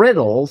very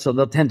brittle, so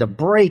they'll tend to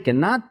break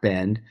and not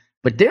bend.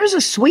 But there's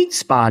a sweet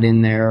spot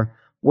in there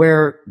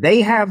where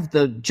they have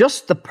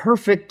just the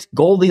perfect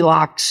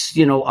Goldilocks,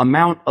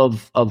 amount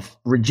of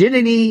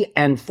rigidity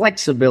and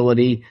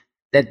flexibility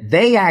that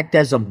they act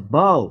as a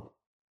bow.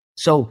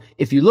 So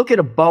if you look at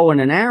a bow and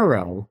an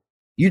arrow,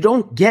 you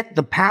don't get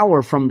the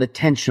power from the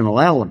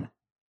tensional element.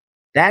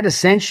 That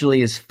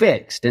essentially is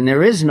fixed, and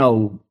there is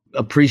no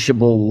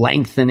appreciable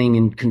lengthening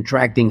and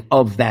contracting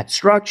of that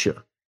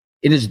structure.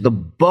 It is the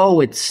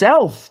bow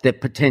itself that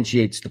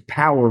potentiates the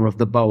power of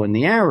the bow and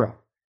the arrow.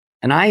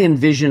 And I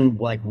envision,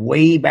 like,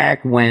 way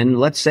back when,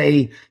 let's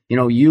say,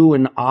 you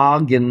and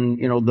Og and,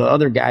 the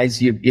other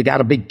guys, you got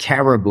a big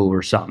caribou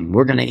or something.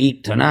 We're going to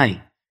eat tonight.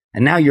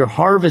 And now you're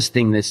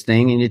harvesting this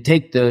thing and you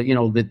take the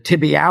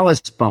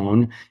tibialis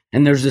bone,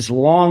 and there's this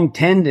long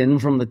tendon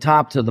from the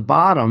top to the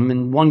bottom.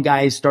 And one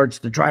guy starts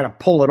to try to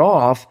pull it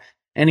off.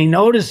 And he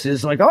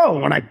notices, like, oh,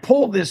 when I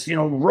pull this,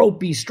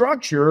 ropey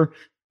structure,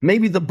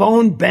 maybe the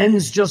bone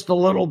bends just a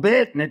little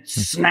bit and it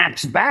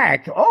snaps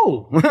back.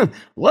 Oh,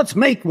 let's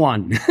make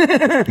one,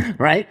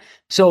 right?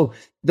 So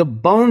the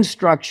bone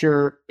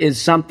structure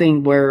is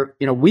something where,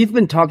 we've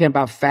been talking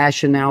about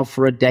fascia now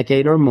for a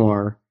decade or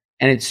more,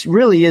 and it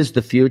really is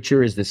the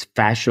future, is this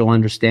fascial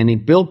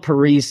understanding. Bill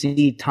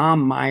Parisi,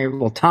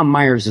 Tom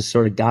Myers is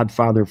sort of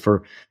godfather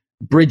for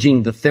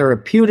bridging the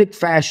therapeutic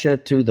fascia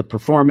to the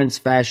performance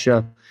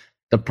fascia.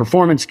 The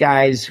performance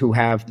guys who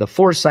have the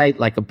foresight,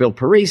 like a Bill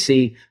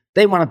Parisi,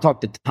 they want to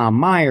talk to Tom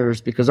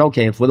Myers because,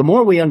 okay, the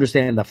more we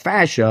understand the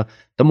fascia,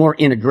 the more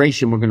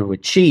integration we're going to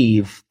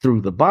achieve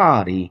through the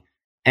body.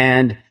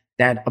 And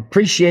that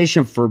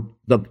appreciation for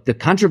the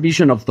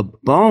contribution of the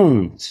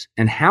bones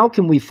and how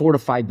can we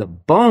fortify the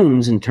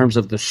bones in terms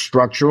of the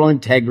structural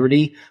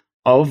integrity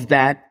of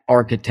that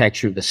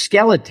architecture, the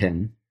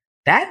skeleton,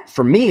 that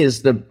for me it's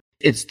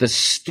the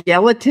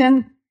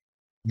skeleton,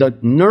 the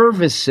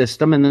nervous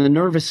system, and the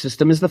nervous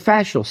system is the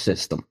fascial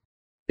system,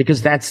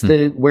 because that's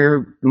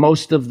where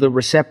most of the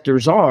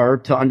receptors are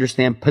to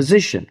understand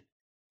position.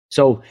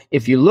 So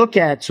if you look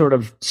at sort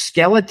of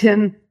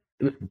skeleton,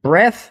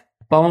 breath,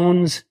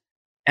 bones,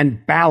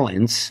 and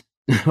balance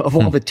of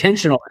all the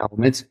tensional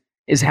elements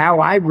is how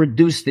I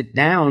reduced it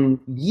down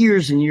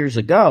years and years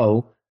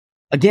ago,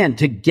 again,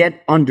 to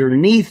get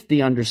underneath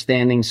the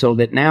understanding so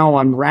that now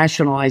I'm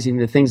rationalizing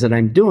the things that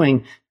I'm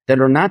doing that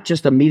are not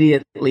just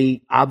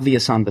immediately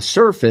obvious on the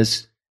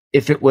surface,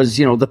 if it was,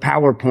 the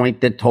PowerPoint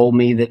that told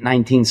me that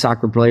 19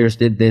 soccer players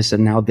did this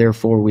and now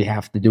therefore we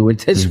have to do it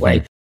this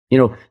way.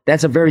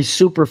 That's a very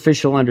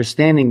superficial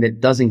understanding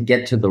that doesn't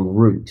get to the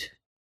root.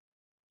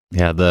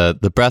 Yeah,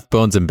 the breath,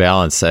 bones, and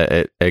balance.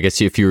 I guess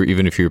if you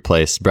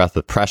replace breath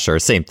with pressure,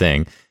 same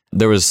thing.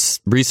 There was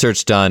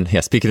research done,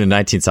 speaking of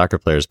 19 soccer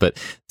players, but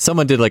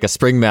someone did like a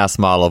spring mass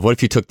model of what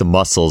if you took the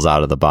muscles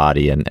out of the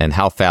body and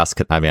how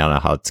fast I don't know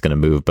how it's going to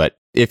move, but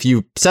if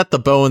you set the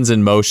bones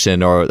in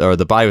motion or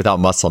the body without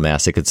muscle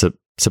mass, it could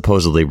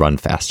supposedly run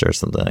faster or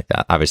something like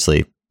that.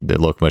 Obviously,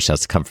 the locomotion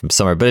has to come from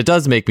somewhere, but it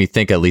does make me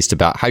think at least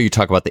about how you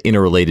talk about the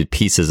interrelated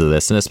pieces of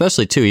this, and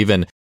especially too,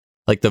 even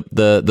like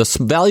the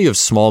value of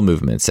small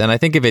movements. And I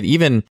think of it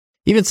even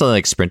something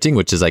like sprinting,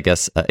 which is, I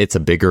guess, it's a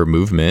bigger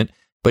movement.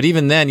 But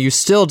even then, you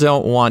still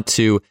don't want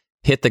to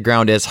hit the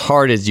ground as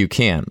hard as you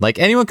can. Like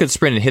anyone could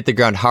sprint and hit the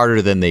ground harder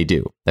than they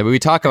do. I mean, we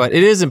talk about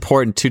it is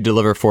important to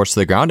deliver force to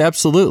the ground,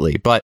 absolutely.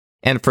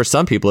 And for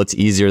some people, it's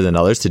easier than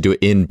others to do it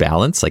in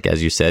balance, like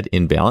as you said,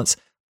 in balance.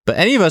 But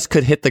any of us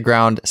could hit the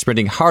ground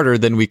sprinting harder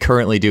than we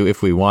currently do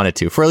if we wanted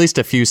to, for at least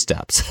a few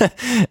steps.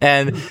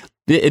 And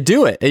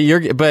do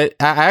it. But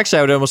actually,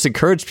 I would almost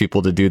encourage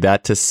people to do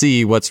that to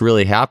see what's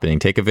really happening.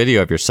 Take a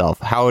video of yourself.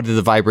 How did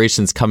the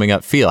vibrations coming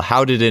up feel?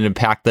 How did it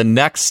impact the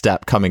next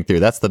step coming through?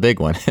 That's the big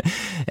one.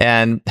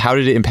 And how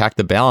did it impact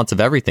the balance of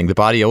everything? The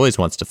body always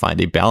wants to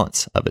find a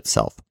balance of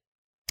itself.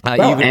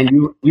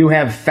 And you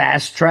have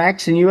fast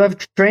tracks and you have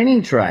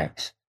training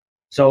tracks.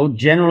 So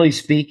generally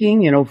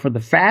speaking, for the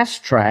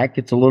fast track,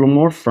 it's a little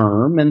more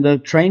firm and the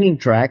training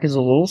track is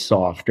a little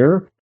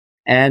softer.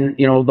 And,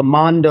 the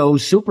Mondo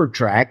Super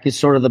Track is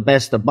sort of the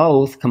best of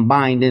both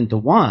combined into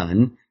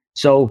one.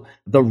 So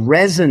the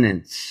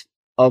resonance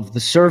of the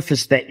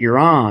surface that you're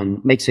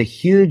on makes a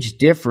huge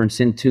difference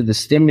into the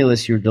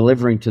stimulus you're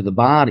delivering to the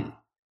body.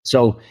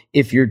 So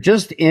if you're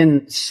just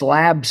in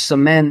slab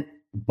cement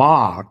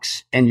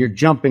box and you're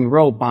jumping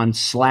rope on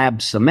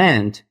slab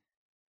cement,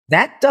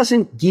 that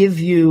doesn't give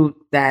you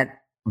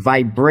that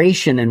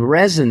vibration and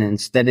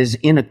resonance that is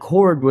in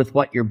accord with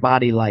what your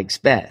body likes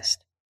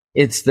best.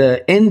 It's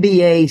the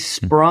NBA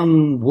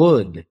sprung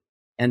wood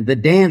and the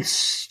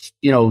dance,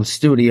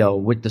 studio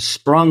with the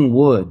sprung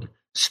wood.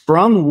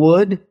 Sprung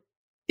wood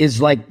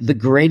is like the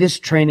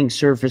greatest training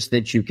surface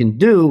that you can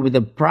do.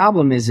 The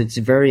problem is it's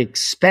very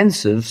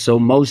expensive. So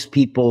most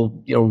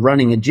people,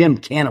 running a gym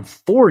can't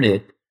afford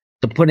it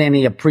to put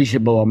any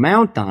appreciable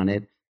amount on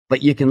it.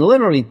 But you can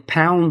literally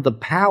pound the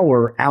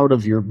power out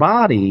of your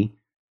body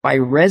by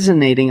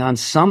resonating on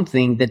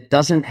something that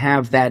doesn't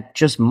have that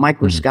just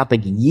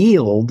microscopic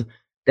yield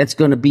that's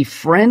going to be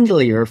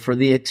friendlier for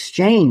the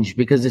exchange,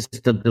 because it's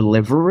the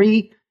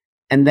delivery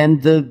and then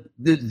the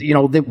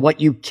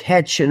what you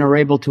catch and are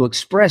able to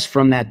express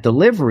from that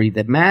delivery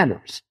that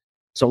matters.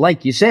 So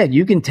like you said,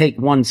 you can take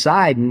one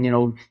side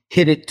and,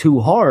 hit it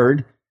too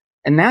hard,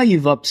 and now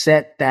you've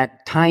upset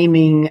that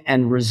timing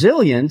and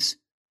resilience.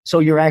 So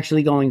you're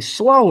actually going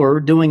slower,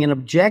 doing an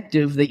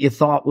objective that you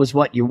thought was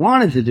what you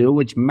wanted to do,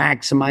 which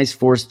maximize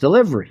force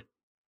delivery.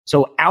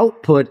 So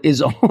output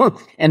is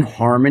and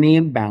harmony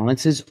and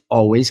balance is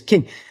always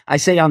king. I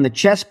say on the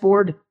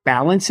chessboard,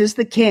 balance is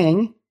the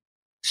king,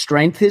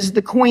 strength is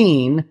the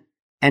queen,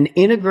 and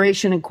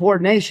integration and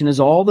coordination is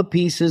all the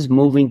pieces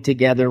moving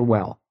together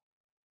well.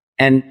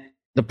 And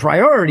the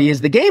priority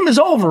is the game is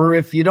over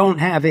if you don't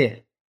have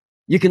it.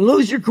 You can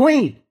lose your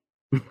queen.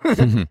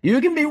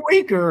 You can be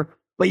weaker,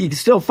 but you can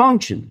still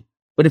function.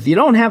 But if you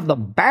don't have the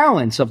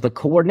balance of the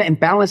coordinate, and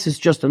balance is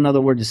just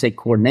another word to say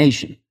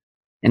coordination.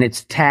 And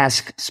it's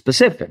task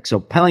specific. So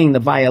playing the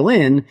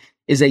violin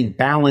is a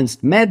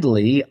balanced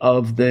medley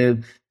of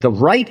the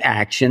right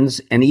actions.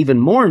 And even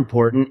more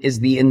important is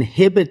the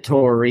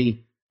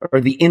inhibitory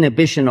or the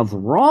inhibition of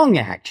wrong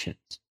actions.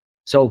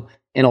 So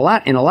in a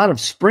lot of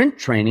sprint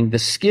training, the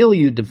skill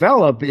you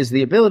develop is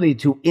the ability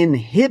to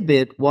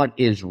inhibit what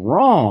is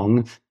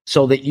wrong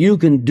so that you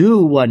can do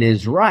what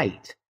is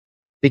right.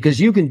 Because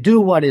you can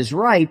do what is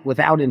right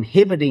without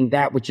inhibiting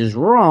that which is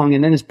wrong.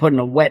 And then it's putting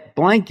a wet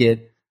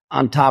blanket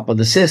on top of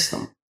the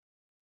system.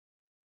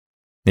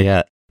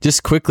 Yeah.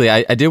 Just quickly,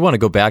 I did want to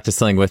go back to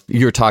something with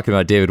you were talking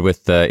about, David,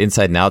 with the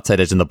inside and outside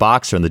edge and the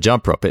boxer and the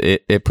jump rope.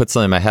 It put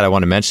something in my head. I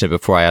want to mention it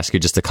before I ask you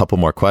just a couple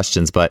more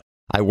questions. But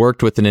I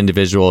worked with an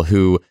individual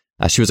who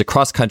she was a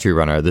cross country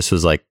runner. This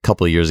was like a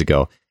couple of years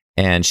ago.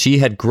 And she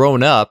had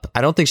grown up.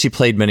 I don't think she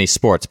played many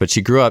sports, but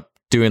she grew up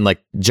doing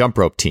like jump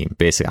rope team,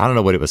 basically. I don't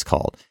know what it was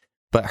called.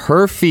 But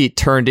her feet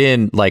turned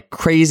in like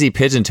crazy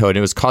pigeon-toed, and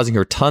it was causing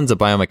her tons of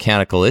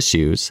biomechanical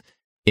issues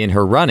in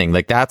her running.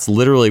 Like that's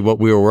literally what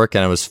we were working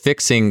on. I was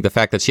fixing the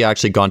fact that she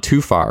actually gone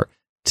too far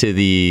to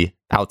the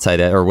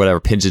outside or whatever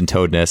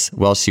pigeon-toedness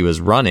while she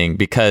was running,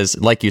 because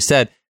like you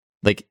said,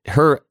 like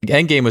her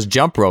end game was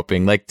jump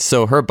roping. Like,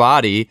 so her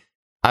body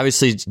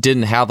obviously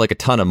didn't have like a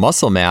ton of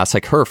muscle mass,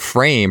 like her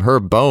frame, her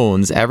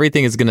bones,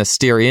 everything is going to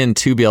steer in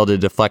to be able to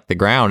deflect the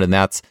ground. And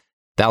that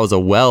was a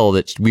well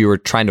that we were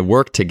trying to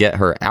work to get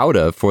her out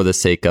of for the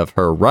sake of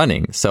her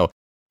running. So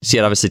she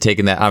had obviously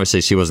taken that.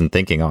 Obviously, she wasn't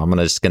thinking, I'm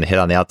just going to hit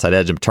on the outside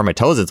edge and turn my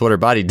toes. It's what her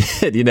body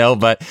did,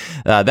 But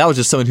that was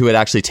just someone who had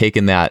actually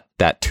taken that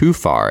too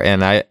far.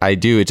 And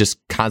it just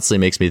constantly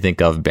makes me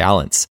think of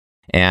balance.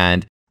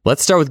 And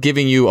let's start with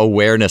giving you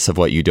awareness of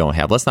what you don't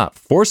have. Let's not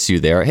force you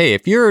there. Hey,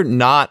 if you're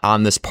not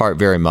on this part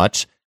very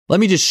much, let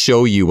me just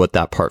show you what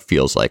that part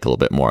feels like a little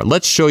bit more.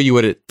 Let's show you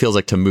what it feels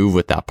like to move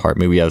with that part.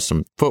 Maybe we have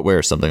some footwear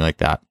or something like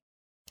that.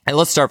 And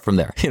let's start from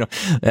there,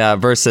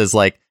 versus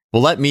like,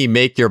 well, let me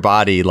make your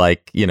body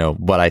like,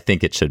 what I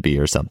think it should be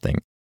or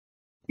something.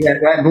 Yeah,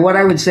 but what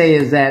I would say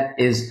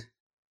is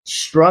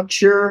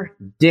structure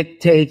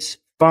dictates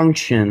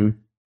function,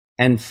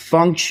 and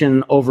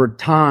function over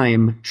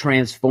time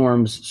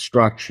transforms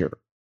structure.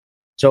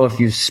 So if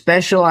you've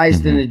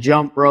specialized in a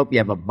jump rope, you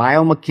have a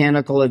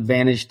biomechanical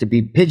advantage to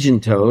be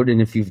pigeon-toed.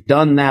 And if you've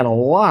done that a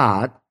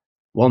lot,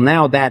 well,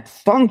 now that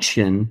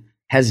function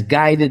has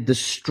guided the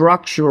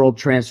structural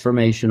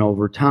transformation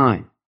over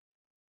time.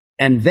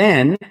 And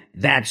then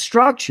that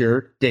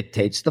structure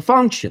dictates the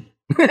function.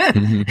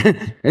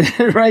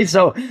 Right?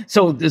 So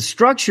the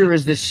structure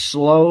is this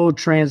slow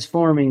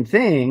transforming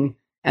thing,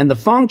 and the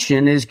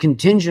function is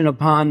contingent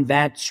upon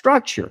that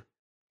structure.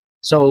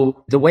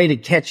 So the way to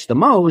catch the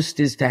most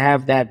is to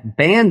have that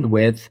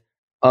bandwidth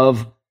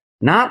of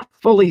not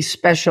fully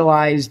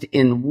specialized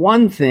in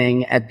one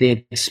thing at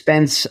the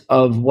expense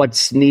of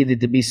what's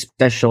needed to be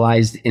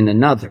specialized in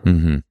another.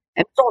 And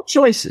it's all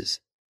choices.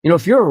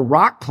 If you're a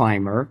rock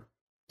climber,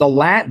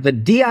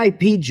 the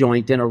DIP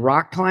joint in a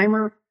rock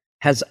climber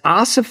has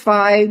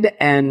ossified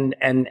and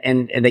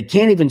they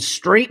can't even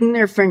straighten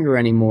their finger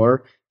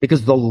anymore,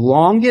 because the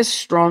longest,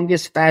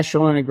 strongest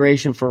fascial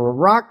integration for a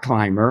rock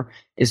climber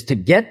is to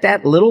get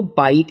that little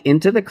bite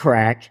into the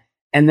crack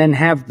and then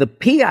have the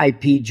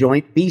PIP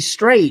joint be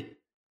straight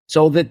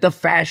so that the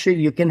fascia,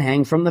 you can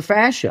hang from the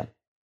fascia.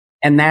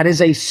 And that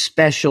is a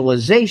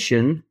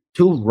specialization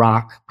to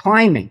rock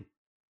climbing.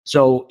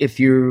 So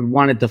if you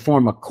wanted to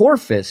form a core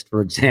fist,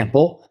 for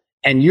example,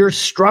 and your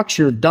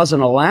structure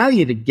doesn't allow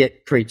you to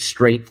create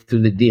straight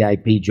through the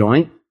DIP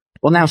joint,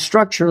 well, now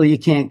structurally you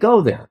can't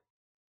go there,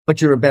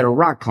 but you're a better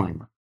rock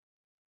climber.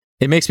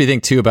 It makes me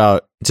think too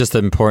about just the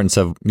importance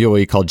of what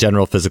you call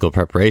general physical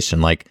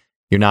preparation. Like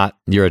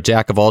you're a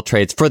jack of all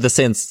trades for the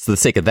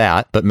sake of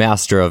that, but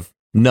master of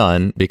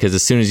none, because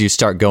as soon as you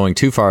start going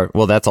too far,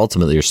 well, that's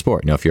ultimately your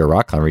sport. If you're a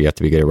rock climber, you have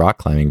to be good at rock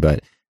climbing.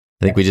 But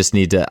I think we just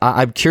need to,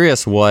 I'm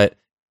curious what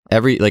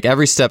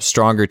every step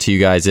stronger to you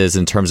guys is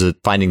in terms of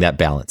finding that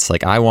balance.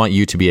 Like I want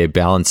you to be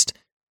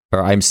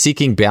I'm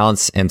seeking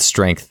balance and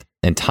strength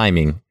and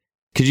timing.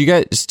 Could you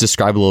guys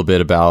describe a little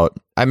bit about,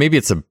 maybe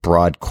it's a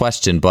broad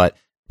question, but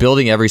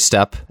building every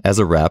step as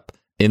a rep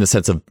in the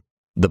sense of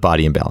the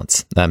body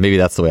imbalance? Maybe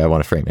that's the way I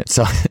want to frame it.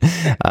 So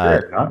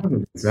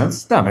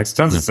that makes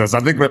tons of sense.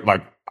 I think that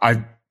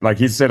like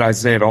he said, I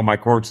say at all my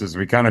courses,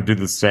 we kind of do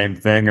the same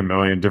thing a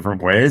million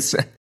different ways.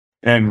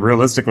 And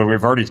realistically,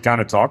 we've already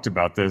kind of talked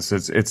about this.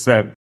 It's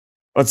that,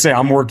 let's say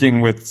I'm working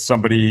with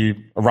somebody,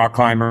 a rock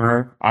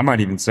climber. I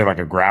might even say like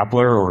a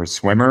grappler or a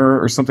swimmer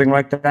or something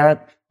like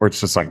that, where it's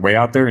just like way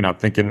out there. You're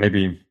not thinking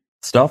maybe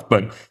stuff,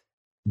 but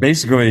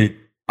basically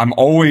I'm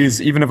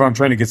always, even if I'm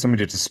trying to get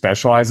somebody to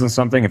specialize in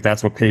something, if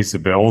that's what pays the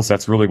bills,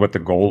 that's really what the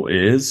goal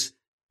is,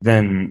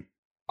 then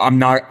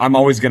I'm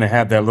always going to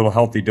have that little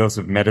healthy dose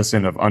of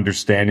medicine of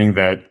understanding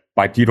that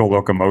bipedal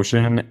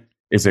locomotion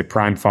is a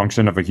prime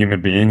function of a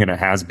human being, and it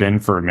has been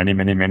for many,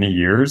 many, many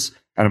years.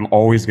 And I'm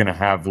always going to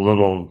have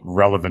little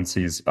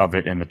relevancies of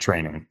it in the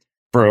training.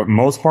 For the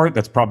most part,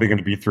 that's probably going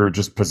to be through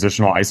just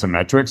positional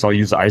isometrics. I'll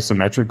use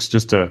isometrics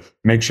just to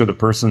make sure the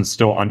person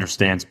still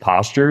understands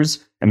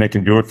postures, and they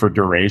can do it for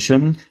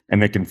duration, and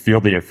they can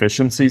feel the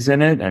efficiencies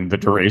in it. And the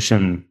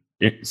duration,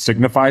 it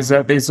signifies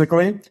that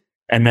basically.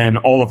 And then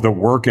all of the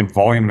work and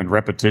volume and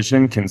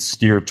repetition can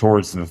steer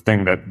towards the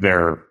thing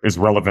that is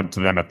relevant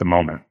to them at the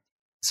moment.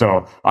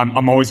 So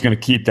I'm always going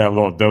to keep that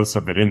little dose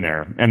of it in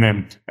there. And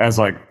then as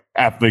like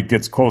athlete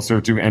gets closer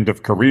to end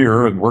of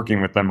career and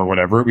working with them or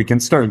whatever, we can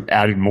start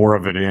adding more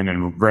of it in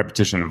and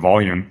repetition and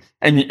volume.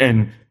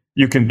 And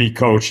you can be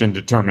coached and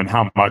determine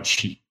how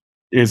much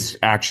is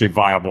actually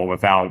viable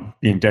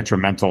without being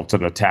detrimental to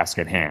the task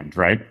at hand,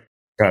 right?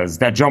 Because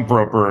that jump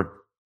roper,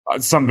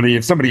 if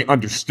somebody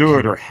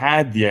understood or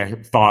had the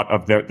thought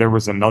of there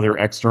was another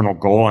external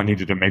goal I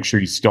needed to make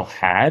sure you still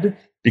had.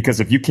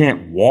 Because if you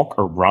can't walk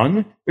or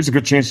run, there's a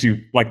good chance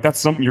that's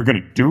something you're going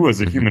to do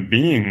as a human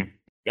being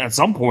at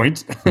some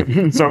point.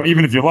 So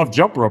even if you love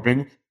jump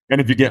roping,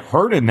 and if you get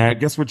hurt in that,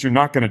 guess what you're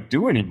not going to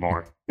do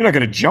anymore? You're not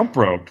going to jump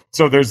rope.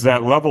 So there's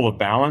that level of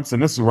balance.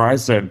 And this is where I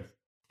said,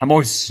 I'm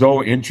always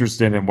so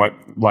interested in what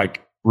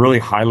like really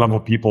high level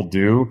people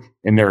do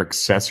in their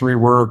accessory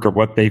work or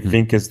what they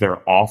think is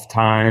their off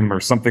time or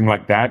something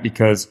like that,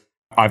 because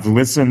I've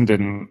listened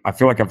and I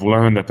feel like I've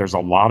learned that there's a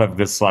lot of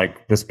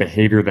this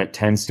behavior that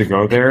tends to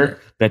go there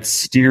that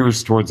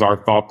steers towards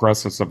our thought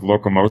process of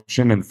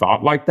locomotion and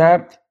thought like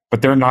that,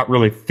 but they're not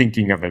really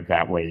thinking of it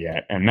that way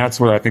yet. And that's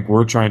where I think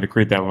we're trying to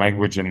create that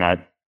language in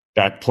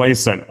that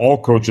place that all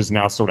coaches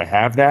now sort of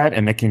have that,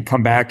 and they can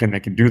come back and they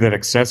can do that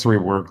accessory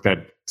work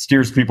that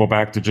steers people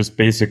back to just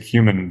basic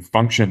human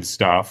function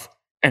stuff.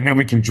 And then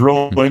we can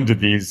drill into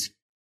these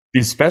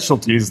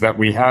specialties that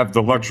we have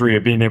the luxury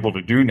of being able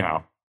to do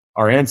now.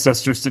 Our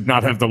ancestors did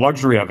not have the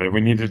luxury of it.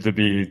 We needed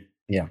to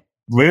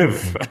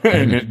live,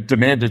 and it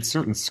demanded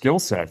certain skill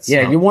sets.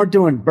 Yeah, you weren't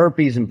doing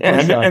burpees and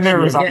push-ups. And there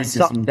was getting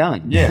something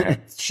done. Yeah,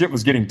 shit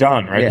was getting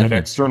done, right? Yeah. That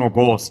external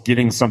goal is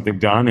getting something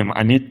done,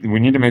 and we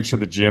need to make sure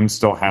the gym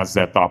still has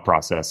that thought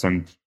process.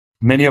 And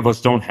many of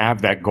us don't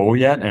have that goal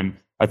yet, and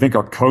I think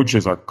our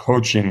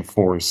coaching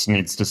force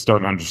needs to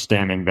start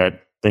understanding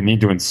that they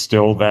need to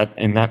instill that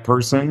in that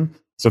person,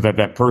 so that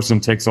that person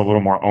takes a little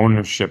more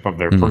ownership of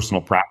their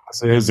personal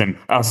practices, and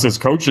us as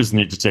coaches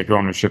need to take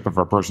ownership of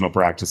our personal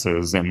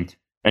practices and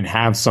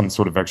have some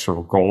sort of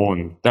external goal,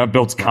 and that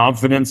builds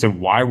confidence in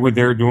why we're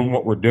there doing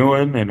what we're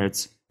doing, and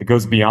it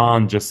goes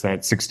beyond just that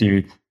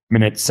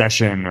 60-minute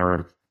session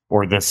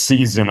or the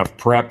season of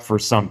prep for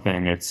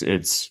something.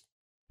 It's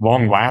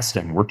long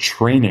lasting. We're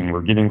training.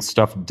 We're getting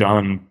stuff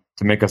done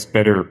to make us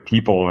better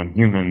people and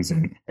humans,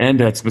 and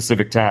at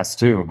specific tasks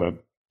too. But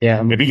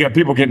yeah, if you get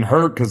people getting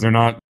hurt because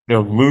they're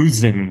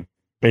losing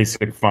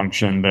basic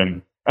function,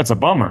 then that's a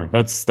bummer.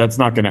 That's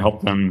not going to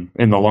help them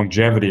in the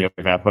longevity of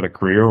athletic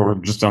career or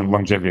just on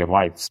longevity of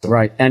life. So.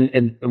 Right.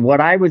 And what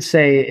I would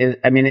say is,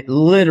 I mean, it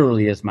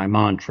literally is my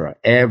mantra: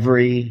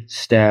 every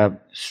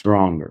step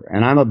stronger.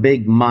 And I'm a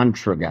big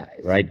mantra guy,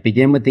 right?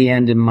 Begin with the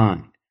end in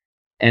mind.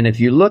 And if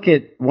you look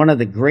at one of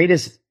the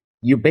greatest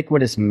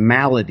ubiquitous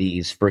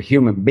maladies for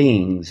human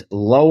beings,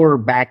 lower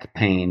back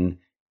pain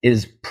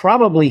is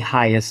probably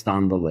highest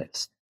on the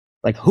list.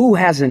 Like, who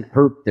hasn't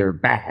hurt their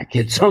back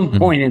at some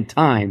point in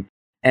time?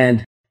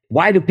 And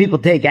why do people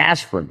take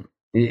aspirin?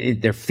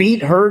 Their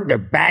feet hurt, their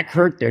back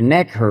hurt, their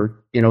neck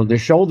hurt, their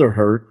shoulder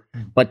hurt,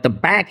 but the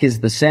back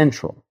is the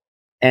central.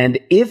 And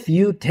if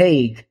you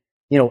take,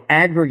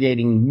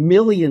 aggregating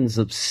millions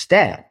of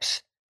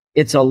steps,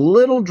 it's a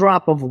little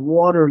drop of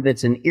water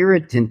that's an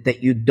irritant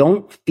that you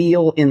don't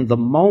feel in the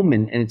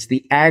moment. And it's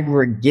the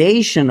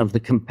aggregation of the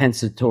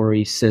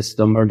compensatory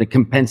system or the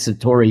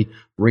compensatory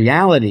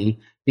reality,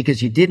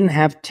 because you didn't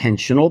have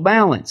tensional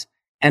balance.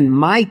 And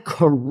my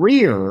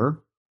career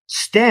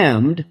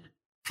stemmed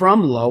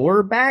from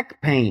lower back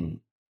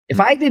pain. If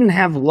I didn't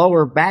have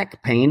lower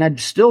back pain, I'd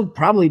still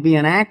probably be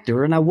an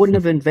actor, and I wouldn't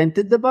have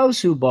invented the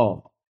Bosu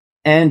ball.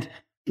 And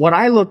what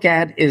I look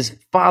at is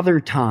father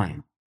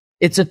time.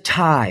 It's a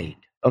tide,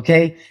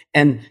 okay?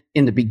 And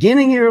in the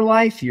beginning of your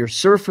life, you're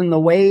surfing the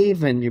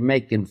wave and you're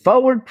making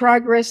forward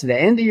progress. At the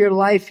end of your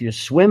life, you're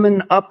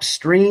swimming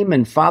upstream,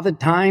 and father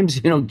time's,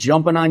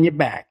 jumping on your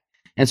back.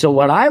 And so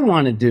what I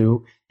want to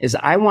do is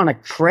I want to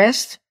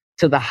crest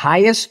to the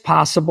highest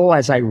possible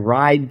as I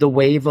ride the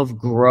wave of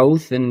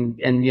growth and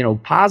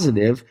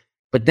positive,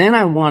 but then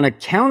I want to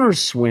counter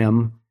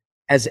swim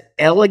as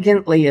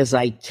elegantly as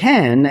I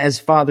can as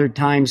father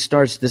time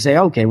starts to say,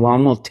 okay, well,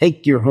 I'm going to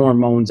take your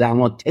hormones out, I'm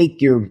going to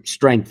take your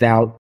strength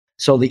out,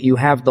 so that you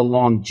have the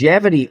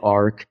longevity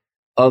arc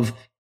of,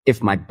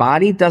 if my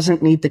body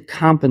doesn't need to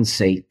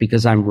compensate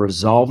because I'm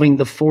resolving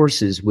the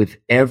forces with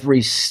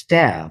every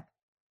step,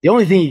 the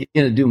only thing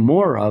you're going to do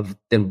more of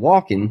than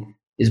walking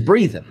is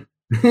breathing.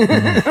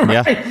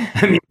 Yeah.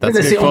 I mean, that's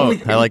a good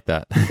quote. I like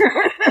that.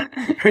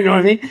 You know what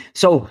I mean?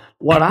 So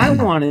what I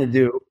want to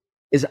do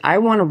is I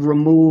want to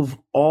remove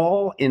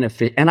all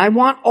inefficiency, and I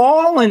want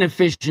all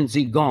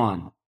inefficiency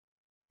gone.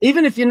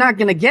 Even if you're not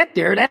going to get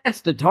there,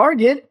 that's the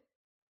target.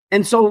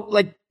 And so,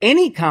 like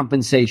any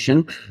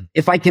compensation,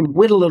 if I can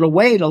whittle it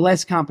away to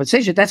less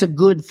compensation, that's a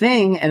good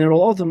thing, and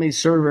it'll ultimately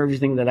serve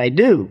everything that I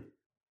do.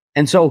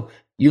 And so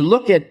you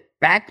look at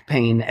back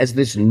pain as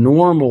this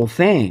normal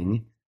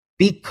thing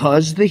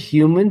because the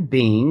human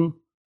being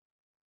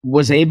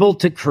was able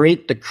to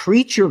create the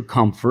creature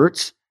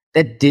comforts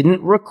that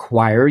didn't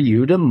require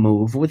you to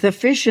move with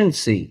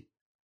efficiency.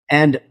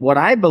 And what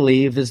I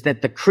believe is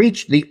that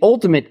the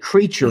ultimate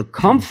creature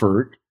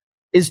comfort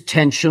is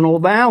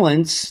tensional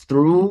balance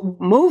through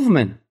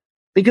movement.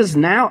 Because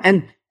now,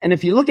 and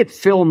if you look at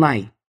Phil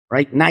Knight,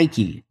 right,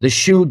 Nike, the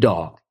shoe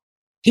dog,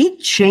 he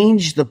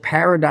changed the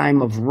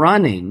paradigm of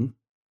running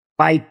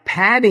by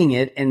padding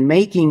it and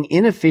making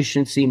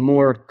inefficiency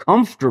more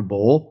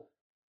comfortable,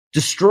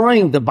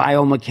 destroying the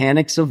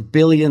biomechanics of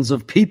billions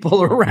of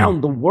people around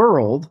the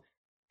world.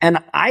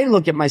 And I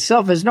look at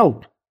myself as,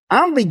 no,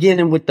 I'm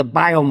beginning with the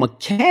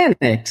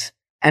biomechanics,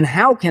 and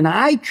how can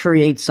I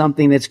create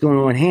something that's going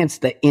to enhance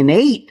the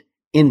innate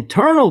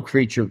internal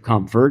creature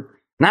comfort,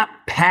 not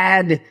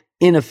pad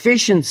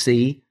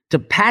inefficiency to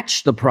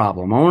patch the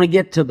problem. I want to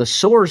get to the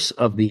source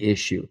of the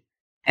issue.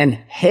 And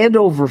head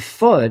over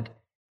foot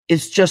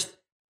is just,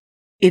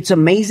 it's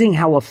amazing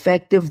how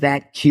effective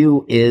that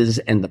cue is.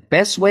 And the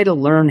best way to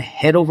learn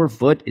head over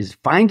foot is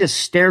find a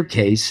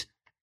staircase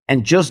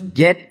and just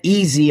get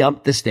easy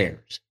up the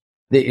stairs.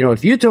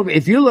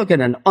 If you look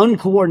at an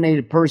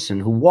uncoordinated person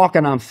who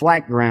walking on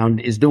flat ground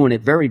is doing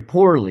it very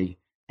poorly,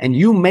 and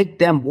you make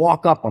them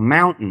walk up a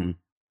mountain,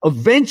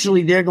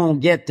 eventually they're going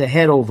to get to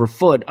head over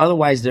foot.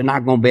 Otherwise, they're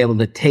not going to be able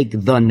to take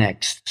the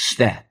next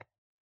step.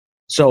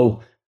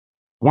 So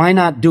why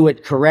not do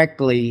it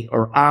correctly,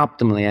 or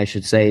optimally, I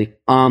should say,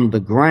 on the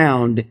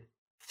ground,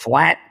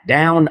 flat,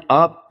 down,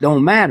 up,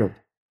 don't matter.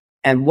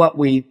 And what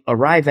we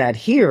arrive at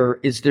here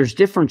is there's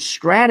different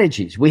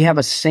strategies. We have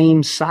a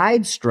same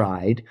side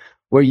stride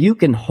where you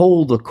can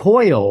hold the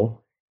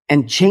coil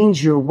and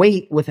change your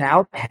weight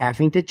without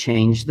having to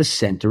change the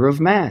center of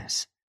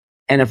mass.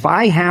 And if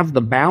I have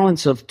the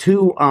balance of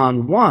 2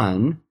 on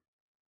 1,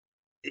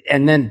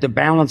 and then the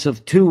balance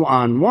of 2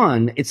 on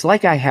 1, it's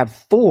like I have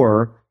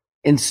 4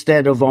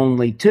 instead of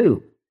only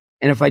 2.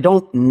 And if I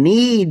don't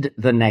need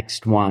the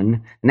next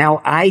one, now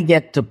I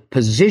get to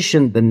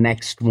position the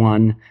next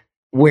one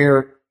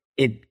where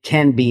it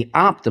can be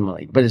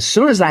optimally. But as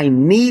soon as I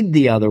need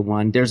the other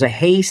one, there's a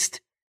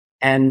haste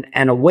and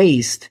a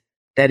waste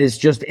that is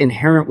just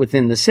inherent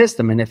within the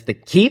system. And if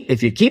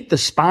you keep the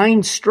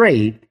spine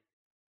straight,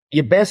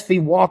 you best be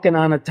walking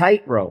on a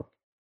tightrope,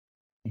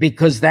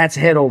 because that's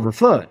head over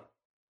foot.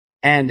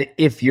 And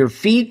if your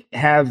feet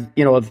have,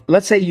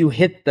 let's say you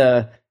hit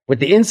with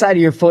the inside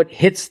of your foot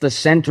hits the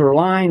center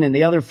line and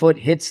the other foot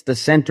hits the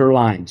center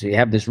line. So you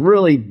have this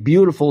really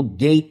beautiful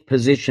gait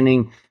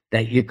positioning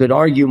that you could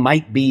argue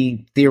might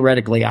be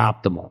theoretically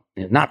optimal.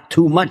 Not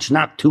too much,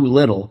 not too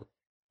little.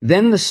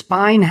 Then the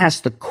spine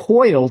has to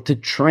coil to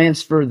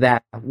transfer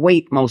that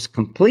weight most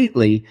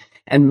completely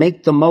and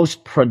make the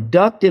most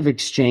productive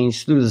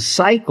exchange through the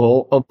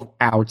cycle of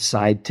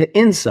outside to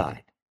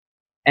inside.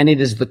 And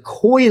it is the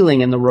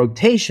coiling and the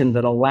rotation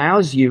that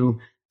allows you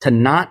to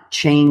not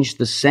change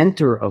the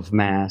center of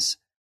mass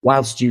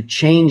whilst you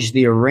change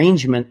the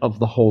arrangement of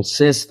the whole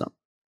system.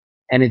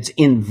 And it's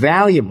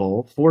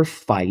invaluable for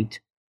fight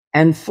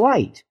and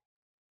flight.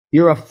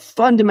 You're a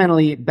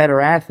fundamentally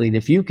better athlete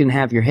if you can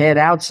have your head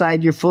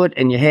outside your foot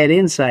and your head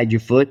inside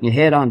your foot and your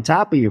head on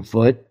top of your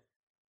foot,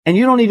 and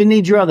you don't even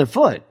need your other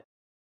foot.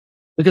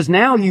 Because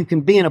now you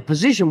can be in a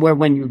position where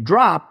when you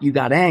drop, you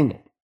got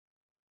angle.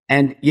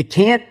 And you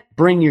can't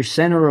bring your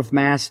center of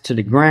mass to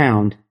the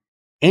ground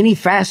any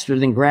faster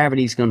than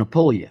gravity's going to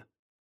pull you.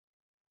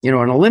 An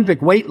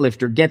Olympic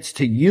weightlifter gets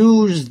to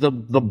use the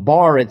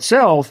bar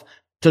itself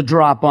to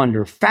drop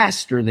under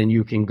faster than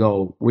you can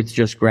go with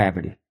just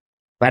gravity.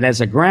 But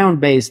as a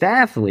ground-based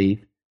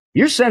athlete,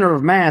 your center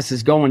of mass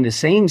is going the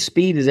same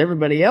speed as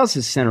everybody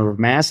else's center of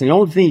mass, and the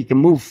only thing you can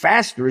move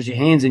faster is your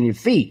hands and your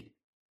feet.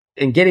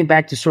 And getting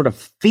back to sort of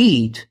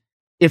feet,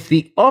 if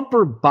the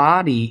upper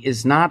body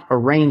is not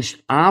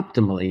arranged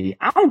optimally,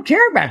 I don't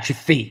care about your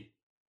feet.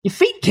 Your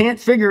feet can't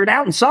figure it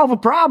out and solve a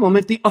problem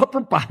if the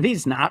upper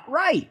body's not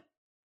right.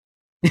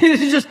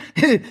 It's just,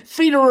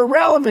 feet are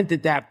irrelevant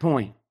at that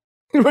point.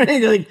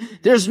 Like,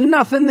 there's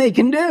nothing they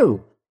can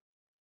do.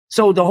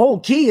 So the whole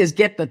key is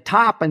get the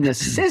top and the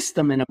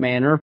system in a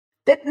manner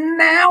that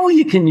now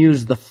you can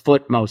use the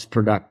foot most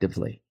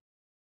productively.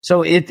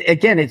 So it's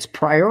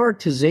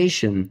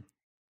prioritization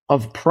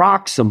of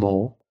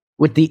proximal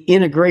with the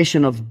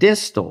integration of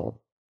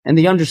distal and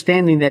the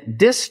understanding that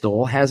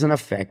distal has an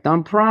effect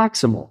on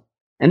proximal.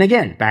 And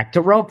again, back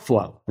to rope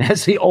flow.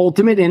 That's the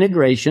ultimate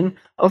integration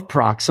of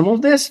proximal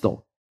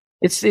distal.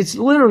 It's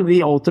literally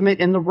the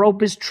ultimate, and the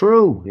rope is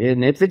true.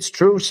 And if it's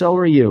true, so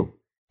are you.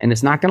 And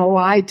it's not going to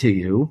lie to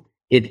you.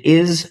 It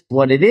is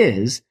what it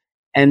is.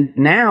 And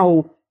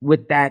now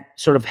with that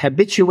sort of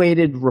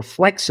habituated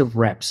reflexive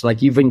reps,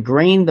 like you've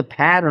ingrained the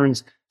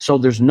patterns so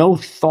there's no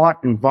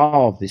thought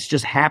involved. It's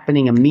just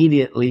happening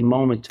immediately,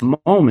 moment to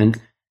moment.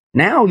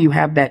 Now you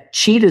have that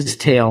cheetah's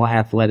tail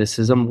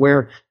athleticism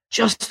where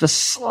just the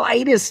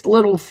slightest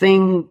little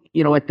thing,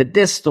 at the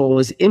distal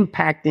is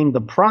impacting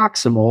the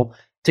proximal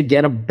to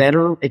get a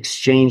better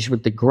exchange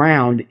with the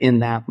ground in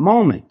that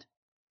moment.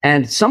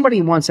 And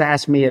somebody once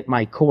asked me at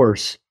my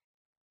course,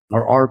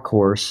 or our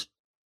course,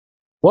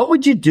 what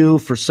would you do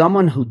for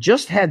someone who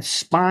just had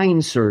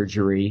spine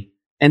surgery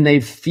and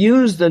they've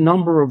fused a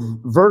number of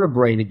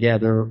vertebrae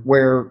together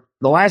where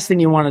the last thing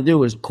you want to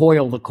do is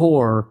coil the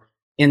core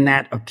in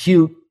that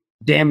acute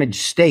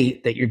damaged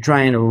state that you're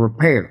trying to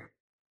repair?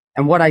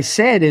 And what I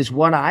said is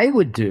what I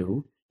would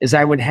do is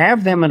I would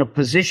have them in a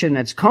position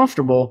that's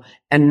comfortable,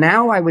 and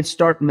now I would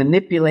start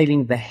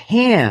manipulating the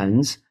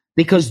hands,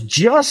 because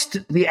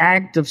just the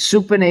act of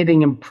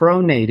supinating and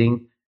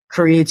pronating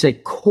creates a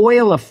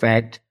coil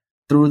effect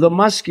through the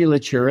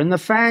musculature and the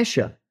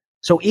fascia.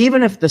 So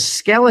even if the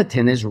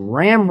skeleton is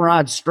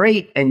ramrod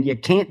straight and you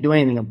can't do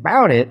anything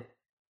about it,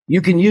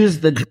 you can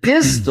use the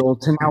distal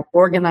to now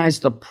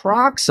organize the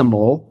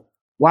proximal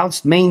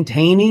whilst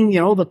maintaining,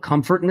 the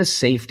comfort and the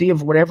safety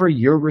of whatever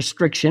your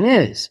restriction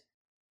is.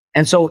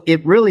 And so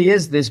it really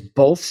is this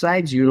both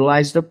sides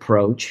utilized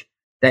approach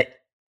that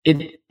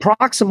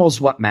proximal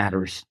is what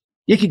matters.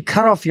 You can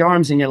cut off your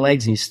arms and your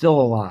legs and you're still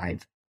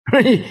alive.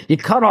 You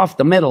cut off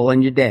the middle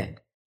and you're dead.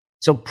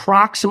 So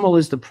proximal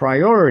is the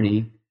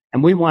priority,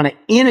 and we want to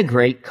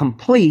integrate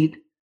complete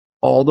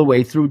all the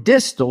way through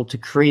distal to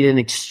create an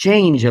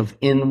exchange of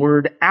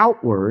inward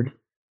outward,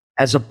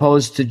 as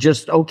opposed to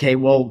just, okay,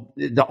 well,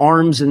 the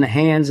arms and the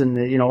hands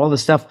and all the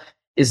stuff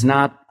is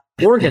not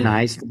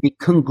organized to be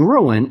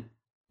congruent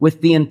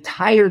with the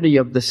entirety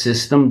of the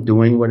system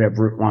doing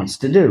whatever it wants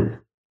to do.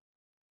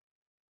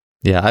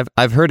 Yeah,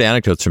 I've heard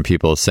anecdotes from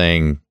people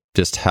saying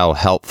just how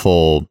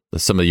helpful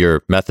some of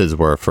your methods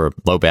were for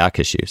low back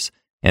issues.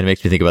 And it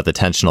makes me think about the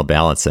tensional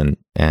balance. And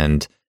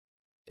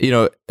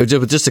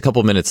with just a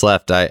couple minutes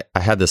left, I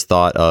had this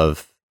thought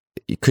of,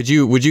 would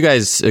you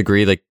guys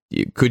agree, like,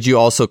 could you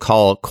also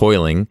call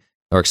coiling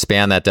or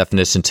expand that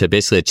definition to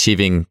basically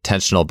achieving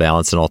tensional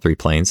balance in all three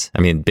planes?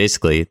 I mean,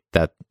 basically,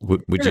 that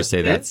would you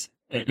say that's...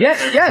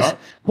 Yes.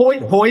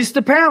 Poised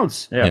to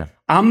pounce. Yeah.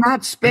 I'm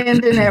not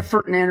spending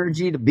effort and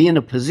energy to be in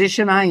a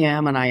position I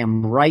am, and I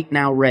am right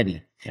now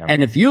ready. Yeah.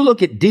 And if you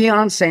look at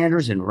Deion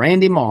Sanders and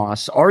Randy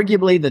Moss,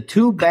 arguably the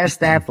two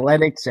best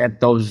athletics at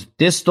those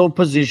distal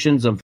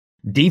positions of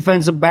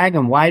defensive back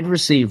and wide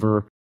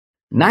receiver,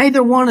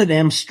 neither one of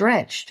them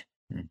stretched.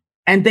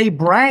 And they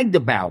bragged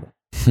about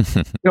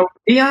it.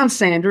 Deion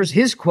Sanders,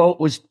 his quote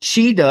was,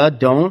 "Cheetah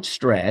don't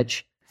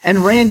stretch." And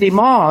Randy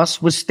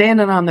Moss was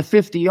standing on the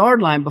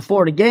 50-yard line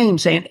before the game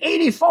saying,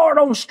 84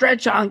 don't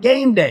stretch on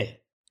game day.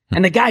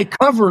 And the guy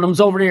covering him's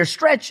over there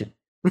stretching.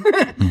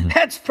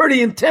 That's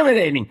pretty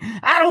intimidating.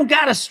 I don't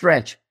got to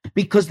stretch,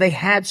 because they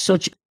had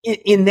such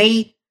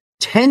innate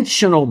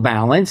tensional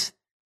balance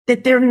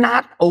that they're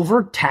not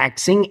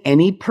overtaxing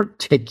any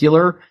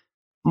particular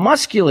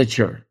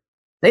musculature.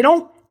 They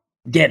don't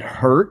get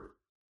hurt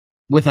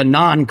with a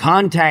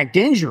non-contact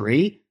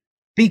injury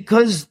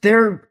because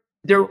they're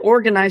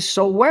organized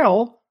so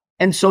well.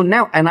 And so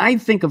now, and I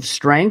think of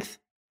strength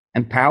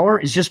and power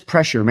is just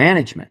pressure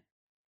management.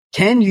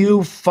 Can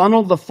you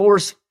funnel the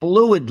force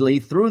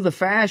fluidly through the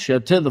fascia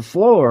to the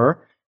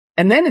floor?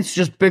 And then it's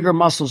just bigger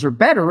muscles are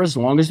better as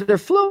long as they're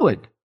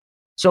fluid.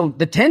 So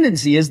the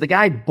tendency is the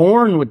guy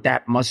born with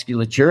that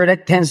musculature,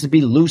 that tends to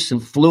be loose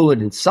and fluid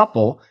and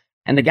supple.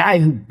 And the guy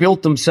who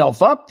built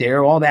himself up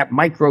there, all that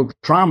micro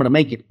trauma to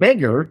make it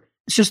bigger,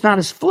 it's just not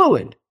as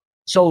fluid.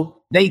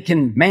 So they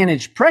can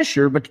manage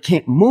pressure, but they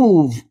can't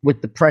move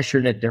with the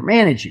pressure that they're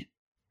managing.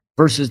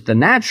 Versus the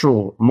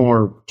natural,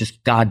 more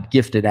just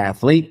God-gifted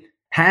athlete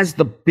has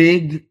the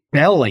big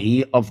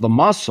belly of the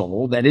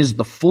muscle that is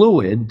the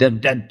fluid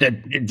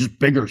that just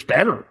bigger is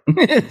better.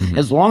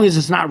 As long as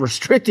it's not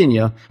restricting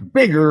you,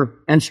 bigger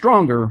and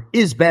stronger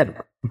is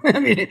better. I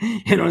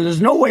mean,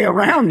 there's no way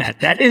around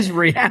that. That is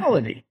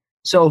reality.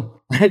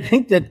 So I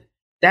think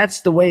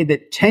that's the way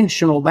that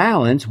tensional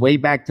balance, way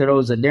back to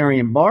those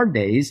Adarian Bar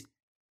days,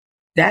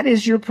 that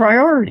is your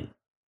priority.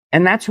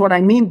 And that's what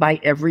I mean by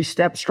every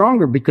step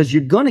stronger, because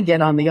you're going to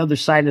get on the other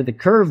side of the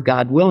curve,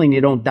 God willing,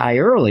 you don't die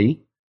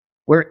early,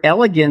 where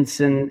elegance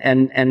and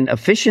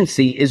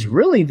efficiency is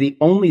really the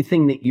only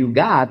thing that you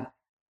got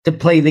to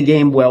play the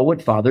game well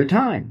with Father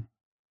Time.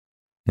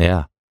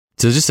 Yeah.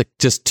 So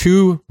just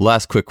two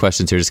last quick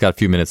questions here. Just got a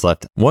few minutes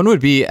left. One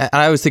would be,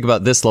 I always think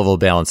about this level of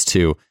balance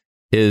too,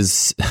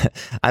 is,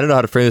 I don't know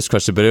how to frame this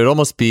question, but it would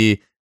almost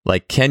be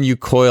like, can you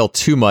coil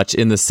too much,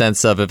 in the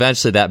sense of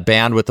eventually that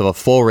bandwidth of a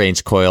full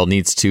range coil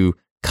needs to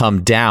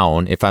come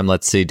down. If I'm,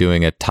 let's say,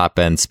 doing a top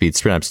end speed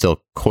sprint, I'm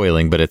still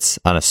coiling, but it's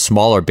on a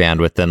smaller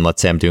bandwidth than,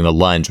 let's say, I'm doing a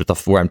lunge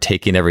where I'm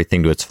taking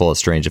everything to its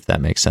fullest range, if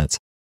that makes sense.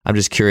 I'm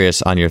just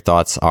curious on your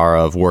thoughts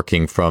of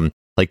working from,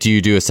 like, do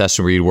you do a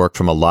session where you work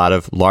from a lot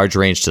of large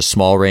range to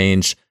small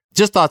range?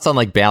 Just thoughts on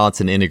like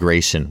balance and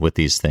integration with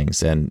these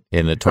things and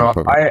in a total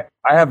program.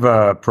 I have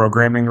a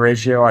programming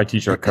ratio I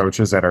teach our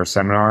coaches at our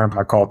seminar.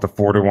 I call it the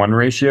 4-to-1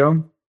 ratio.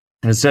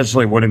 And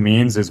essentially what it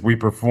means is we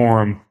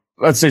perform,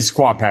 let's say,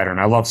 squat pattern.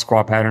 I love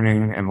squat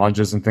patterning and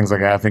lunges and things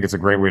like that. I think it's a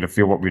great way to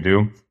feel what we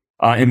do.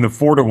 In the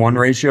 4-to-1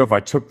 ratio, if I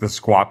took the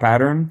squat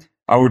pattern,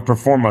 I would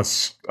perform a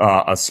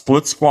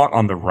split squat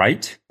on the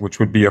right, which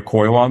would be a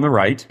coil on the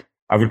right.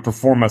 I would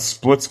perform a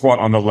split squat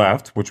on the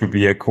left, which would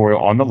be a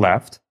coil on the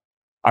left.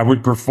 I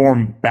would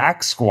perform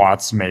back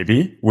squats,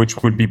 maybe, which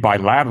would be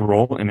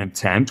bilateral in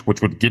intent,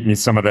 which would get me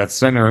some of that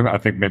center, I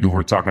think maybe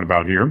we're talking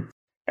about here.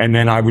 And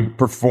then I would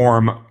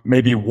perform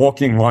maybe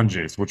walking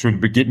lunges, which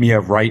would get me a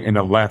right and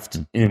a left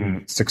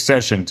in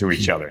succession to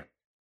each other.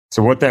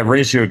 So what that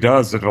ratio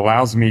does, it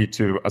allows me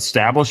to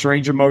establish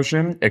range of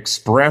motion,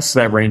 express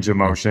that range of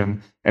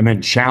motion, and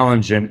then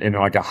challenge it in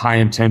like a high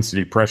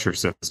intensity pressure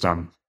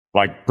system,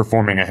 like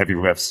performing a heavy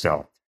lift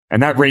still.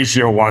 And that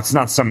ratio, while it's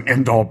not some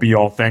end-all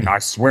be-all thing I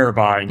swear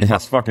by and you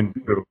must fucking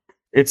do,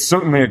 it's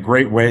certainly a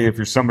great way if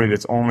you're somebody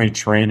that's only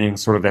training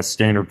sort of that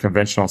standard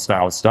conventional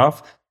style of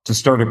stuff to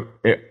start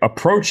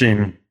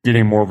approaching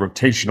getting more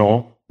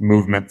rotational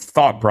movement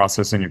thought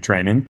process in your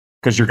training,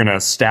 because you're going to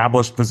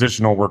establish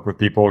positional work with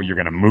people. You're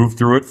going to move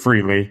through it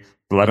freely,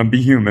 let them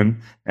be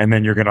human, and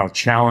then you're going to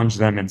challenge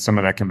them in some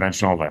of that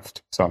conventional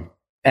lift.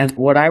 And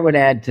what I would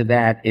add to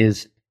that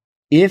is,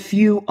 if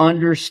you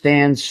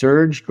understand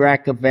Serge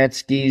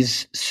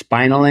Grakovetsky's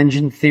spinal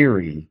engine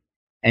theory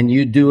and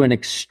you do an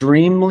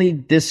extremely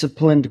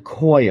disciplined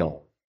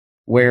coil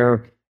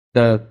where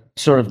the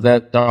sort of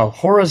the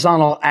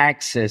horizontal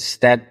axis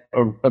that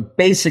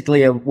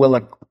basically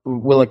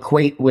will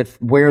equate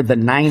with where the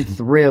ninth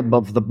rib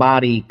of the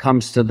body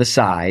comes to the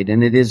side,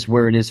 and it is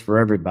where it is for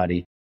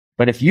everybody.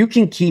 But if you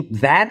can keep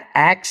that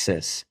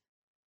axis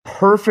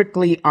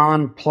perfectly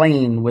on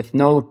plane with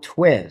no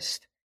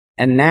twist,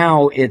 and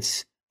now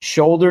it's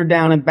shoulder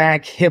down and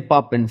back, hip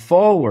up and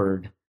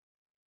forward,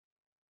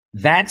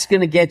 that's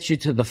going to get you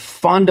to the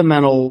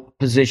fundamental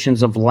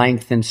positions of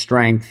length and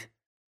strength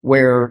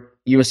where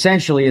you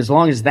essentially, as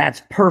long as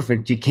that's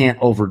perfect, you can't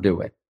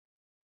overdo it.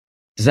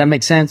 Does that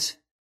make sense?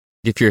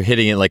 If you're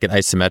hitting it like an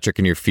isometric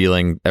and you're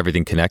feeling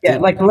everything connected? Yeah,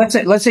 like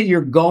let's say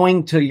you're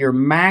going to your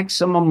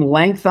maximum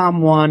length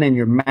on one and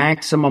your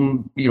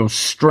maximum,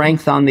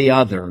 strength on the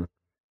other,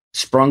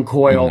 sprung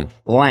coil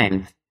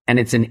length, and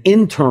it's an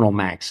internal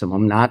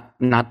maximum, not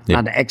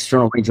an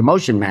external range of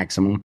motion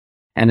maximum.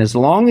 And as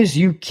long as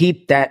you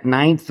keep that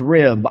ninth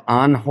rib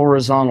on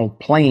horizontal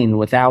plane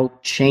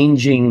without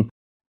changing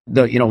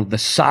the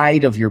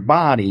side of your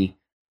body,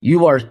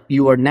 you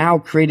are now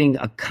creating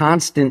a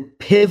constant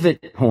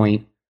pivot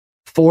point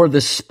for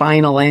the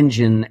spinal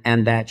engine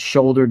and that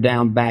shoulder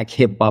down, back,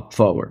 hip up,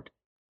 forward.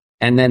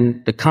 And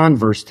then the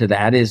converse to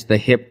that is the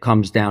hip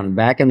comes down and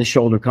back and the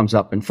shoulder comes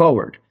up and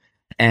forward.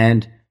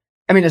 And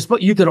I mean,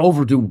 you could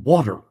overdo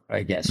water,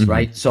 I guess,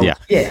 right? So yeah.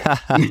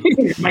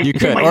 You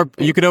could, or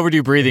you could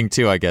overdo breathing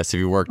too, I guess, if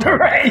you worked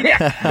hard. Right,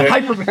 yeah.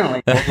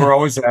 Hyperventilate. What we're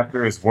always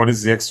after is, what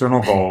is the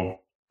external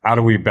goal? How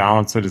do we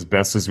balance it as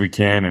best as we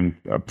can,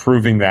 and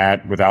proving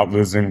that without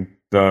losing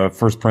the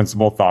first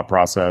principle thought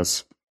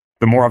process.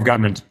 The more I've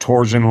gotten into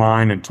torsion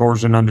line and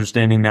torsion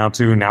understanding now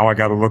too, now I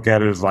got to look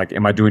at it as like,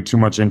 am I doing too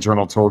much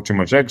internal torque, too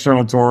much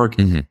external torque,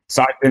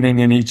 side bending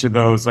in each of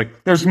those?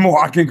 Like, there's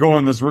more I can go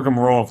in this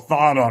rigmarole of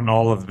thought on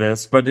all of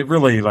this, but it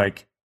really,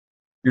 like,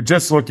 you're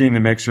just looking to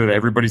make sure that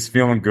everybody's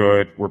feeling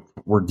good.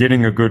 We're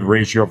getting a good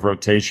ratio of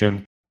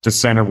rotation to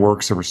center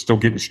work, so we're still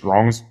getting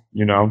strong,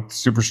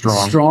 super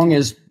strong. Strong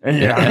is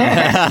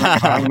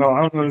I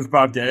don't know this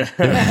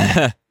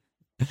podcast.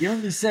 You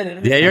already said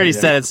it. Yeah, you already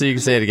said it, so you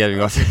can say it again.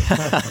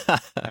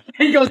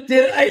 He goes,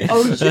 did I?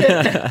 Oh, shit.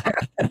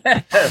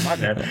 My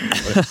bad.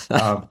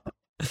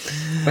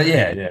 But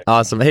yeah.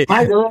 Awesome. Hey,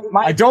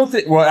 I don't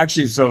think, well,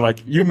 actually, so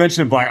like you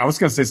mentioned black, I was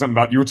going to say something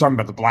about, you were talking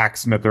about the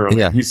blacksmith earlier.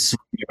 Yeah. He's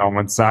swinging on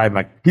one side,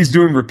 like he's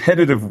doing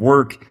repetitive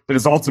work that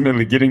is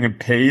ultimately getting him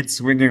paid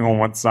swinging on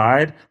one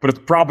side, but it's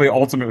probably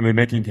ultimately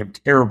making him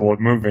terrible at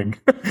moving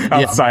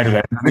outside of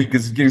that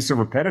because he's getting so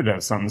repetitive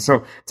or something.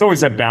 So it's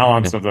always that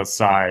balance of those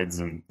sides.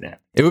 And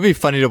it would be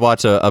funny to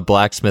watch a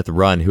blacksmith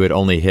run who had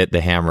only hit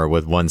the hammer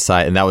with one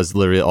side, and that was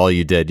literally all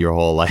you did your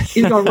whole life.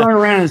 He's going to run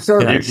around in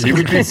circles. He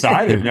would be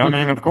sided, I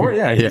mean, of course,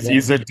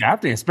 he's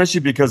adapting,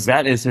 especially because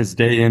that is his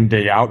day in,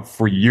 day out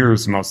for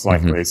years, most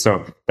likely.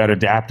 So that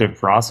adaptive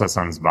process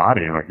on his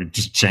body, like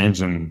just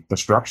changing the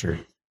structure.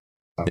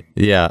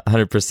 Yeah,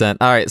 100%.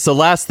 All right, so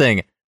last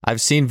thing, I've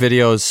seen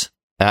videos,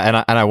 and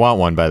I want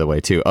one, by the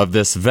way, too, of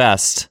this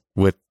vest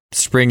with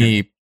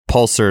springy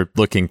pulsar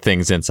looking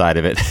things inside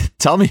of it.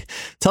 Tell me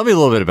a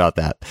little bit about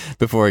that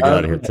before we get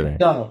out of here today.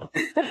 So,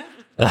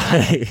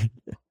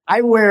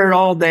 I wear it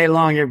all day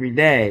long, every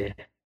day.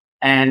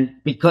 And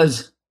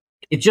because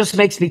it just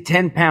makes me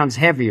 10 pounds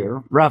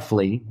heavier,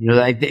 roughly.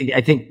 I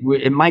think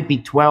it might be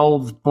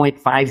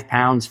 12.5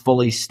 pounds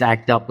fully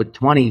stacked up with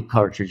 20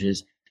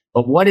 cartridges.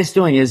 But what it's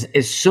doing is,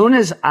 as soon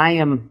as I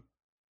am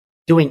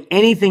doing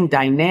anything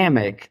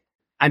dynamic,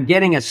 I'm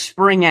getting a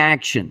spring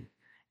action.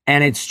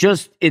 And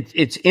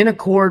it's in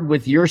accord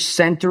with your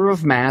center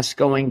of mass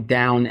going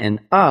down and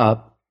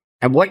up.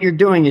 And what you're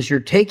doing is you're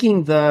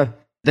taking the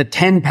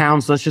 10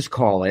 pounds, let's just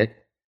call it,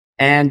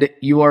 and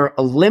you are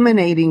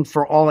eliminating,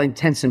 for all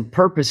intents and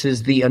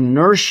purposes, the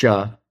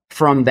inertia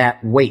from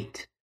that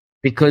weight.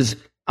 Because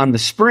on the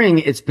spring,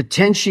 it's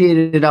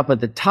potentiated up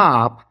at the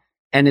top.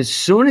 And as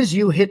soon as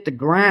you hit the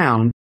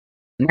ground,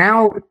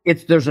 now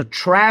there's a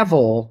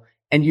travel,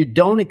 and you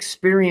don't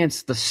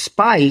experience the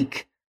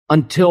spike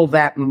until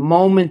that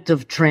moment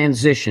of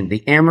transition,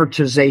 the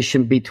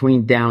amortization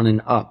between down and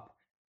up.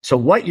 So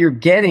what you're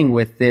getting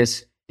with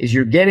this is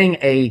you're getting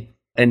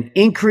an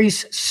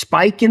increased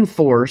spike in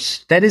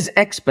force that is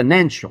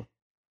exponential.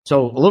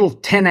 So a little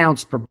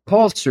 10-ounce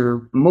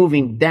propulsor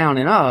moving down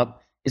and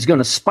up is going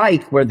to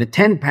spike where the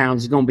 10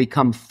 pounds is going to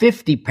become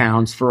 50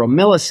 pounds for a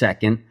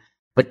millisecond,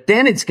 but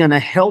then it's going to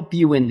help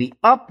you in the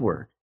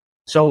upward.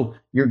 So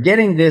you're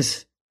getting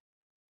this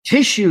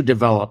tissue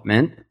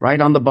development, right,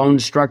 on the bone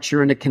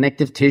structure and the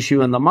connective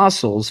tissue and the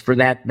muscles for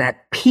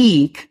that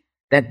peak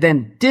that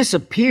then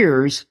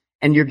disappears,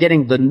 and you're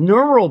getting the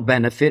neural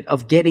benefit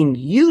of getting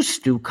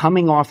used to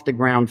coming off the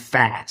ground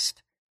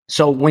fast.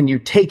 So when you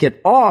take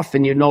it off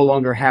and you no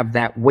longer have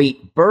that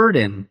weight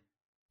burden,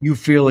 you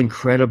feel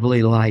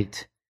incredibly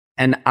light.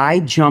 And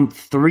I jumped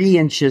 3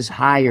 inches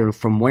higher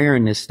from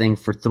wearing this thing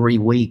for 3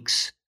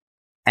 weeks.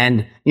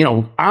 And,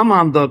 I'm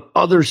on the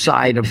other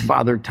side of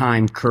Father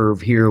Time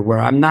curve here, where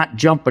I'm not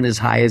jumping as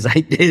high as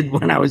I did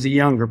when I was a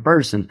younger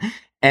person.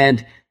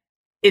 And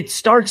it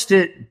starts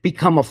to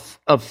become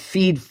a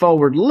feed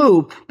forward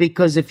loop,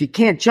 because if you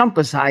can't jump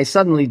as high,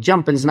 suddenly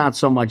jumping's not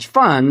so much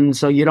fun.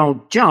 So you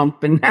don't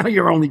jump, and now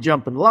you're only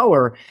jumping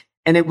lower.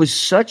 And it was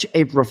such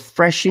a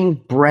refreshing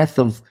breath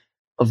of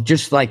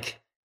just like,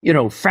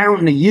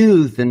 fountain of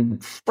youth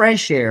and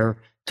fresh air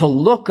to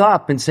look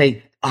up and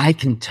say, I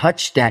can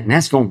touch that, and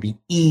that's going to be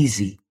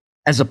easy.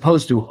 as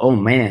opposed to, oh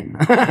man,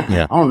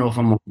 Yeah. I don't know if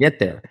I'm going to get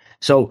there.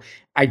 So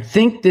I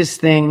think this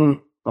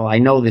thing, I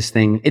know this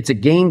thing, it's a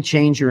game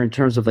changer in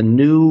terms of a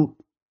new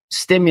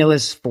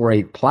stimulus for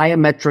a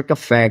plyometric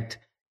effect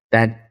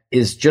that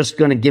is just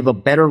going to give a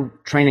better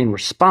training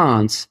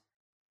response,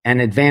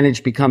 and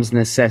advantage becomes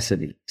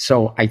necessity.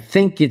 So I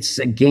think it's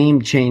a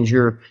game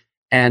changer,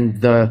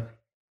 and them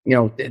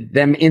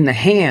in the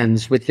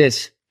hands with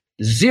this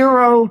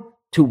 0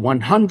 to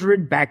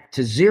 100 back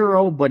to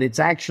 0, but it's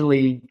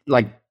actually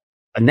like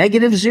a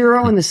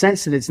 -0 in the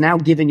sense that it's now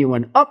giving you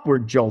an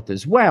upward jolt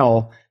as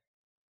well.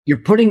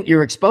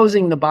 You're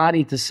exposing the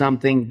body to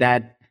something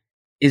that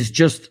is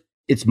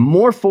it's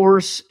more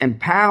force and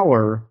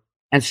power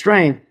and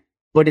strength,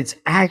 but it's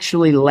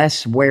actually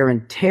less wear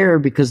and tear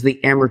because the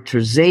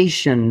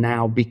amortization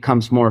now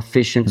becomes more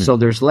efficient. So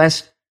there's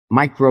less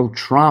micro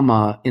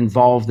trauma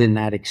involved in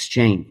that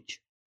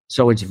exchange.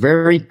 So it's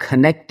very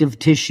connective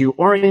tissue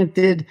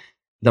oriented.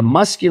 The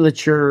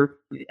musculature,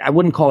 I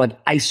wouldn't call it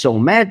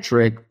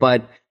isometric,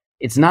 but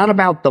it's not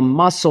about the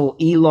muscle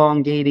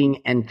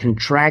elongating and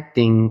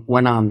contracting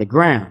when on the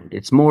ground.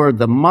 It's more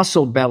the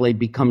muscle belly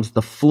becomes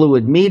the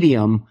fluid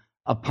medium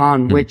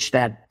upon which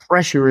that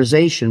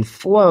pressurization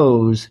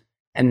flows.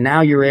 And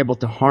now you're able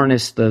to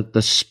harness the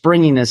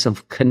springiness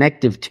of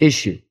connective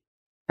tissue.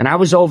 And I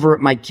was over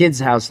at my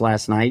kid's house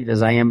last night,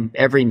 as I am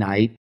every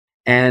night,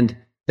 and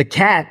the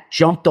cat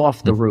jumped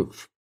off the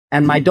roof.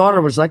 And my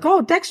daughter was like,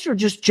 oh, Dexter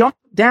just jumped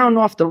down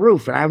off the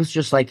roof. And I was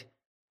just like,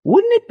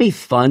 wouldn't it be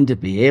fun to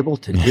be able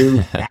to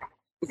do that?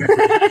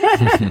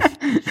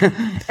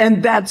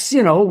 And that's,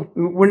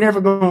 we're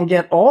never going to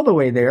get all the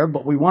way there,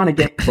 but we want to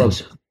get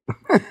closer.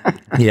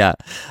 Yeah,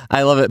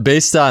 I love it.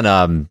 Based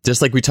on,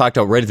 just like we talked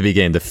about right at the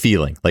beginning, the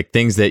feeling, like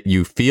things that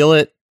you feel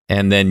it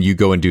and then you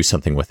go and do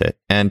something with it.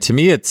 And to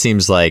me, it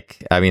seems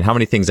like, how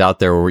many things out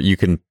there where you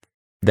can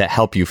that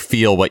help you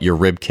feel what your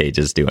rib cage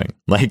is doing.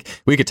 Like,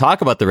 we could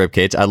talk about the rib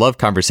cage. I love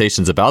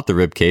conversations about the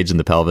rib cage and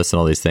the pelvis and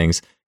all these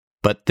things,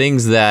 but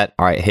things that,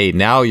 all right, hey,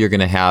 now you're going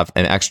to have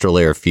an extra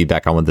layer of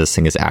feedback on what this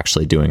thing is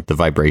actually doing, the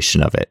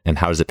vibration of it, and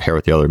how does it pair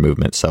with the other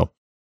movement. So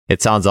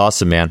it sounds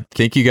awesome, man.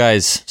 Thank you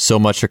guys so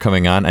much for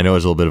coming on. I know it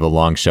was a little bit of a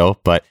long show,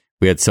 but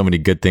we had so many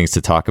good things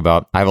to talk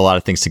about. I have a lot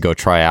of things to go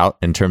try out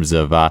in terms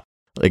of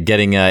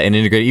getting an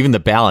integrated, even the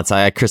balance.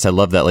 Chris, I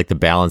love that, like the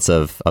balance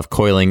of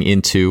coiling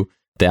into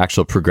the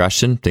actual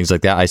progression, things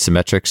like that,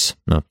 isometrics.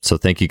 No. So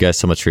thank you guys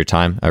so much for your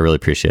time. I really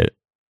appreciate it.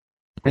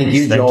 Thank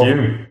you, Joel.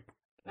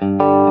 Thank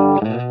you.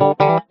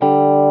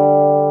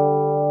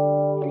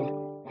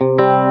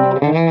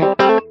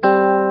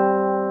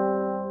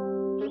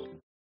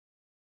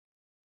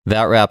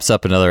 That wraps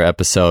up another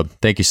episode.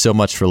 Thank you so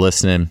much for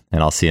listening,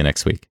 and I'll see you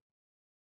next week.